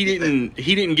 It's like he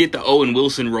didn't get the Owen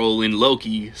Wilson role in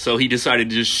Loki, so he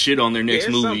decided to just shit on their next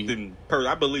movie.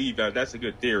 I believe that's a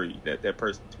good theory that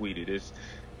person tweeted. It's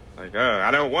like,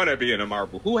 I don't want to be in a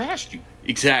Marvel. Who asked you?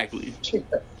 Exactly.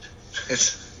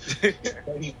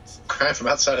 Crying from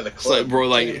outside of the club. It's like, bro,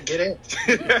 like, get in.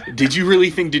 Did you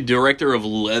really think the director of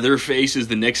Leatherface is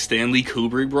the next Stanley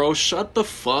Kubrick, bro? Shut the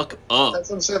fuck up. That's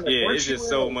what I'm saying. Yeah, it's just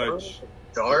so much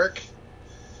dark.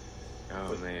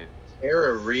 Oh man,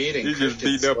 Tara Reid and you just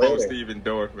beat up on Steven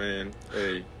Dorff, man.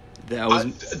 Hey, that was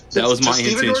my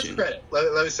intention. Credit,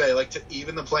 let me say, like, to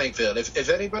even the playing field. If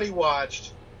anybody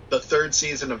watched the 3rd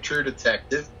season of True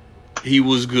Detective, he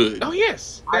was good. Oh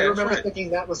yes, I remember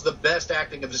thinking that was the best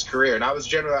acting of his career, and I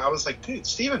was like, dude,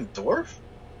 Steven Dorff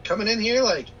coming in here,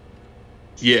 like,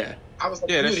 yeah. I was like,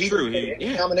 yeah, dude, that's true.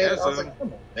 He nominated. I was like,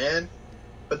 come on, man.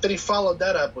 But then he followed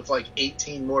that up with like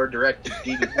 18 more directed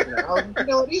DVDs. I was like, you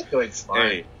know what, he's doing fine.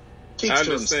 Hey, Keeps I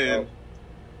to understand. himself.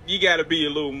 you got to be a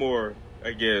little more,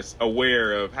 I guess,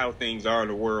 aware of how things are in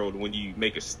the world when you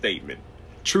make a statement.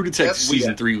 True Detective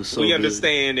season 3 was so we good.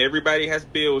 understand everybody has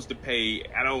bills to pay.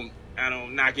 I don't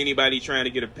knock anybody trying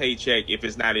to get a paycheck if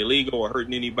it's not illegal or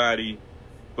hurting anybody.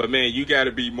 But man, you got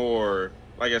to be more,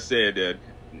 like I said,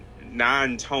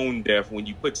 non-tone deaf when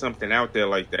you put something out there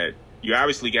like that. You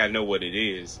obviously got to know what it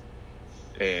is,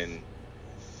 and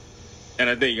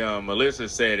I think Melissa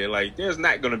said it, like, there's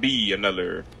not going to be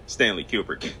another Stanley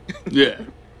Kubrick. Yeah.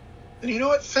 And you know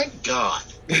what? Thank God.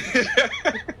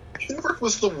 Kubrick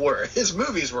was the worst. His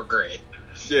movies were great.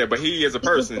 Yeah, but he as a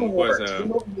person was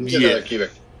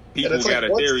Kubrick. People got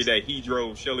a theory that he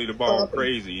drove Shelley Duvall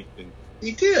crazy. And,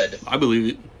 he did. I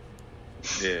believe it.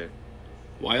 Yeah.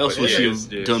 Why else would she have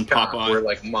done Popeye? We're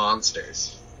like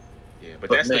monsters. Yeah,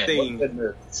 but that's man, the thing.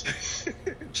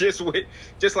 just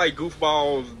like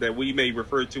goofballs that we may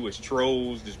refer to as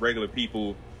trolls, just regular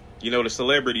people. You know, the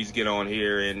celebrities get on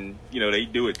here and they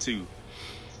do it too.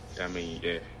 I mean,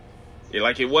 yeah,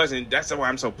 like it wasn't. That's why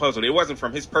I'm so puzzled. It wasn't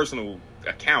from his personal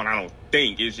account. I don't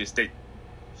think it's just that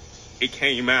it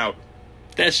came out.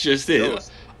 That's just it.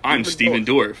 I'm Steven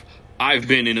Dorff. I've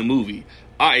been in a movie.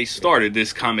 I started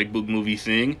this comic book movie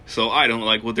thing, so I don't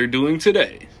like what they're doing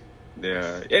today.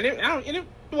 Yeah, and it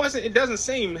wasn't. It doesn't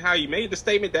seem how you made the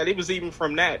statement that it was even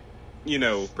from that,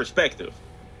 perspective.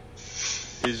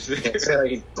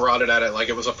 He brought it at it like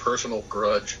it was a personal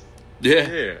grudge.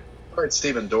 Yeah. All right,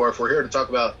 Steven Dorff, we're here to talk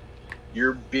about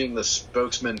you're being the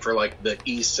spokesman for like the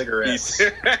e-cigarettes.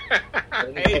 Hey,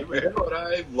 you know what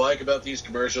I like about these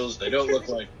commercials? They don't look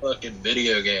like fucking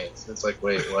video games. It's like,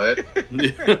 wait, what?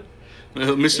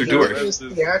 Mr. Dorff. There's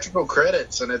theatrical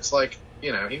credits, and it's like,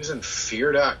 he was in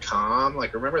Fear.com.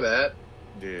 Like, remember that?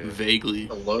 Yeah. Vaguely.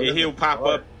 And he'll pop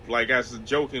up, like I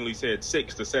jokingly said,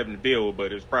 6 to 7 bill,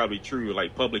 but it's probably true,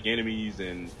 like Public Enemies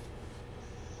and...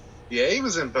 Yeah, he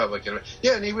was in Public Enemy.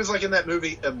 Yeah, and he was like in that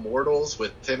movie Immortals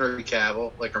with Henry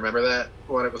Cavill. Like, remember that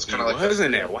one? It was kind of like...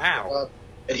 wasn't it? Wow.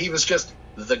 And he was just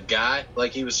the guy.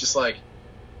 Like, he was just like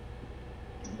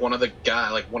one of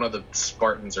the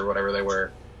Spartans or whatever they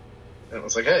were. And it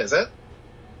was like, hey, is that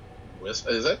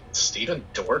Steven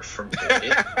Dorff from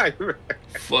Blade?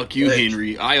 Fuck you,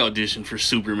 Henry. I auditioned for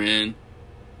Superman.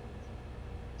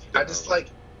 I just like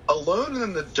Alone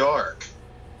in the Dark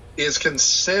is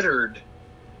considered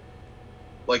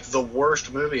like the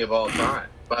worst movie of all time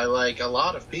by like a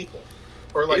lot of people.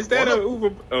 Or like, is that a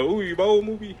Uwe Boll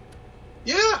movie?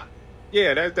 Yeah.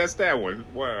 Yeah, that's that one.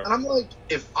 Wow. And I'm like,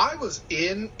 if I was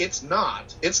it's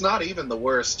not even the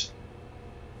worst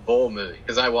Boll movie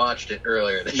because I watched it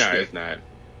earlier this year. No, it's not.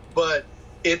 But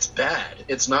it's bad.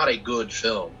 It's not a good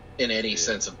film in any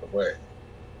sense of the word.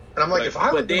 And I'm like, if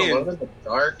I was Alone in the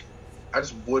Dark, I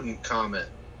just wouldn't comment.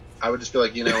 I would just be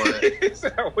like, you know what?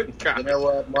 I wouldn't comment. You know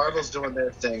what? Marvel's doing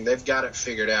their thing. They've got it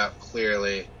figured out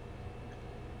clearly.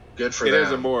 Good for them.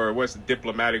 There's a more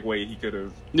diplomatic way he could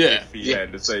have if he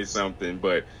had to say something.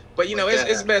 But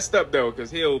it's messed up though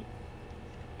because he'll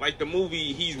like the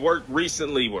movie he's worked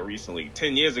recently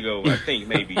 10 years ago I think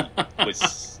maybe with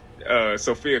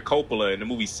Sofia Coppola in the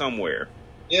movie Somewhere.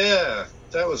 Yeah,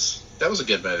 that was a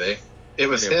good movie. It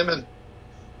was him and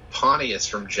Pontius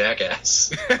from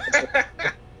Jackass.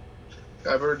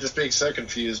 I remember just being so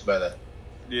confused by that.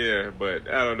 Yeah, but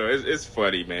I don't know. It's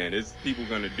funny, man. It's people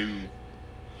gonna do.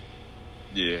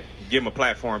 Yeah, give him a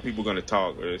platform. People gonna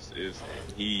talk.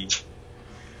 He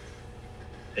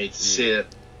hates to see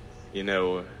it.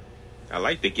 I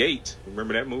like The Gate.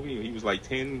 Remember that movie? He was like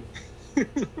 10.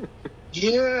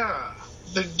 Yeah,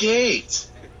 The Gate.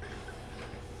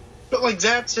 But like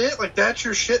that's it. Like that's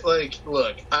your shit. Like,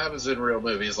 look, I was in real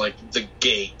movies like The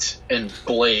Gate and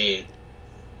Blade.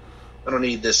 I don't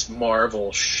need this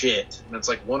Marvel shit. And it's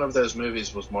like one of those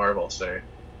movies was Marvel, sir.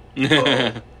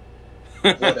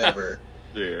 Whatever.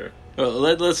 Yeah.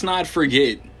 Let's not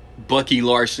forget Bucky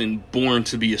Larson, Born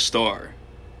to be a Star.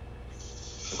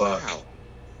 Wow.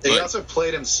 He also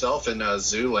played himself in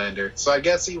Zoolander, so I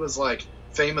guess he was like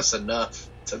famous enough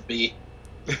to be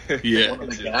one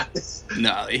of the guys.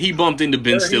 Nah, he bumped into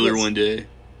Ben Stiller one day.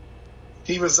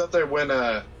 He was up there when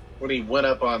he went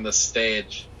up on the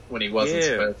stage when he wasn't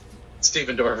supposed to.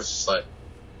 Steven Dorff was just like...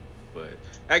 But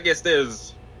I guess there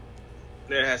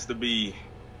has to be,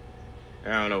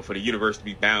 I don't know, for the universe to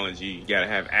be balanced, you got to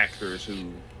have actors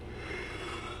who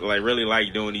like really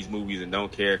like doing these movies and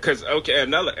don't care. Because we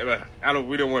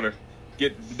don't want to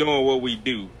get doing what we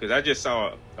do. Because I just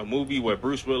saw a movie where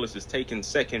Bruce Willis is taking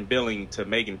second billing to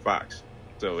Megan Fox.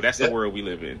 So that's the world we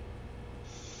live in.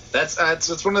 That's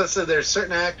one of the. There's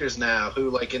certain actors now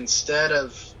who like instead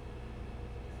of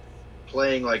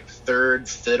playing like third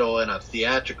fiddle in a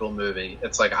theatrical movie.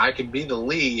 It's like I could be the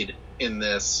lead in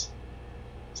this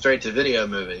straight to video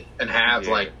movie and have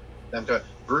like them.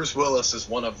 Bruce Willis is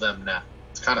one of them now.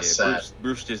 It's kind of sad.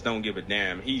 Bruce just don't give a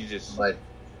damn. He's just like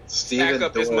stack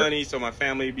up his money so my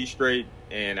family be straight,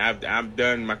 and I'm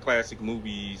done my classic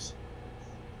movies.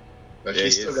 But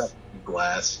he's still got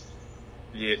glass.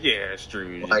 Yeah, it's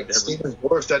true. Like Steven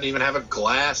Dorff doesn't even have a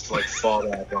glass to like fall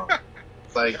back on.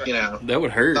 It's like, you know, that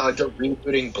would hurt. It's not like they're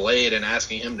rebooting Blade and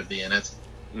asking him to be in it.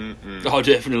 Mm-mm. Oh,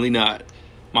 definitely not.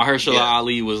 Mahershala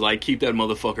Ali was like, keep that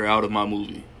motherfucker out of my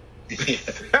movie.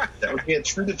 That would be a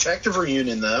True Detective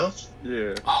reunion, though.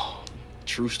 Yeah. Oh,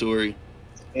 true story.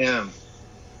 Yeah.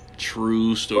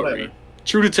 True story. Whatever.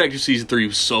 True Detective season 3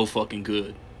 was so fucking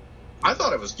good. I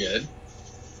thought it was good.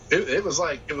 It was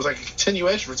like a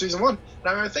continuation from season 1. And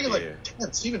I remember thinking, like,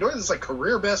 damn, Steven Dorff, this is like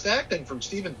career best acting from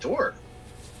Steven Dorff.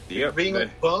 Yep. Being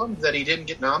like, bummed that he didn't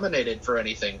get nominated for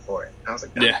anything for it. I was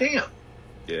like, God damn.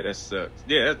 Yeah, that sucks.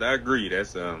 Yeah, I agree.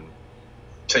 That's To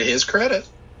his credit.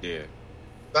 Yeah.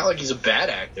 Not like he's a bad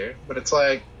actor, but it's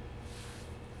like.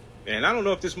 And I don't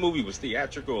know if this movie was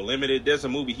theatrical or limited. There's a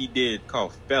movie he did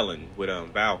called Felon with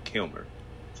Val Kilmer.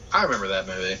 I remember that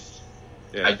movie.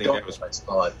 Yeah, I think that was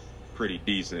pretty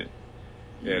decent.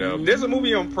 And there's a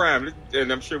movie on Prime,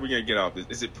 and I'm sure we're gonna get off this.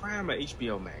 Is it Prime or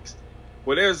HBO Max?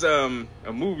 Well, there's a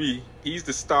movie he's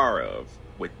the star of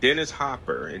with Dennis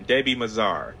Hopper and Debbie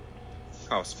Mazar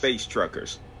called Space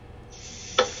Truckers.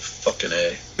 Fucking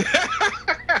A.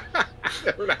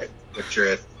 Right. Picture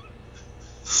it.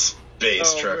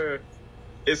 Space Trucker.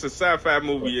 It's a sci-fi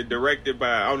movie directed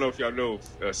by, I don't know if y'all know,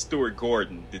 Stuart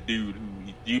Gordon, the dude who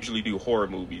usually do horror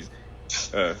movies.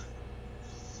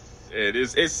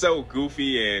 It's so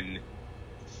goofy and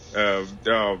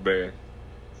oh man.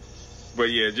 But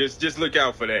yeah, just look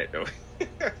out for that though.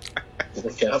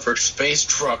 Look out for Space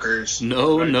Truckers.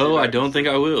 No, I don't think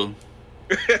I will.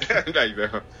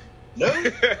 No,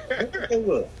 I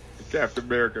will. Captain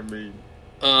America meme.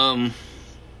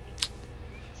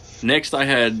 Next I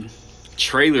had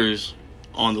trailers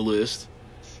on the list.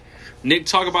 Nick,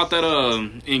 talk about that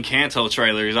Encanto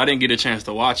trailers. I didn't get a chance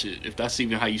to watch it, if that's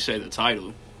even how you say the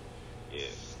title. Yeah.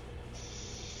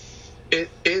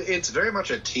 It's very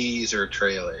much a teaser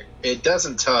trailer. It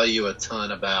doesn't tell you a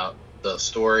ton about the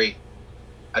story.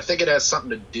 I think it has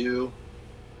something to do,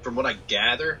 from what I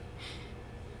gather,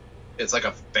 it's like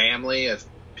a family of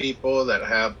people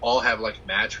that all have like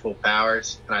magical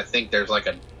powers, and I think there's like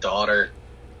a daughter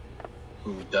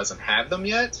who doesn't have them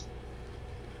yet.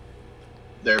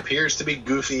 There appears to be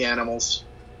goofy animals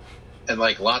and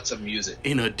like lots of music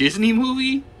in a Disney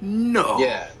movie. No,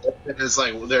 yeah, it's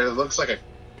like there looks like a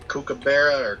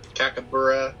kookaburra or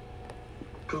kakabura,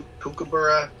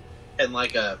 kookaburra, and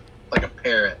like a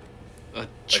parrot, a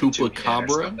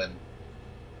chupacabra. Like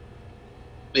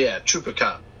yeah,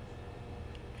 chupacabra.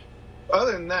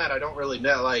 Other than that, I don't really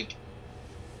know. Like,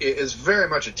 it is very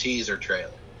much a teaser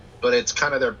trailer, but it's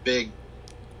kind of their big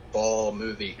fall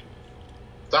movie.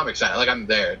 So I'm excited. Like, I'm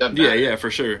there. It doesn't matter. Yeah, for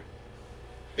sure.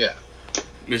 Yeah.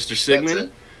 Mr.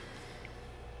 Sigmund,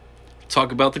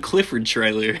 talk about the Clifford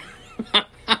trailer. Man,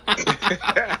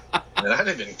 I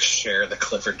didn't even share the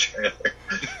Clifford trailer.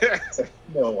 You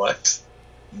know what?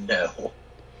 No.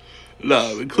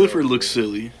 No, but Clifford looks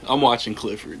silly. I'm watching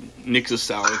Clifford. Nick's a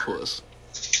sour puss.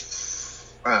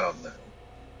 I don't know.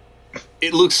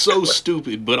 It looks so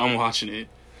stupid, but I'm watching it.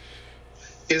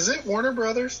 Is it Warner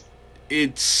Brothers?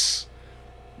 It's...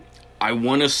 I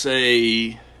want to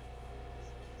say...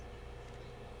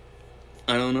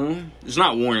 I don't know. It's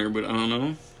not Warner, but I don't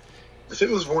know. If it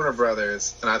was Warner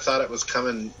Brothers, and I thought it was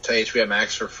coming to HBO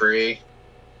Max for free,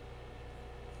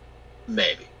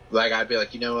 maybe. Like, I'd be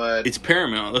like, you know what? It's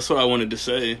Paramount. That's what I wanted to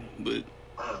say, but...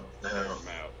 Oh, no.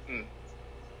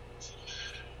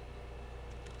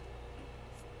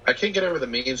 I can't get over the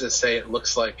memes that say it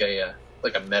looks like a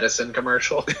medicine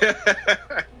commercial.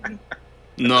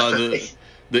 No, the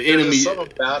enemy. There's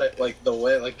something about it, like the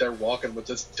way, like they're walking with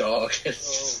this dog.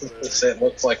 It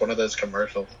looks like one of those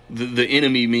commercials. The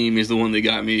enemy meme is the one that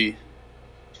got me.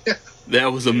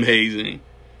 That was amazing.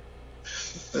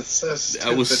 That's so stupid.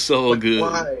 That was so like, good.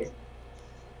 Why?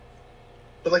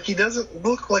 But like, he doesn't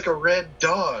look like a red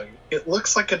dog. It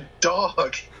looks like a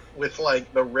dog with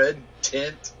like the red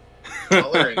tint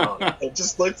coloring on it. It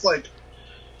just looks like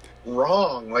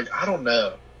wrong. Like, I don't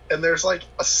know. And there's like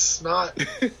a snot.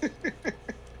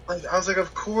 Like, I was like,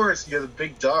 of course you have a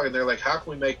big dog, and they're like, how can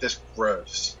we make this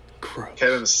gross? Have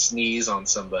him sneeze on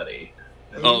somebody.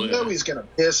 And you know he's gonna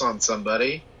piss on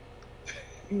somebody.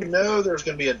 You know there's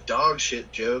gonna be a dog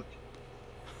shit joke.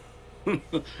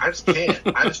 I just can't.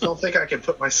 I just don't think I can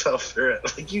put myself through it.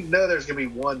 Like, there's gonna be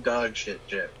one dog shit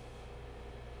Jeff.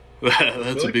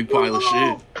 That's a big pile of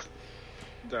shit.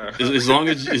 As long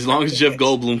as Jeff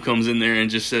Goldblum comes in there and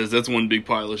just says that's one big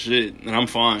pile of shit, and I'm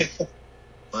fine.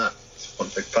 Wow, it's one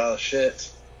big pile of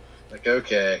shit. Like,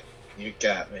 okay, you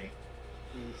got me.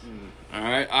 All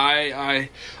right,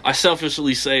 I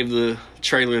selfishly saved the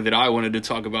trailer that I wanted to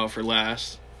talk about for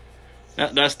last.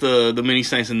 That's the Many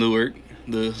Saints of Newark,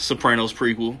 the Sopranos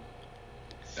prequel.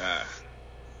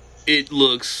 It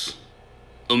looks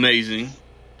amazing.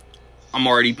 I'm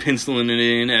already penciling it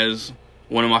in as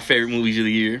one of my favorite movies of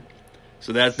the year.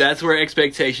 So that's where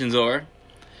expectations are.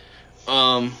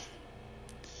 I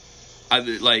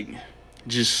like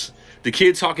just the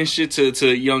kid talking shit to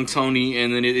young Tony,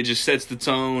 and then it just sets the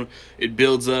tone. It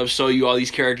builds up, show you all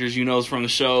these characters you know from the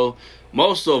show.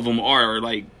 Most of them are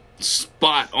like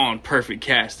spot on perfect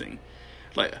casting.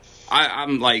 Like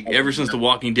I'm like, ever since The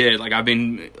Walking Dead, like I've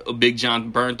been a big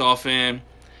John Bernthal fan.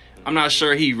 I'm not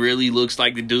sure he really looks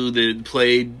like the dude that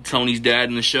played Tony's dad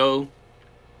in the show.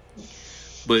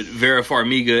 But Vera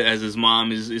Farmiga as his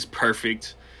mom is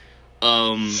perfect.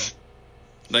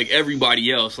 Like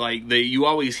everybody else, like you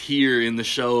always hear in the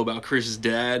show about Chris's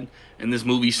dad, and this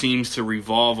movie seems to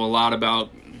revolve a lot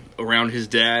around his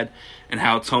dad and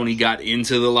how Tony got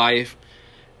into the life.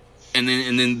 And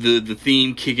then the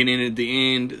theme kicking in at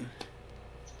the end,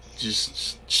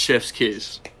 just chef's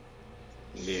kiss.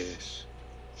 Yes.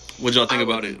 What'd y'all think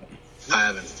about it? I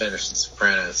haven't finished The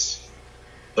Sopranos,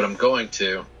 but I'm going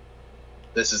to.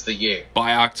 This is the year.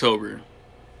 By October.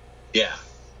 Yeah.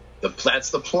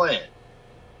 That's the plan.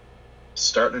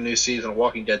 Starting a new season of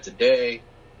Walking Dead today.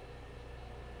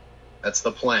 That's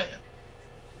the plan.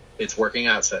 It's working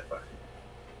out so far.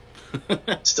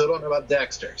 Still don't know about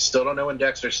Dexter. Still don't know when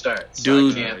Dexter starts.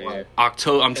 Dude, So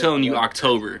October. I'm telling you,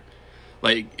 October.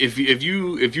 Like if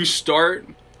you start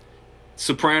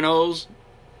Sopranos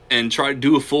and try to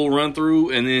do a full run through,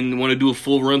 and then want to do a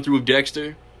full run through of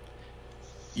Dexter,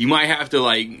 you might have to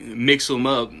like mix them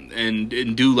up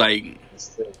and do like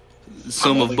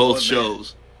some of both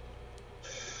shows.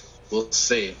 We'll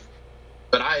see.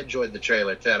 But I enjoyed the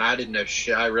trailer too, and I didn't know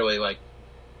shit. I really like.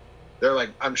 They're like,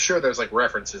 I'm sure there's like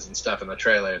references and stuff in the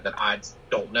trailer that I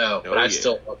don't know, but I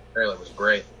still thought the trailer was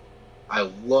great. I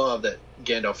love that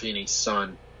Gandolfini's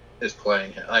son is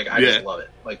playing him. Like, I just love it.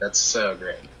 Like, that's so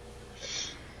great.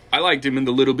 I liked him in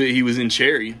the little bit he was in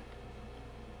Cherry.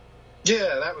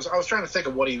 Yeah, I was trying to think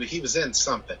of what he was in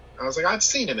something. I was like, I've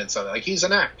seen him in something. Like, he's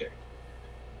an actor.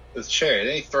 With Cherry.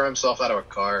 Didn't he throw himself out of a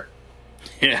car?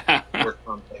 Yeah. Or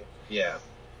something. Yeah.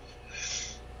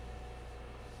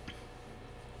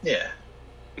 Yeah.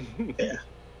 Yeah.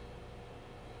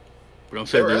 But I'm There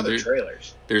saying were other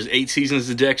trailers. There's 8 seasons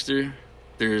of Dexter.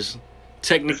 There's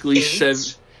technically 7.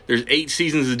 There's 8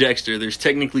 seasons of Dexter. There's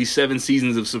technically 7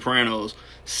 seasons of Sopranos.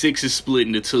 6 is split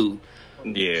into 2.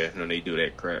 Yeah, no, they do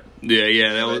that crap.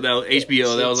 Yeah. That was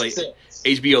HBO. That was like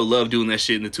HBO loved doing that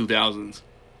shit in the 2000s.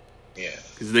 Yeah,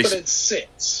 but it's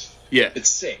 6. Yeah, it's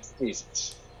 6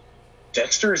 seasons.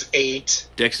 Dexter's 8.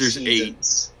 Dexter's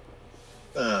seasons.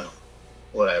 8.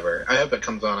 Whatever. I hope it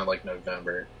comes on in like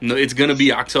November. No, it's gonna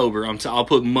be October. I'll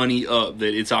put money up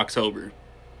that it's October.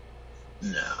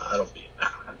 No,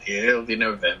 it'll be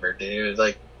November, dude.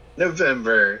 Like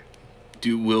November.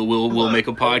 Dude, we'll make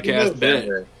a podcast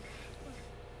bet.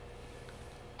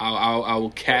 I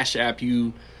will cash app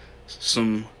you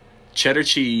some cheddar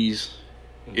cheese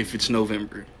if it's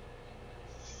November.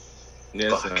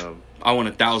 Yes, I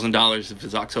want $1,000 if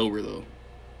it's October though.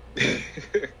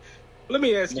 Let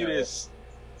me ask you this,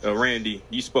 Randy.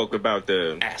 You spoke about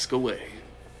Ask away.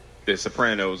 The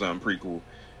Sopranos prequel.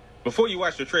 Before you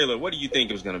watched the trailer, what do you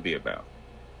think it was going to be about?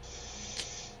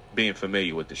 Being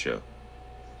familiar with the show.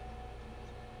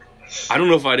 I don't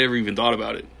know if I'd ever even thought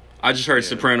about it. I just heard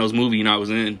Sopranos movie and I was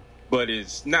in. But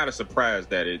it's not a surprise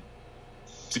that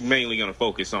it's mainly going to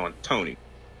focus on Tony.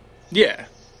 Yeah.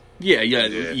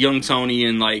 Young Tony,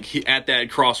 and like at that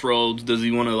crossroads, does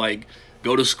he want to like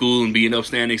go to school and be an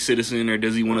upstanding citizen, or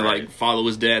does he want to like follow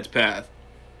his dad's path?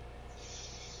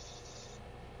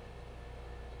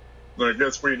 I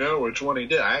guess we know which one he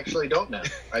did. I actually don't know.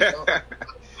 I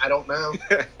don't know.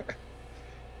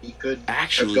 He could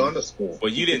have gone to school.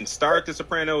 Well, you didn't start The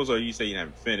Sopranos, or you say you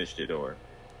haven't finished it, or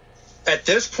at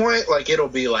this point, like it'll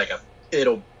be like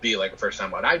a first time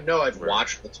one. I know I've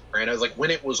watched The Sopranos. Like when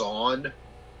it was on,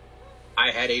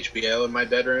 I had HBO in my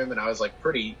bedroom, and I was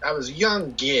I was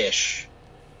youngish.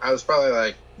 I was probably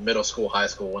like middle school, high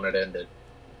school when it ended.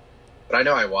 But I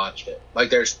know I watched it. Like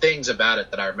there's things about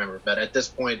it that I remember, but at this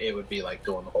point, it would be like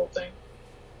doing the whole thing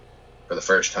for the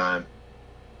first time.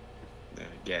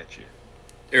 Gotcha.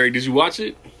 Eric, did you watch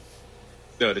it?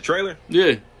 The trailer?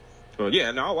 Yeah. Well,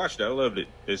 yeah, no, I watched it. I loved it.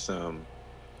 It's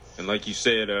and like you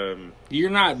said, You're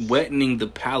not wetting the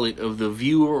palate of the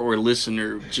viewer or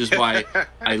listener just by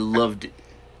I loved it.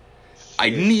 I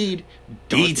need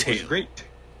detail. It was great.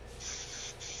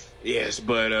 Yes,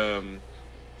 but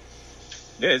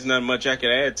there's not much I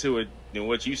could add to it than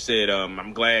what you said.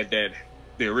 I'm glad that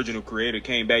the original creator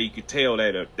came back. You could tell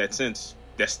that that sense,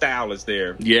 that style is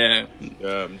there. Yeah.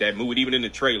 That movie, even in the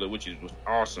trailer, which was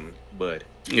awesome. But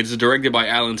it's directed by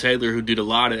Alan Taylor, who did a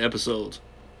lot of episodes.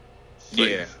 Like,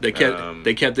 yeah, they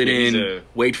kept it in.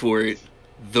 Wait for it,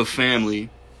 The Family.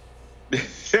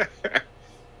 Yeah,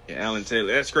 Alan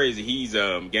Taylor. That's crazy. He's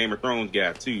Game of Thrones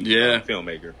guy too. Yeah,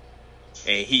 filmmaker,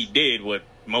 and he did what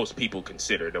most people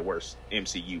consider the worst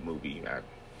MCU movie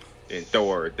in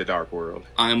Thor: The Dark World.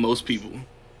 I'm most people.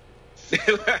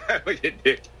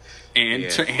 And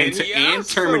and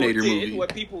Terminator movie.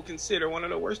 What people consider one of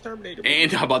the worst Terminator movies.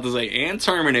 And I'm about to say, and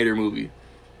Terminator movie.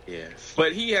 Yeah,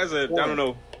 but he has I don't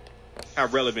know how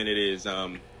relevant it is. A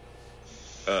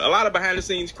lot of behind the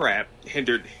scenes crap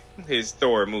hindered his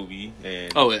Thor movie,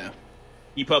 and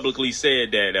he publicly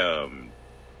said that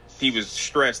he was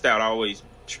stressed out, always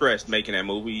stressed making that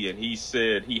movie, and he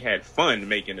said he had fun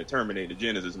making the Terminator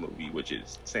Genesis movie, which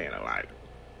is saying a lot.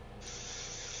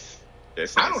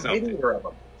 That's I don't hate either of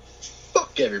them.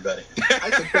 Fuck everybody.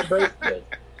 I think they're both good.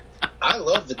 I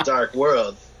love The Dark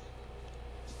World.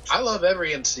 I love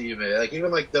every MCU movie, like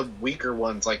even like the weaker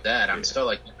ones like that. I'm still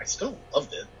like, I still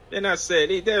loved it. And I said,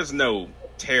 there's no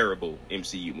terrible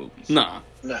MCU movies. Nah.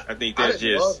 No. I think there's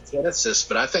just love Genesis,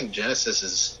 but I think Genesis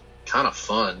is kind of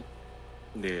fun.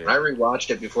 Yeah. When I rewatched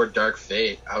it before Dark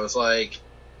Fate, I was like,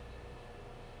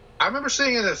 I remember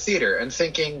sitting in the theater and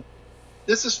thinking,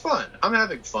 this is fun. I'm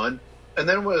having fun. And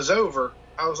then when it was over,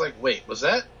 I was like, wait, was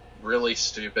that really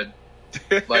stupid?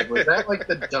 Like, was that like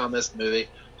the dumbest movie?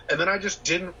 And then I just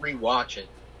didn't rewatch it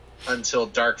until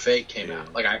Dark Fate came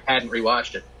out. Like, I hadn't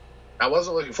rewatched it. I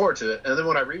wasn't looking forward to it. And then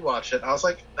when I rewatched it, I was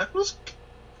like,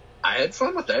 I had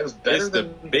fun with that. It was better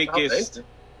than the biggest.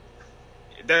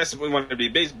 That's one of the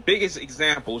biggest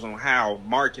examples on how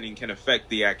marketing can affect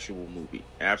the actual movie.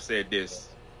 And I've said this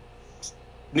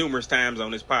numerous times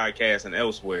on this podcast and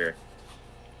elsewhere.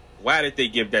 Why did they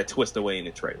give that twist away in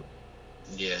the trailer?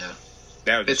 Yeah.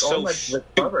 That was it's so on the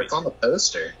cover. It's on the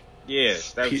poster.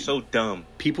 Yes, that was so dumb.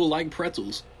 People like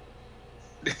pretzels.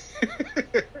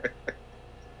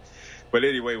 But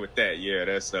anyway, with that, yeah,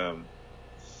 that's no,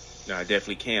 I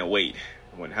definitely can't wait.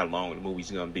 I wonder how long the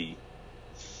movie's gonna be.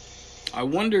 I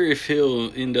wonder if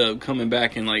he'll end up coming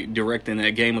back and like directing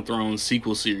that Game of Thrones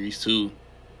sequel series too.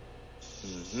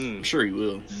 Mm-hmm. I'm sure he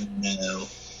will. No.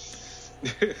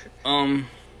 I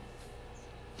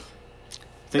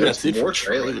think that's it for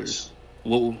trailers.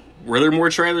 Well, were there more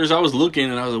trailers? I was looking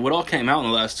and I was like, what all came out in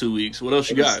the last 2 weeks? What else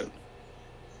you got?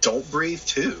 Don't Breathe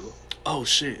 2. Oh,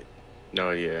 shit. No,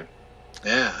 yeah.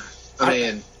 Yeah. I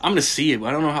mean, I'm going to see it, but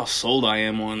I don't know how sold I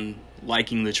am on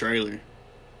liking the trailer.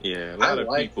 Yeah, a lot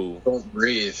of people. Don't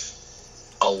Breathe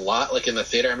a lot, like in the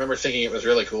theater. I remember thinking it was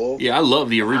really cool. Yeah, I love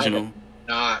the original. I have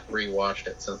not rewatched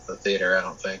it since the theater, I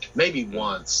don't think. Maybe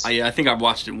once. Yeah, I think I've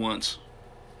watched it once.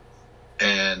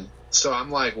 And so I'm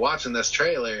like watching this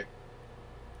trailer.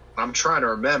 I'm trying to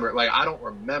remember. Like, I don't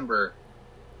remember.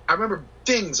 I remember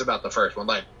things about the first one.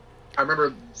 Like, I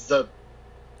remember the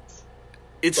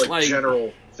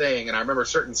general thing, and I remember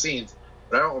certain scenes,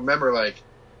 but I don't remember, like,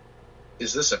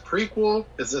 is this a prequel?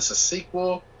 Is this a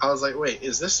sequel? I was like, wait,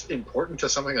 is this important to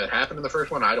something that happened in the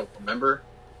first one? I don't remember.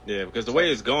 Yeah, because the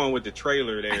way it's going with the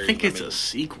trailer there. I think it's a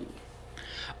sequel.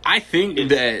 I think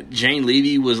that Jane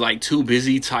Levy was like too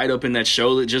busy, tied up in that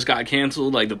show that just got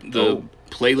canceled, like the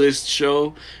playlist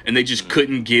show, and they just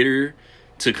couldn't get her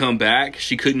to come back.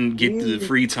 She couldn't get the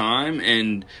free time,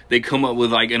 and they come up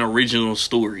with like an original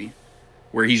story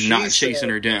where he's not chasing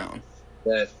her down.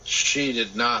 That she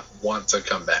did not want to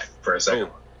come back for a second.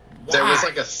 Why? There was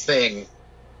like a thing.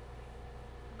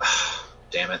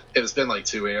 Damn it! It's been like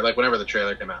 2 years, like whenever the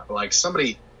trailer came out. But like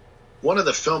one of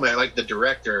the filmmakers, like the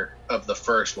director of the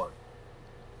first one,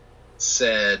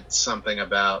 said something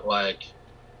about like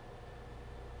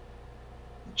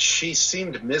she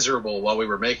seemed miserable while we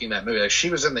were making that movie. Like, she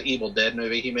was in the Evil Dead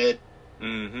movie he made,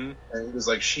 and it was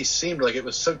like she seemed like it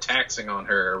was so taxing on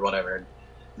her or whatever. And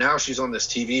now she's on this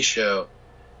TV show,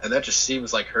 and that just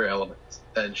seems like her element,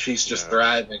 and she's just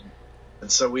thriving. And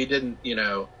so we didn't,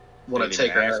 want to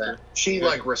take her out of that. She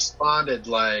like responded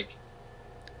like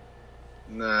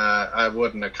Nah, I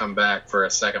wouldn't have come back for a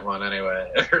second one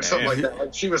anyway, or something like that.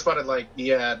 Like, she responded like,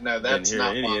 "Yeah, no, that's Didn't hear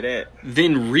not any fun." of that.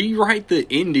 Then rewrite the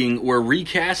ending or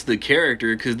recast the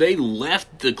character because they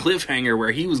left the cliffhanger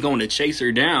where he was going to chase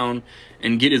her down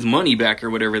and get his money back or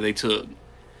whatever they took.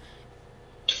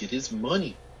 Get his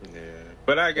money. Yeah,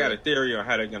 but I got a theory on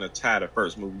how they're gonna tie the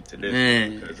first movie to this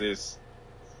Man. because it's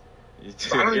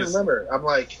I don't even it's- remember. I'm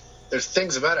like, there's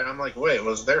things about it. I'm like, wait,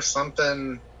 was there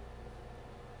something?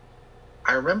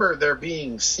 I remember there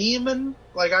being semen.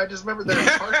 Like, I just remember there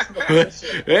were parts of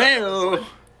the Hey-o.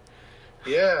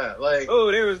 Yeah, like,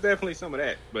 Oh, there was definitely some of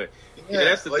that, but yeah,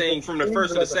 that's the like, thing from the seems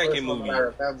first to like the second first one movie. I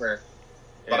remember,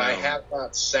 but I And, have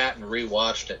not sat and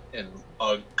rewatched it in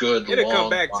a good it'll long come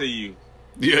back while. to you.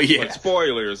 Yeah, yeah. But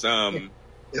spoilers,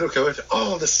 It'll go into,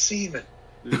 oh, the semen.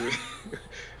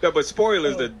 no, but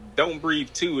spoilers. The Don't Breathe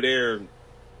 2, they're,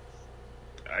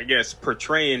 I guess,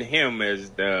 portraying him as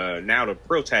now the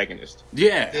protagonist.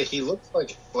 Yeah. Yeah, he looks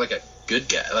like a good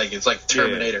guy. Like, it's like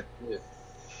Terminator.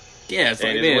 Yeah, it's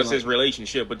like, And man, what's like- his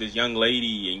relationship with this young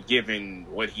lady, and given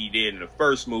what he did in the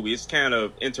first movie, it's kind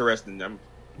of interesting.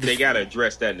 They got to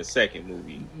address that in the second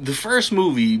movie. the first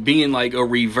movie being like a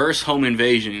reverse home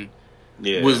invasion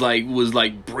Yeah, was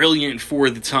like brilliant for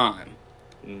the time.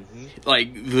 hmm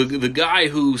Like the guy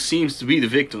who seems to be the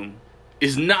victim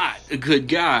is not a good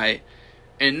guy,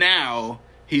 and now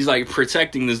he's like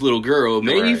protecting this little girl,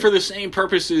 maybe Right. for the same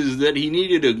purposes that he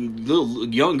needed a little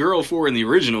young girl for in the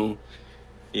original.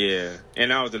 Yeah,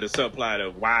 and also the subplot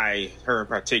of why her in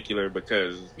particular,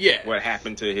 because Yeah. what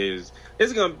happened to his.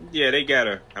 It's gonna. Yeah, they got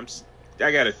a.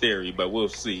 I got a theory, but we'll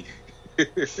see. I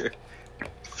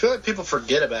feel like people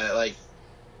forget about it. Like,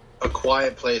 A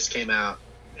Quiet Place came out,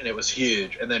 and it was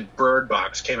huge. And then Bird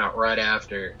Box came out right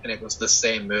after, and it was the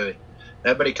same movie.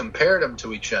 Everybody compared them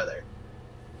to each other.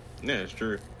 Yeah, it's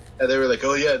true. And they were like,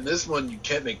 oh, yeah, in this one you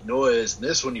can't make noise, and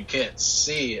this one you can't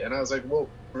see. And I was like, well,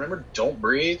 remember Don't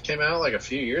Breathe came out like a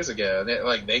few years ago?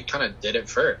 And they kind of did it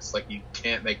first. Like, you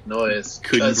can't make noise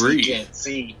Couldn't because breathe. you can't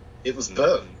see. It was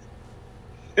both,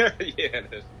 yeah,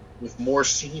 that's- with more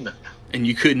semen. And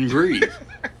you couldn't breathe.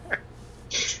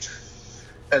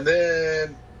 And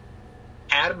then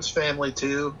Addams Family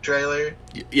 2 trailer.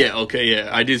 Yeah, okay, yeah,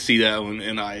 I did see that one,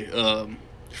 and I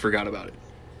forgot about it.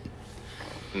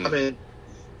 I mean,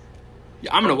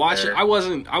 Yeah, I'm gonna watch it.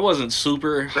 Okay. I wasn't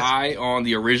super high on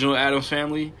the original Addams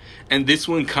Family, and this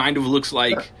one kind of looks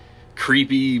like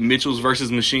creepy Mitchells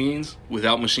versus Machines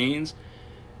without machines,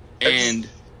 and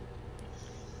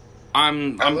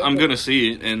I'm gonna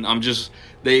see it, and I'm just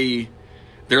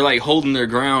they're like holding their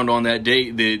ground on that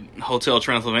date that Hotel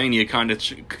Transylvania kind of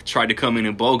tried to come in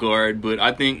and bogart, but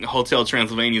I think Hotel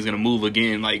Transylvania is gonna move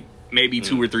again, like maybe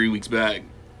 2 or 3 weeks back.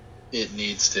 it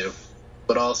needs to.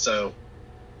 But also,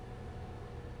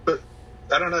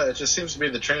 I don't know, it just seems to be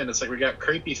the trend. It's like we got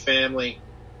creepy family,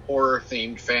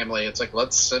 horror-themed family. It's like,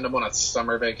 let's send them on a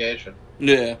summer vacation.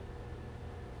 Yeah,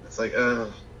 It's like,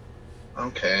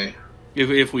 okay.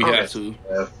 if we Okay. have to.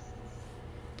 Yeah.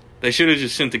 They should have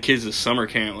just sent the kids to summer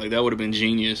camp. Like, that would have been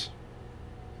genius.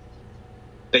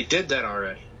 They did that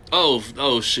already.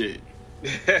 Oh shit.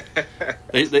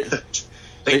 They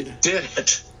They did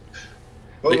it.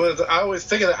 Well, I always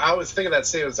think of that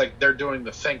scene. It's like they're doing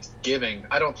the Thanksgiving.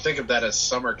 I don't think of that as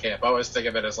summer camp. I always think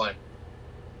of it as like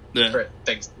yeah.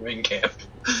 Thanksgiving camp.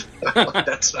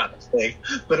 That's not a thing.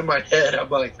 But in my head, I'm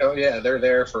like, oh yeah, they're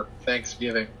there for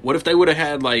Thanksgiving. What if they would have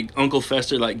had, like, Uncle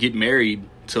Fester, like, get married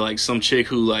to, like, some chick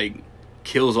who, like,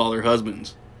 kills all her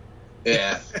husbands?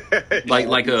 Yeah,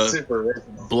 Like a super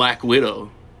original. Black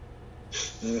Widow.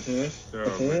 Mm-hmm.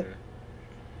 Oh, man.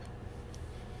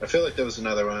 I feel like there was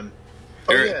another one.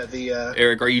 Oh Eric- yeah, the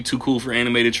Eric, are you too cool for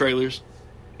animated trailers?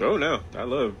 Oh no, I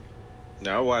love.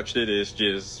 Now I watched it. It's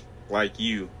just like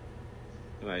you,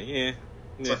 like yeah.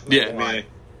 Yeah. man.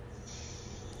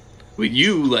 With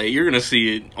you, like, you're gonna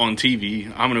see it on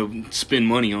TV. I'm gonna spend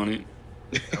money on it.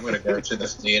 I'm gonna go to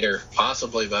this theater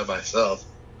possibly by myself.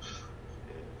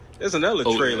 There's another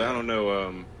Oh, trailer. yeah. I don't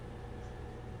know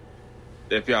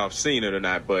if y'all have seen it or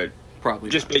not, but Probably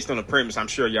just not. based on the premise, I'm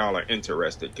sure y'all are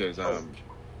interested because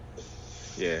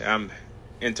yeah, I'm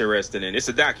interested in. It's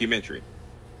a documentary.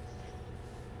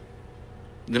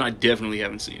 Then I definitely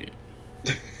haven't seen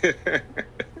it.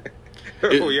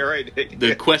 Oh, you're right.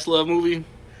 The Questlove movie?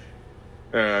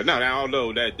 No,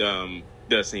 although that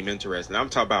does seem interesting. I'm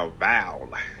talking about Val.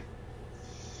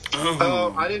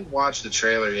 Oh, I didn't watch the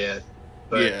trailer yet,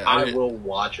 but Yeah, I I didn't- will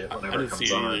watch it I whenever it didn't see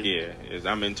comes it on. either.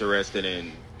 Yeah, I'm interested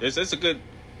in. It's a good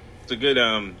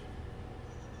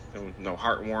no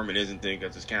heartwarming isn't it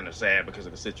because it's kind of sad because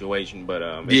of the situation, but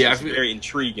it's Yeah, I just feel- very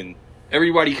intriguing.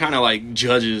 Everybody kind of, like,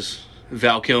 judges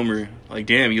Val Kilmer. Like,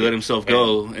 damn, you let himself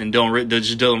go and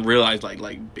just don't realize, like,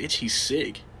 bitch, he's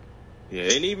sick. Yeah,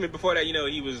 and even before that, he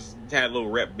had a little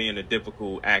rep being a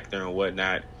difficult actor and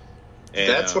whatnot. And,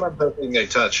 that's what I'm hoping they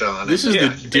touch on. This is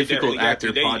the difficult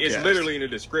actor podcast. It's literally in the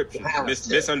description.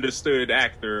 Misunderstood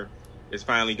actor is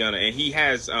finally gonna, and he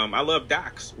has. I love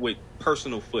docs with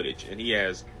personal footage, and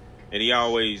he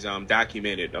always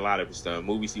documented a lot of his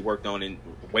movies he worked on. In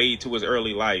way to his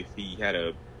early life, he had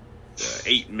a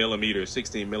 8mm,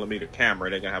 16mm camera.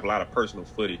 They're gonna have a lot of personal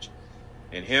footage,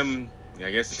 and him,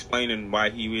 I guess, explaining why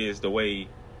he is the way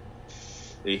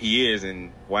that he is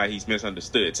and why he's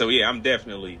misunderstood. So yeah, I'm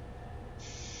definitely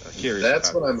curious.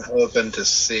 That's what I'm hoping to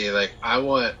see. Like,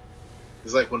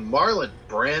 it's like when Marlon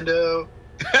Brando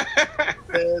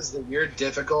says that you're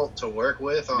difficult to work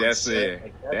with on set.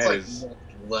 Like, that's next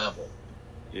level.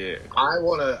 Yeah. I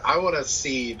wanna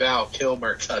see Val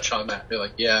Kilmer touch on that and be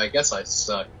like, yeah, I guess I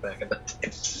sucked back in the day.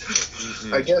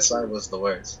 Mm-hmm. I guess I was the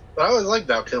worst. But I always liked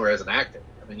Val Kilmer as an actor.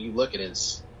 I mean, you look at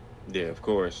his... Yeah, of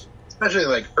course. Especially,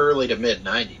 like, early to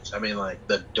mid-90s. I mean, like,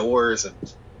 The Doors and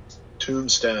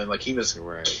Tombstone, like, he was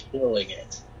killing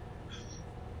it.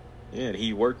 Yeah, and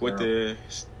he worked with the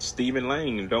Stephen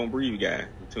Lang and Don't Breathe guy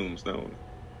in Tombstone.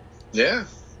 Yeah,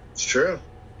 it's true.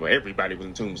 Well, everybody was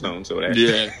in Tombstone, so that...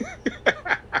 Yeah.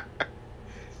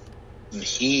 And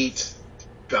Heat.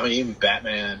 I mean, even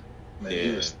Batman. I mean,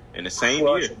 he was in the same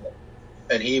year.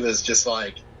 And he was just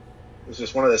like... It was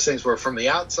just one of those things where from the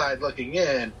outside looking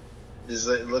in,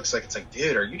 it looks like, it's like,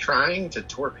 dude, are you trying to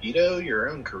torpedo your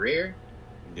own career?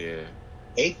 Yeah.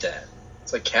 Hate that.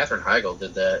 It's like Katherine Heigl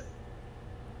did that.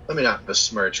 Let me not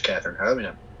besmirch Katherine Heigl. Let me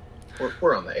not.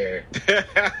 We're on the air.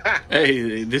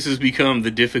 Hey, this has become the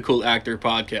Difficult Actor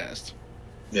podcast.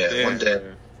 Yeah, one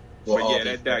day.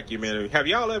 That documentary. Have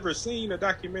y'all ever seen a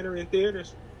documentary in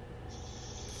theaters?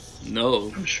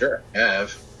 No. I'm sure I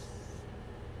have.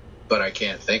 But I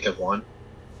can't think of one.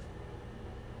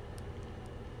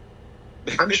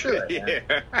 I'm sure I have.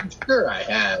 Yeah. I'm sure I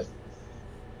have.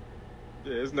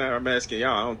 Yeah, it's not. I'm asking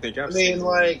y'all. I don't think I've seen. I seen mean,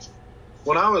 like,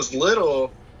 when I was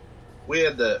little, we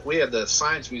had the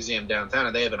Science Museum downtown,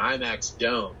 and they have an IMAX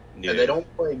dome, and they don't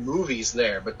play movies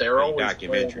there, but they're always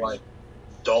playing, like,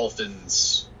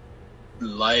 Dolphins,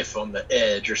 Life on the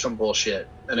Edge, or some bullshit.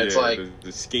 And it's like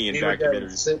the skiing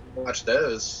documentaries. Sit and watch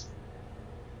those.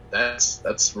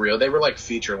 That's real. They were like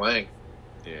feature length.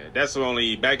 Yeah, that's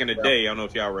only back in the day. I don't know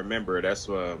if y'all remember. That's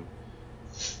what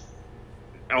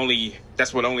only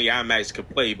IMAX could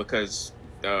play because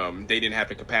they didn't have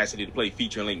the capacity to play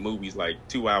feature length movies like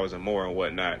 2 hours or more and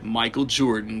whatnot. Michael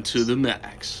Jordan to the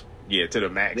max. Yeah, to the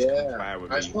max. Yeah,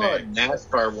 I saw a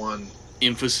NASCAR one.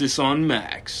 Emphasis on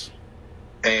max.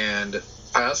 And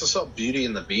I also saw Beauty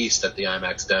and the Beast at the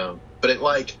IMAX Dome, but it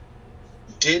like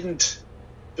didn't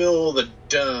fill the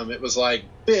dome. It was like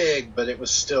big, but it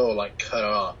was still like cut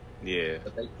off. Yeah,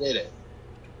 but they did it.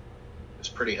 It was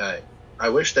pretty hype. I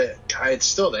wish it's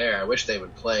still there. I wish they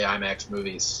would play IMAX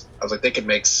movies. I was like, they could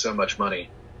make so much money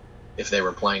if they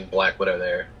were playing Black Widow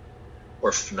there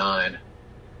or F9.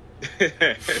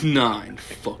 F9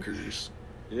 fuckers.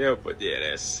 Yeah, but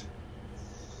that's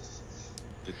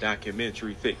the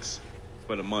documentary fix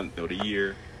for the month or the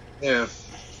year. Yeah,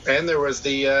 and there was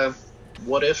the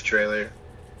What If trailer.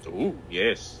 Ooh,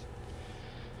 yes.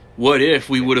 What if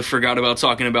we would have forgot about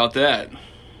talking about that?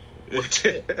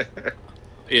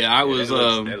 Yeah, I was.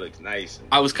 That looks nice.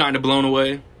 I was kind of blown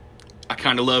away. I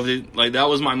kind of loved it. Like, that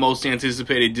was my most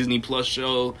anticipated Disney Plus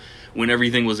show when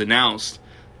everything was announced,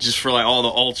 just for like all the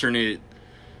alternate,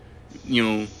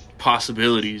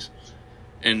 possibilities.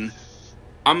 And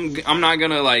I'm not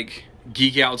gonna like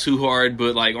geek out too hard,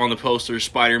 but like on the poster,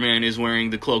 Spider-Man is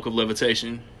wearing the cloak of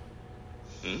levitation.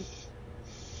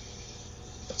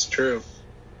 That's true.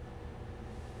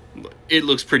 It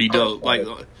looks pretty dope. Like,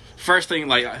 the first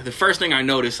thing I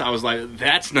noticed, I was like,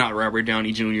 that's not Robert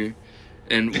Downey Jr.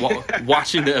 And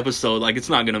watching the episode, like, it's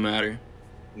not gonna matter.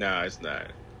 No, it's not.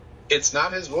 It's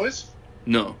not his voice?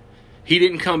 No. He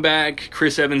didn't come back.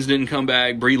 Chris Evans didn't come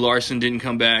back. Brie Larson didn't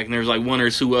come back. And there's like one or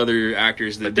two other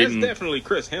actors that didn't. That's definitely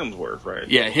Chris Hemsworth, right?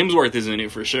 Yeah, Hemsworth is in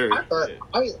it for sure.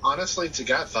 I honestly to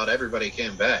God thought everybody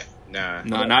came back. Nah,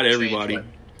 not everybody.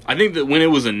 I think that when it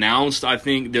was announced, I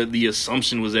think that the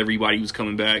assumption was everybody was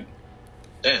coming back.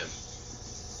 Damn.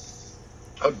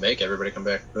 I would make everybody come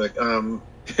back. Like,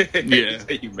 yeah.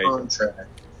 Contract,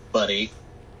 buddy.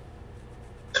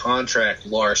 Contract,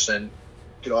 Larson.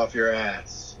 Get off your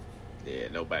ass. Yeah,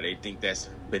 nobody think that's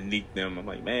beneath them. I'm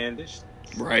like, man, this...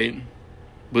 Right.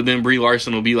 But then Brie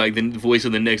Larson will be like the voice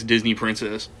of the next Disney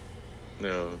princess.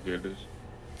 No, goodness.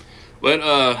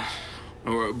 But,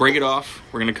 break it off.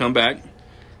 We're going to come back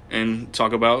and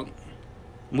talk about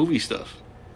movie stuff.